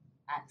have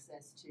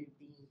access to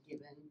being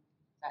given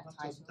that Not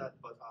title. just that,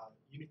 but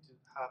you need to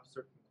have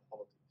certain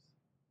qualities.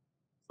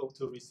 So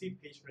to receive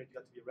patronage, you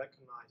have to be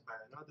recognized by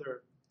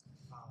another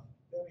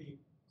very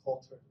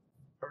cultured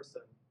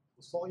person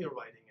who saw your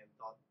writing and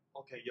thought,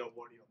 okay, you're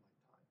worthy of my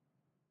time.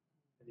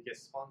 And you get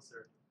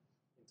sponsored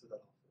into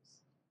that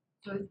office.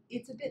 So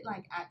it's a bit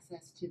like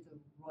access to the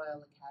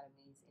Royal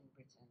Academies in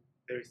Britain.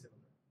 Very similar.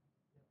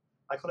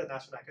 I call it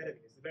National Academy.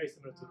 It's very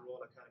similar to the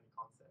Royal Academy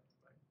concept,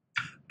 right?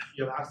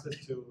 You have access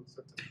to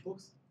certain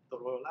books, the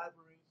Royal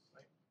Library,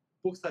 right?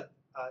 Books that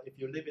if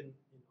you live in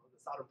the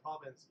southern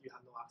province, you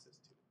have no access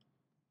to.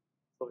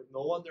 So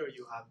no wonder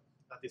you have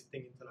that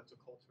distinct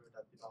intellectual culture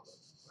that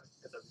develops, right,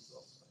 as a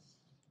result.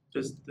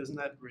 Right? Doesn't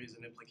that raise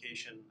an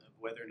implication of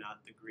whether or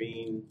not the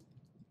green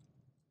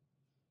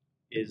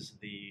is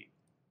the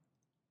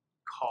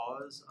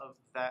cause of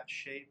that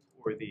shape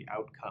or the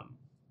outcome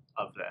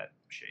of that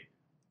shape?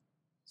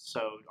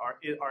 So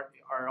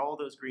are all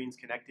those greens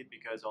connected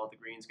because all the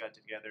greens got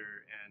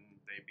together and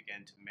they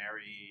began to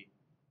marry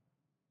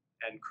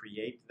and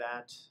create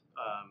that,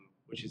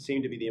 which would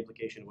seem to be the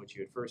implication of what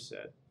you had first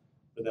said.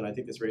 But then I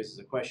think this raises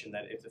a question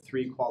that if the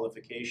 3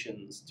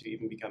 qualifications to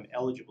even become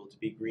eligible to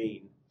be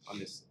green on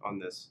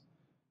this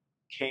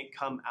can't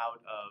come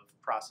out of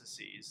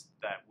processes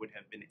that would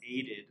have been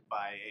aided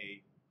by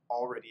a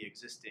already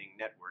existing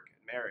network and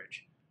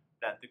marriage,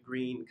 that the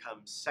green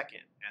comes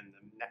second and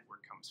the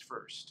network comes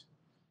first.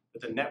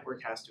 But the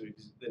network has to,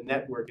 the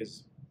network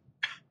is,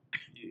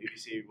 you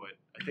see what,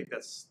 I think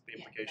that's the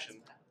implication.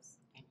 Yeah, that's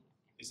what I was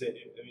Is it,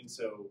 I mean,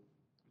 so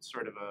it's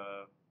sort of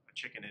a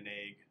chicken and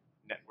egg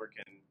network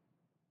and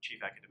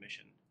chief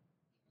academician.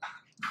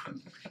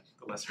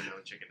 The lesser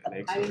known chicken and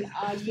egg. I mean,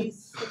 are you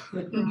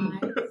surprised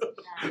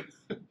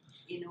that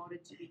in order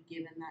to be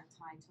given that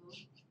title,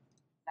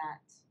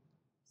 that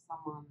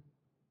someone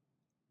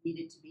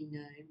needed to be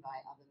known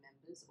by other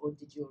members, or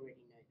did you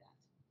already know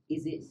that?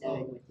 Is it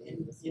known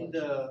within the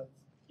social?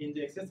 In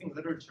the existing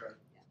literature,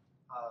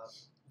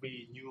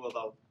 we knew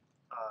about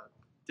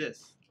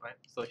this, right?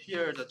 So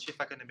here the chief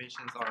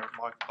academicians are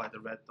marked by the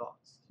red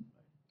dots.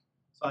 Right?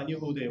 So I knew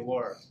who they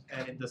were,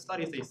 and in the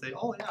studies they say,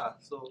 oh yeah,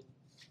 so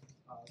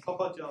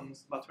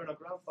Sokojung's maternal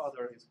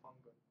grandfather is Hwang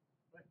Gun,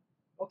 right?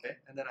 Okay,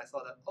 and then I saw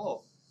that,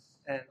 oh,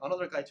 and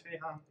another guy, Choi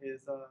Han,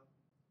 is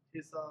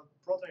his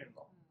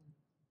brother-in-law.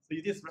 So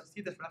you just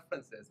see these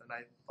references, and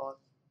I thought,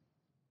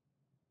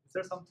 is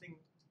there something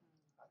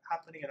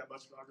happening at a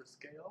much larger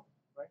scale,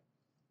 right?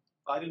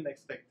 I didn't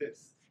expect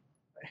this.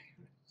 Right?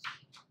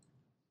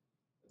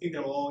 I think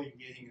they're all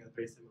engaging in a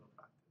very similar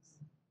practice.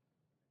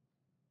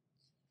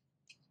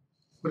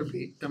 But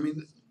I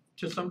mean,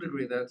 to some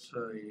degree, that's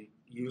a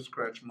you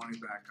scratch my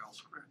back, I'll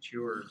scratch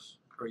yours,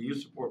 or you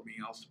support me,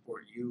 I'll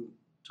support you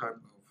type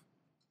of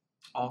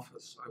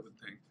office, I would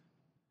think.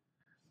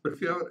 But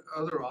if you have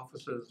other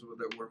offices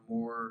that were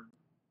more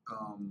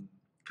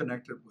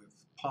connected with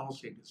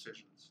policy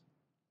decisions,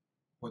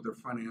 whether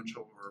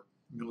financial or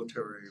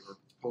military or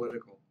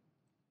political,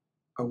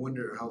 I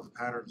wonder how the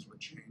patterns would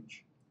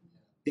change.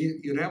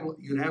 You'd have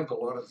a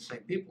lot of the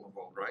same people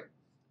involved, right?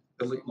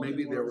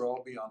 Maybe they would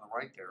all be on the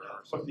right there. Yeah,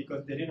 of course,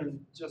 because they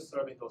didn't just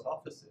serve in those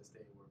offices; they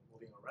were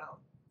moving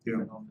around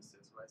different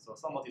offices, right? So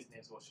some of these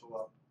names will show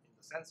up in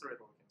the censored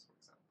organs, for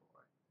example,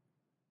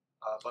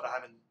 right? But I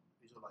haven't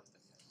visualized them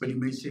yet. But you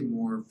may see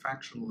more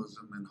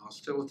factionalism and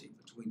hostility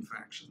between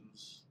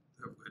factions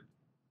that would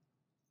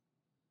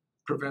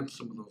prevent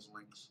some of those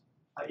links.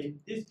 In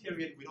this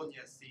period, we don't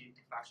yet see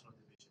factional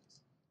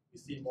divisions. We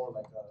see more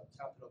like a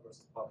capital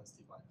versus province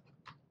divide.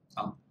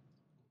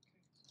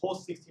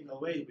 Post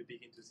 1608, we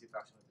begin to see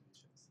factional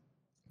divisions,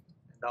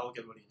 and that will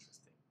get really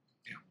interesting.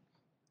 Yeah.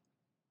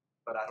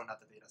 But I don't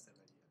have the data set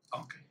ready yet.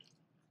 Okay.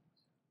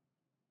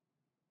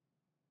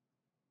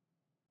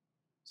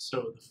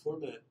 So the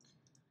format,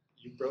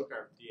 you broke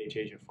our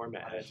DH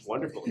format, and it's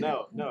wonderful.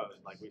 No,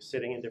 like we're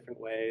sitting in different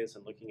ways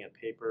and looking at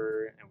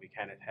paper, and we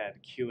kind of had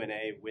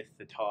Q&A with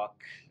the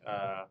talk,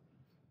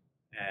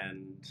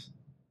 and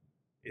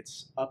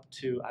it's up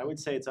to, I would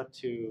say it's up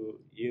to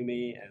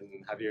Yumi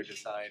and Javier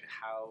decide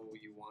how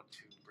you want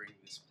to bring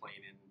this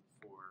plane in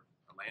for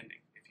a landing.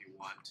 If you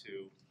want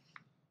to,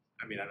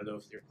 I mean, I don't know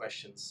if your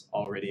questions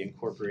already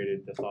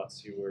incorporated the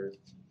thoughts you were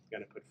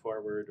going to put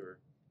forward, or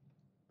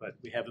but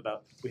we have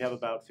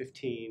about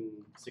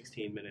 15,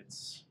 16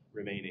 minutes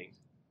remaining.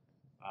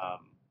 I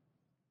mean,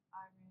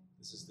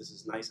 This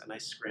is nice, a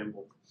nice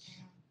scramble.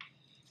 yeah.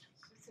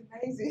 It's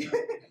amazing.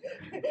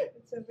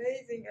 It's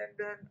amazing, and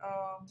then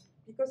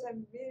because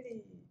I'm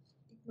really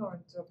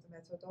ignorant of the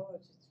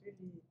methodology, it's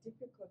really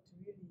difficult to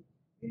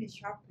really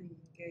sharply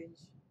engage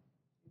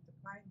with the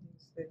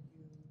findings that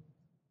you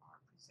are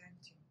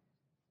presenting.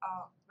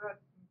 But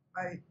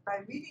by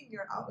reading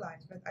your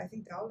outlines, but I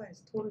think the outline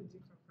is totally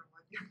different from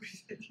what you're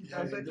presenting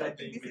now. So I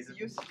think this is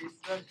useless.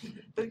 But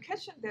the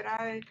question that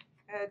I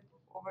had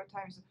over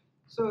time is,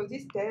 so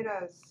this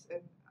data is,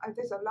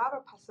 there's a lot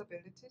of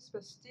possibilities,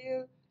 but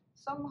still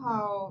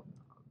somehow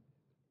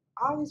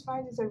all these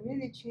findings are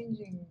really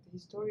changing the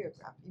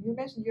historiography. You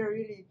mentioned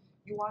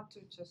you want to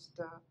just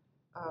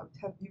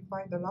you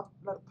find a lot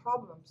of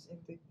problems in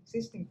the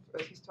existing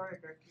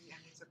historiography,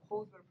 and it's a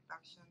cold war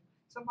production.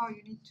 Somehow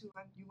you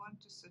want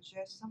to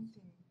suggest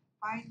something,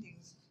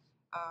 findings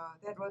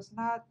that was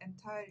not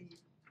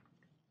entirely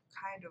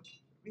kind of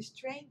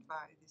restrained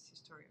by this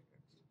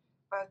historiography.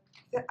 But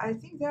I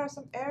think there are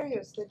some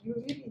areas that you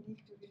really need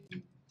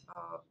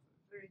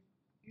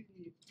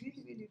to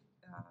really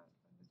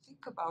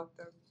think about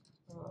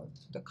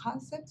the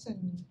concepts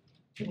and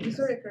the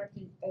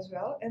historiography as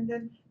well. And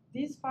then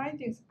these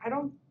findings,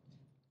 I'm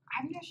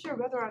not sure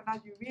whether or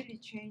not you really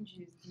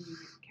changes the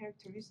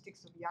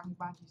characteristics of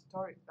Yangban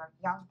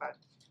Yangban,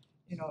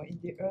 in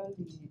the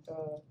early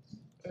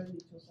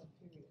Joseon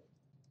period.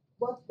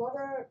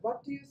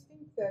 What do you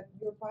think that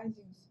your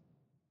findings?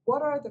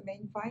 What are the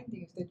main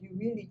findings that you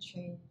really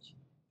change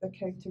the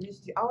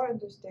characteristic, our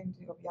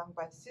understanding of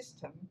Yangban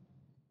system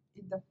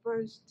in the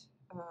first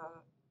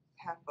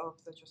half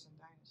of the Joseon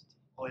dynasty?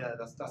 Oh yeah,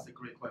 that's a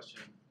great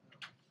question.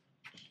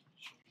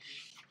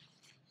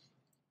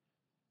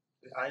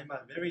 I'm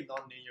a very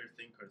non-linear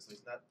thinker, so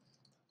it's not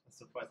a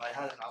surprise. I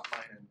had an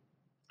outline, and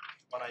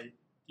when I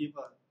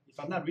if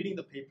I'm not reading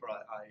the paper,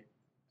 I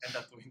end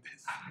up doing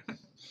this.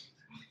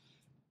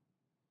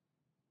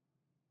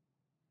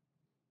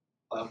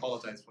 I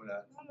apologize for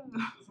that.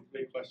 No. It's a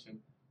great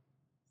question.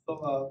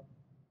 So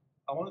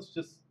I want to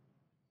just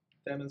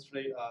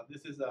demonstrate.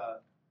 This is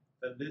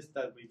the list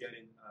that we get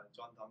in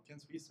John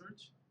Duncan's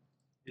research.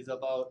 Is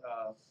about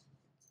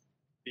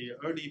the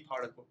early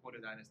part of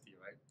Goryeo dynasty,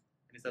 right?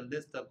 And it's a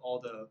list of all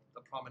the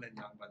prominent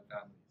Yangban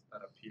families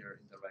that appear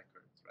in the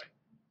records, right?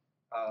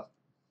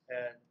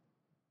 And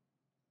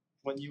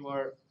when you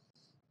are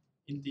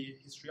in the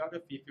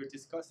historiography, if you're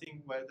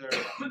discussing whether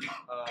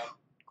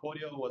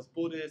Goryeo was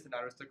Buddhist and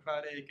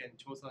aristocratic, and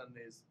Joseon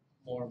is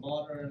more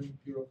modern,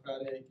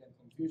 bureaucratic, and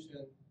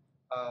Confucian,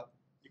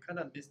 you kind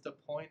of miss the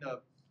point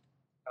of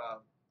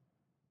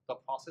the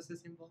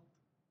processes involved,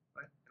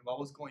 right? And what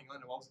was going on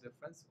and what was the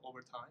difference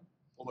over time,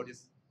 over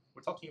this,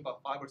 we're talking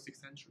about 5 or 6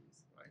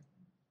 centuries, right?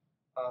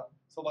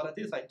 So what I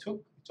did is I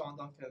took John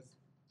Duncan's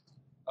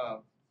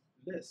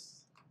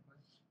lists,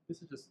 right?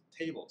 This is just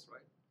tables,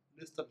 right?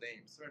 List of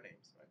names,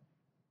 surnames, right?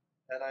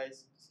 And I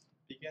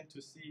began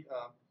to see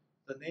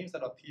the names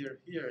that appear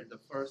here in the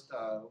first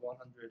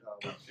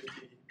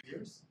 150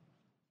 years.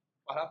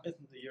 What happens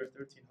in the year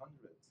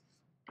 1300s?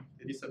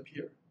 They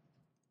disappear.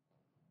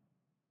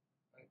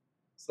 Right?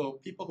 So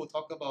people who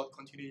talk about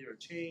continuity or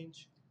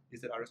change,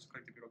 is it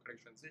aristocratic to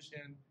bureaucratic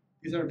transition?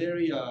 These are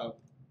very,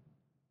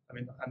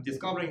 I'm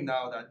discovering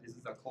now that this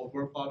is a Cold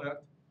War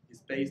product.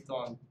 It's based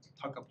on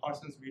Tucker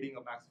Parsons' reading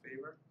of Max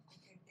Weber.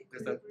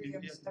 There's a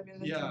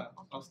stability.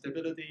 Of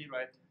stability,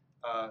 right?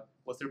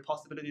 Was there a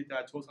possibility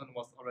that Joseon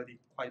was already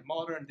quite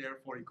modern,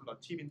 therefore it could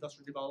achieve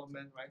industrial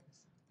development, right?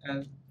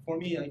 And for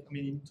me,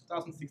 in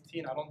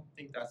 2016, I don't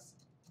think that's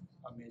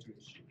a major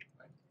issue,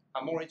 right?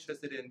 I'm more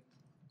interested in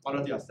what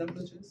are the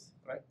assemblages,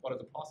 right? What are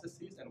the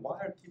processes, and why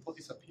are people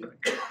disappearing?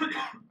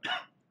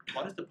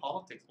 What is the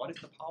politics? What is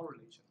the power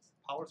relations,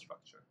 power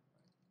structure? Right?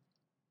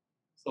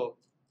 So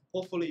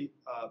hopefully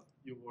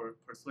you were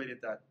persuaded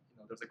that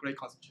there's a great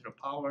concentration of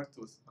power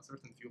to a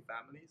certain few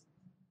families,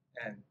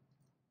 and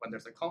when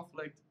there's a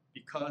conflict,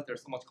 because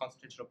there's so much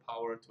concentration of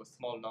power to a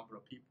small number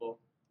of people,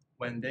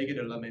 when they get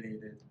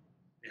eliminated,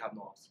 they have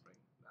no offspring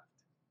left.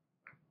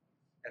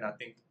 And I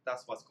think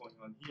that's what's going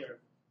on here.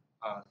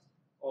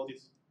 All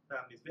these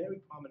families,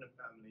 very prominent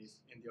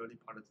families in the early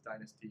part of the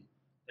dynasty,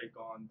 they're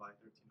gone by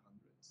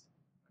 1300s.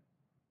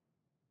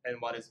 Right?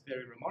 And what is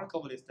very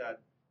remarkable is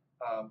that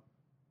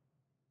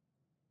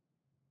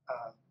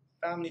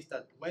families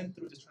that went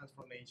through this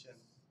transformation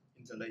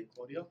in the late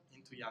Goryeo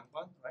into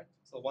Yangban, right?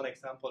 So one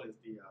example is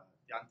the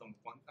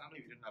Yangdong-Kwon family.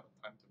 We didn't have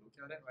time to look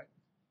at it, right?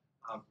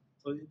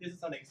 So this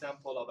is an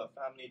example of a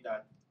family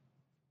that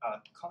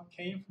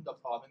came from the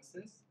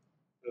provinces.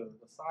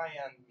 The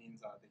cyan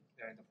means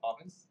they're in the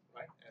province,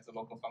 right, as a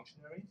local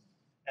functionary,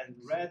 and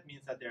red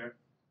means that they're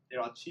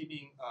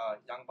achieving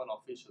Yangban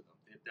officialdom.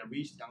 They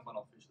reached Yangban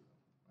officialdom,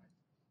 right?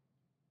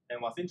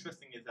 And what's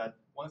interesting is that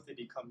once they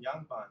become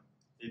Yangban,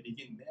 they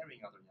begin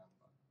marrying other Yangban.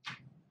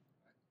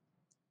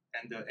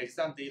 And the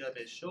exam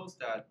database shows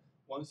that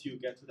once you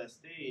get to that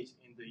stage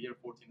in the year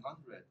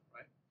 1400,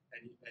 right,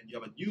 and you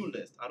have a new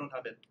list. I don't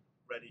have it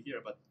ready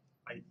here, but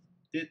I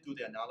did do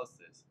the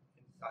analysis.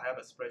 I have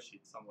a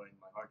spreadsheet somewhere in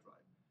my hard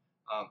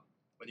drive.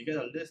 When you get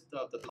a list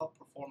of the top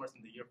performers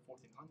in the year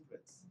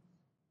 1400s,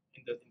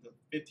 in the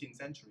 15th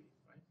century,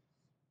 right,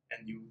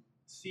 and you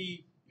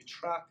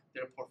track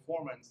their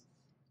performance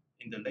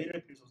in the later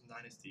periods of the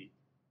dynasty,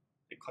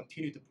 they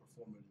continue to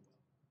perform really well.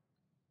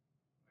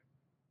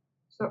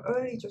 So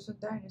early Joseon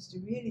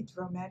dynasty really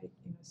dramatic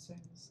in a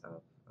sense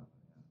of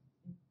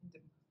in the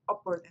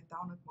upward and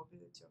downward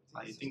mobility of the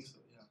I think so,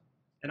 yeah.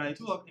 And I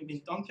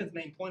mean, Duncan's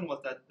main point was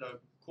that the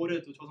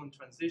Korea to Joseon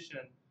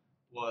transition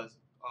was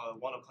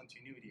one of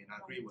continuity, and I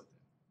agree with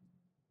him.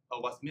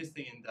 But what's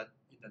missing in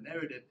the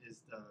narrative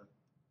is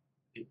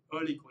the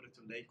early Korea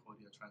to late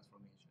Korea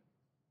transformation,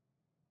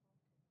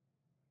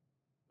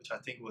 which I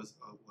think was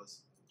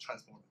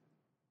transformative.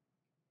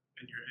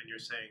 And you're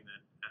saying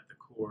that at the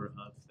core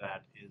of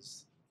that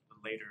is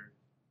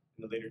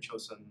in the later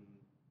Chosun,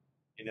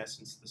 in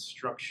essence, the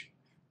structure,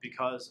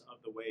 because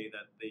of the way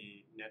that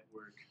the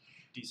network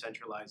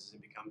decentralizes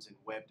and becomes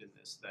emwebbed in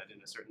this, that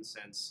in a certain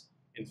sense,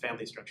 in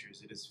family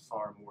structures, it is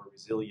far more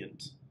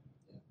resilient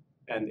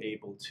and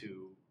able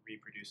to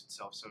reproduce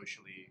itself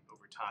socially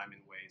over time in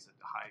ways that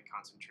the high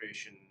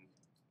concentration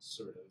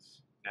sort of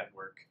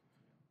network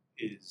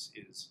is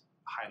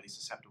highly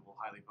susceptible,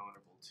 highly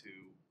vulnerable to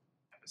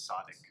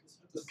episodic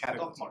the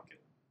stock market,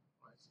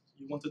 right?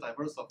 You want to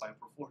diversify your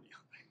portfolio,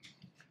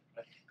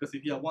 right? Because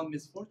if you have one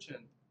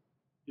misfortune,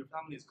 your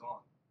family is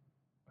gone.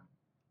 Right?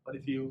 But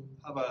if you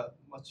have a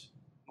much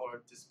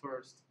more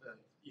dispersed,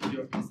 if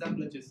your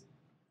assemblage is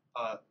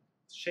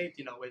shaped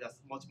in a way that's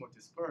much more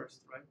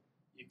dispersed, right?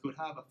 You could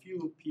have a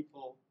few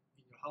people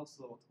in your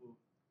household who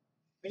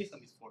face a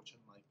misfortune,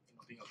 like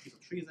being accused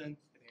of treason,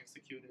 getting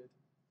executed.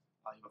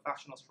 You have a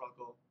factional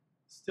struggle.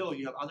 Still,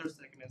 you have other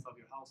segments of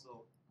your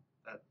household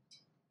that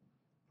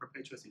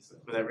perpetuates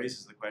itself. But that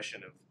raises the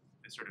question of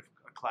sort of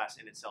a class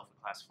in itself,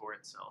 a class for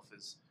itself.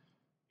 Is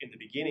in the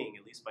beginning,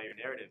 at least by your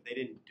narrative, they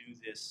didn't do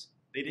this.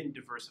 They didn't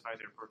diversify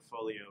their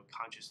portfolio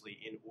consciously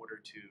in order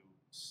to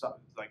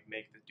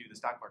do the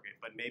stock market.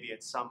 But maybe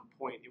at some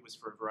point it was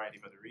for a variety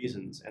of other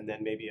reasons, and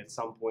then maybe at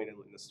some point in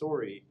the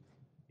story,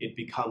 it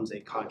becomes a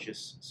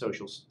conscious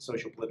social,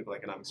 political,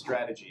 economic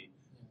strategy.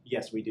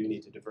 Yes, we do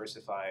need to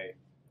diversify,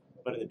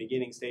 but in the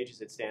beginning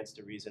stages, it stands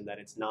to reason that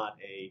it's not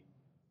a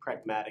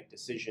pragmatic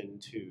decision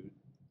to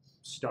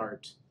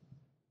start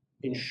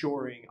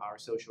ensuring our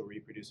social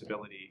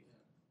reproducibility.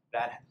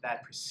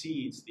 That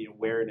precedes the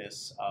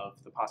awareness of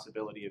the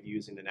possibility of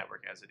using the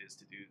network as it is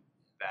to do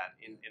that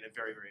in a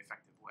very, very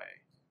effective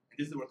way. And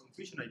this is where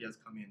Confucian ideas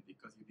come in,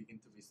 because you begin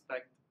to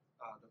respect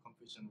the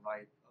Confucian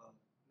right of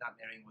not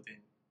marrying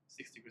within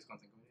 6 degrees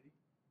consanguinity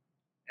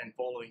and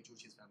following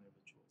Juchi's family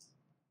rituals.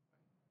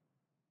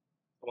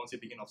 Right? So once you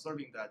begin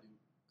observing that, you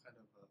kind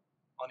of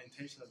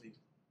unintentionally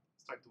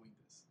start doing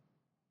this.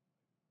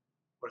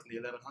 Whereas in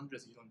the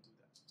 1100s, you don't do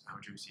that. How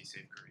would you see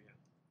saved Korea?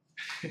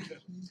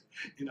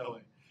 In a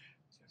way.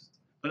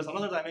 But there's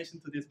another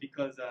dimension to this,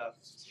 because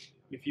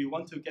if you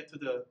want to get to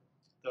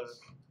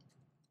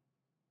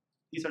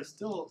these are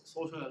still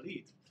social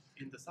elite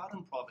in the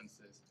southern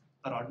provinces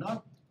that are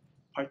not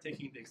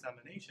partaking in the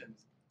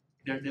examinations.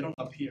 They don't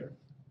appear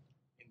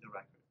in the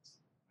records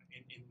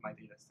in my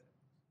data set.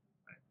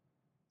 Right?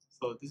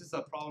 So this is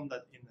a problem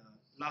that in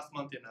last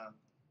month in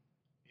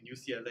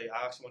UCLA,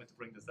 I actually wanted to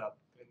bring this up.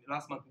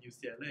 Last month in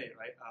UCLA,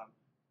 right?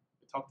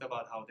 We talked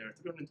about how there are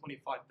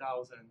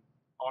 325,000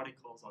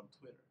 articles on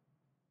Twitter,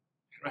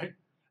 right?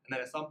 And then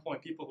at some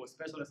point, people who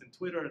specialize in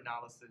Twitter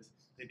analysis,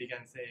 they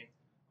began saying,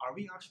 are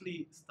we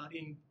actually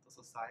studying the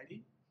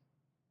society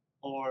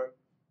or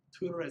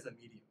Twitter as a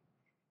medium,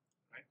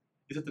 right?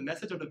 Is it the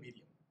message or the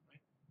medium,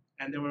 right?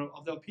 And they were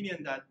of the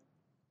opinion that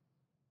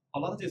a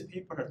lot of these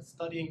papers are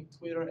studying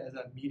Twitter as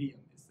a medium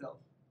itself,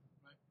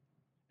 right?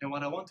 And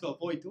what I want to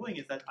avoid doing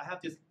is that I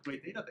have this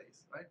great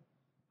database, right?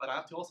 But I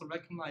have to also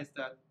recognize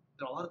that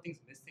there are a lot of things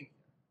missing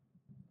here,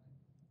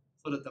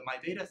 right? So that my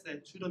data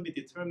set shouldn't be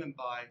determined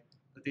by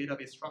the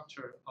database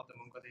structure of the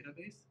Munga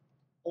database,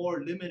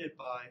 or limited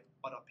by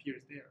what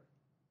appears there.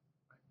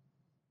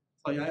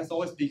 Right? So I have to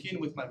always begin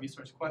with my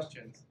research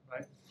questions,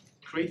 right?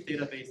 Create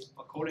database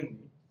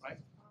accordingly, right?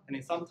 And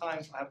then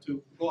sometimes I have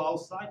to go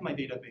outside my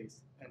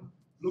database and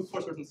look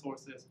for certain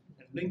sources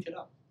and link it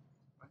up,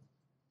 right?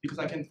 Because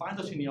I can find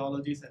the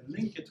genealogies and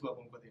link it to a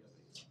Munga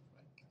database,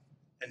 right?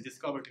 And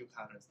discover new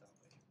patterns that way.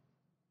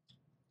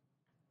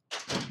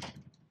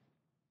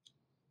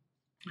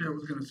 Yeah, I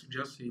was going to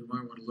suggest that you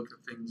might want to look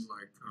at things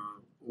like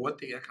what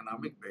the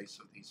economic base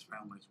of these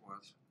families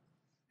was.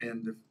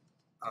 And if,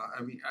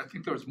 I mean, I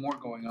think there was more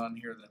going on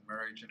here than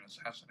marriage and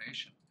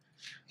assassination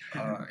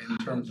in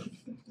terms of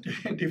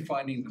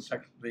defining the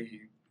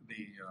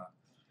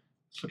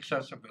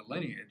success of a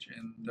lineage.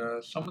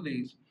 And some of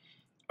these,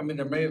 I mean,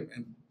 there may have,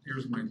 and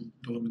here's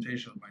the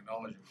limitation of my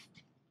knowledge of,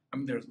 I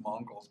mean, there's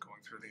Mongols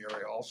going through the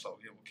area also,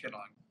 you know,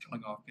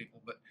 killing off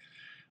people, but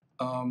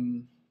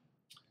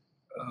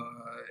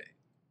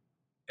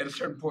at a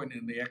certain point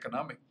in the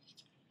economic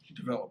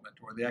development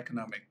or the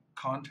economic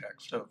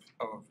context of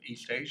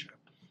East Asia,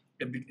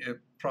 it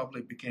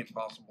probably became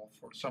possible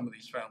for some of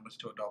these families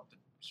to adopt the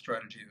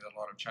strategy that a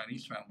lot of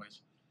Chinese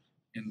families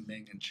in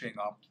Ming and Qing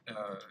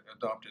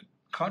adopted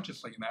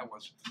consciously, and that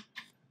was,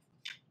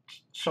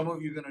 some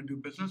of you are going to do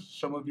business,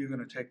 some of you are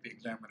going to take the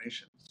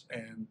examinations,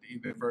 and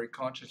either very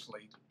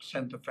consciously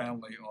sent the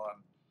family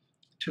on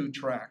 2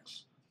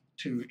 tracks,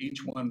 to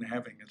each one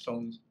having its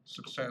own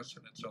success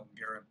and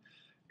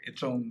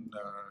its own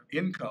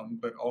income,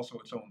 but also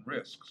its own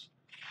risks.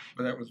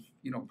 But that was,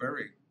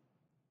 very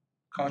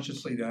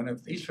consciously done.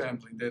 If these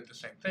families did the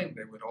same thing,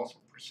 they would also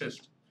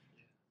persist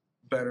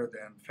better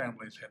than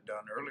families had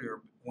done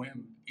earlier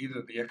when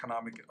either the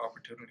economic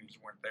opportunities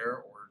weren't there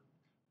or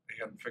they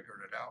hadn't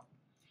figured it out.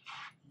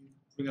 You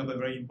bring up a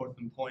very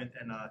important point,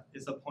 and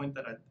it's a point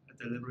that I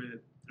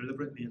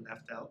deliberately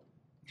left out.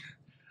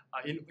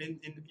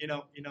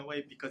 In a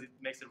way, because it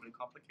makes it really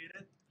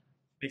complicated,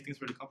 makes things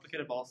really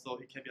complicated, but also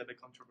it can be a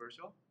bit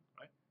controversial,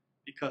 right?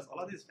 Because a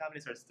lot of these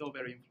families are still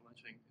very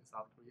influential in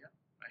South Korea,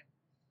 right?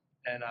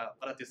 And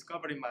what I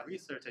discovered in my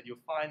research, and you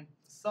find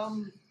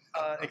some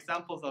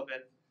examples of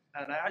it,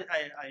 and I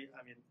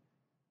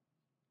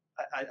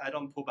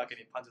don't pull back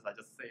any punches. I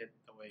just say it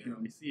the way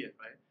we see it,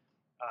 right?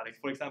 Like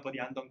for example,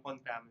 the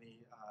Andong-Kwon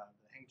family,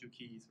 the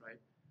Hengju-keys,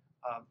 right?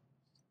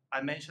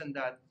 I mentioned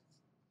that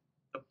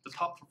the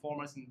top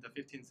performers in the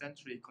 15th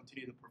century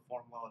continue to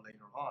perform well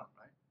later on,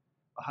 right?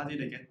 But how did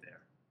they get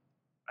there,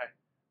 right?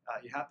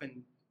 It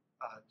happened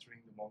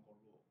during the Mongol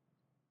rule.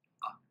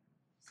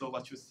 So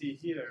what you see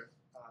here,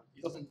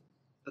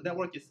 the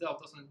network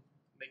itself doesn't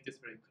make this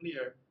very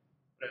clear,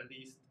 but at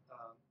least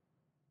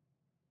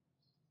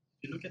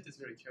if you look at this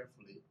very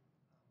carefully, I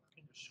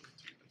can just show it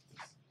to you like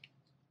this.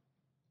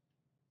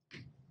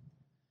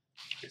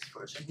 This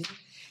version here.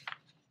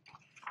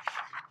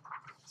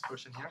 This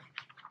version here.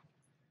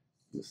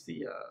 You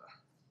see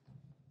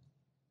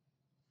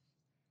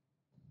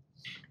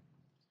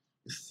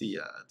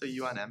the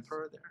Yuan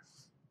emperor there.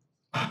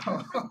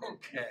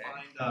 Okay.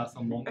 Find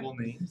some Mongol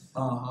names.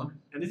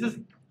 And this is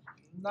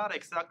not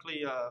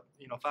exactly a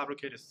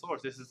fabricated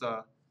source. This is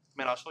I'll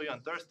show you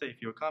on Thursday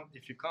if you come.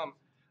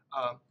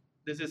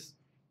 This is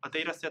a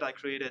data set I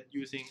created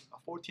using a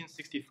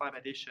 1465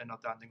 edition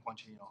of the Andong-Kwon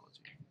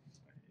genealogy.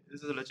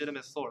 This is a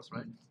legitimate source,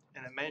 right?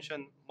 And it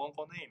mentioned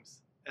Mongol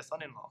names as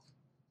son-in-law,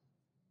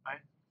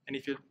 right? And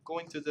if you go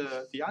into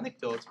the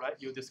anecdotes, right,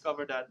 you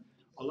discover that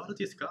a lot of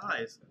these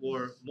guys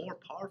were more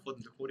powerful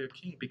than the Goryeo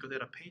king because they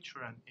had a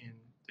patron in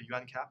the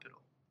Yuan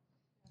capital.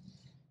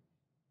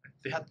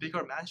 They had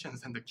bigger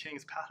mansions than the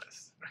king's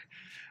palace,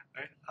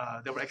 right?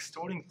 They were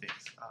extorting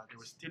things. They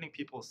were stealing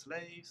people's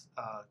slaves,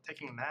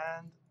 taking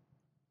land,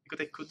 because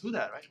they could do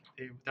that, right?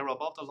 They were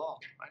above the law,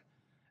 right?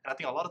 And I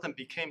think a lot of them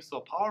became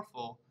so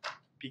powerful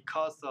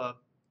because of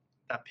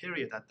that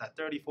period, that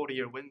 30,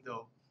 40-year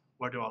window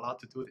where they were allowed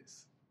to do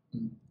this.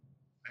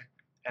 Right?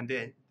 And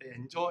they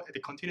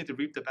continue to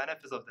reap the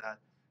benefits of that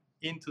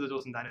into the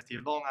Joseon dynasty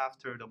long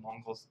after the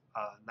Mongols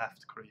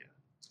left Korea.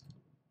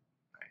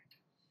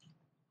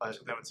 Right?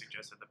 So that would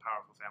suggest that the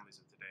powerful families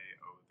of today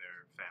owe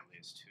their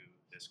families to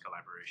this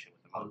collaboration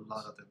with the Mongols. A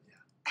lot of them, yeah.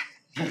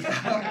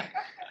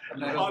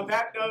 On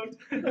that note,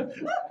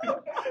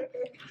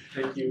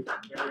 thank you.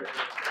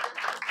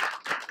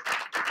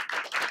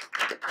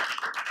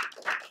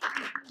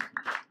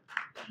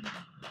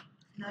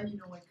 Now you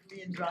know why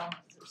Korean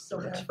dramas are so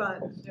much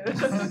fun. Yeah,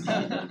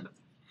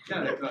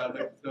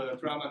 like the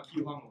drama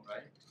Ki Hwang-woo,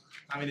 right?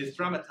 I mean, it's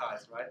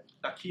dramatized, right?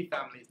 The Ki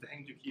family is the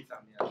Hengju Ki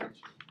family, I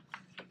mentioned.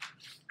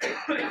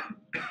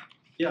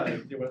 Yeah,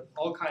 there were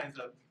all kinds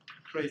of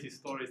crazy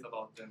stories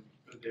about them.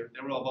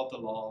 They were above the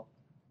law.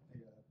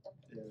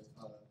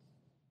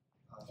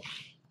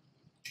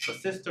 The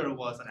sister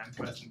was an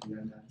empress in the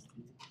Yuan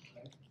dynasty,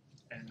 right?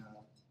 And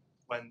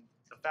when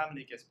the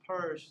family gets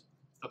purged,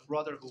 the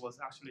brother who was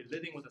actually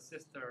living with the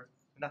sister,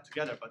 not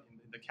together, but in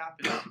the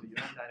capital of the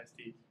Yuan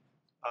dynasty,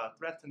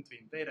 threatened to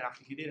invade.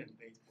 Actually, he did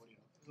invade Korea.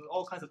 There were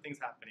all kinds of things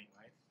happening,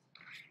 right?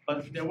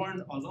 But they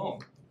weren't alone.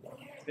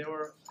 There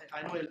were,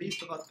 I know at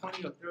least about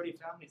 20 or 30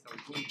 families that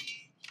were doing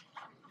this.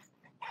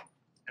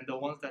 And the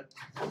ones that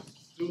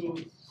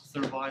do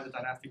survive the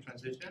dynastic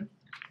transition,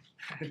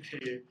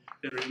 they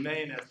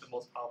remain as the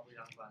most powerful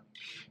Yangban in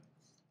Korea.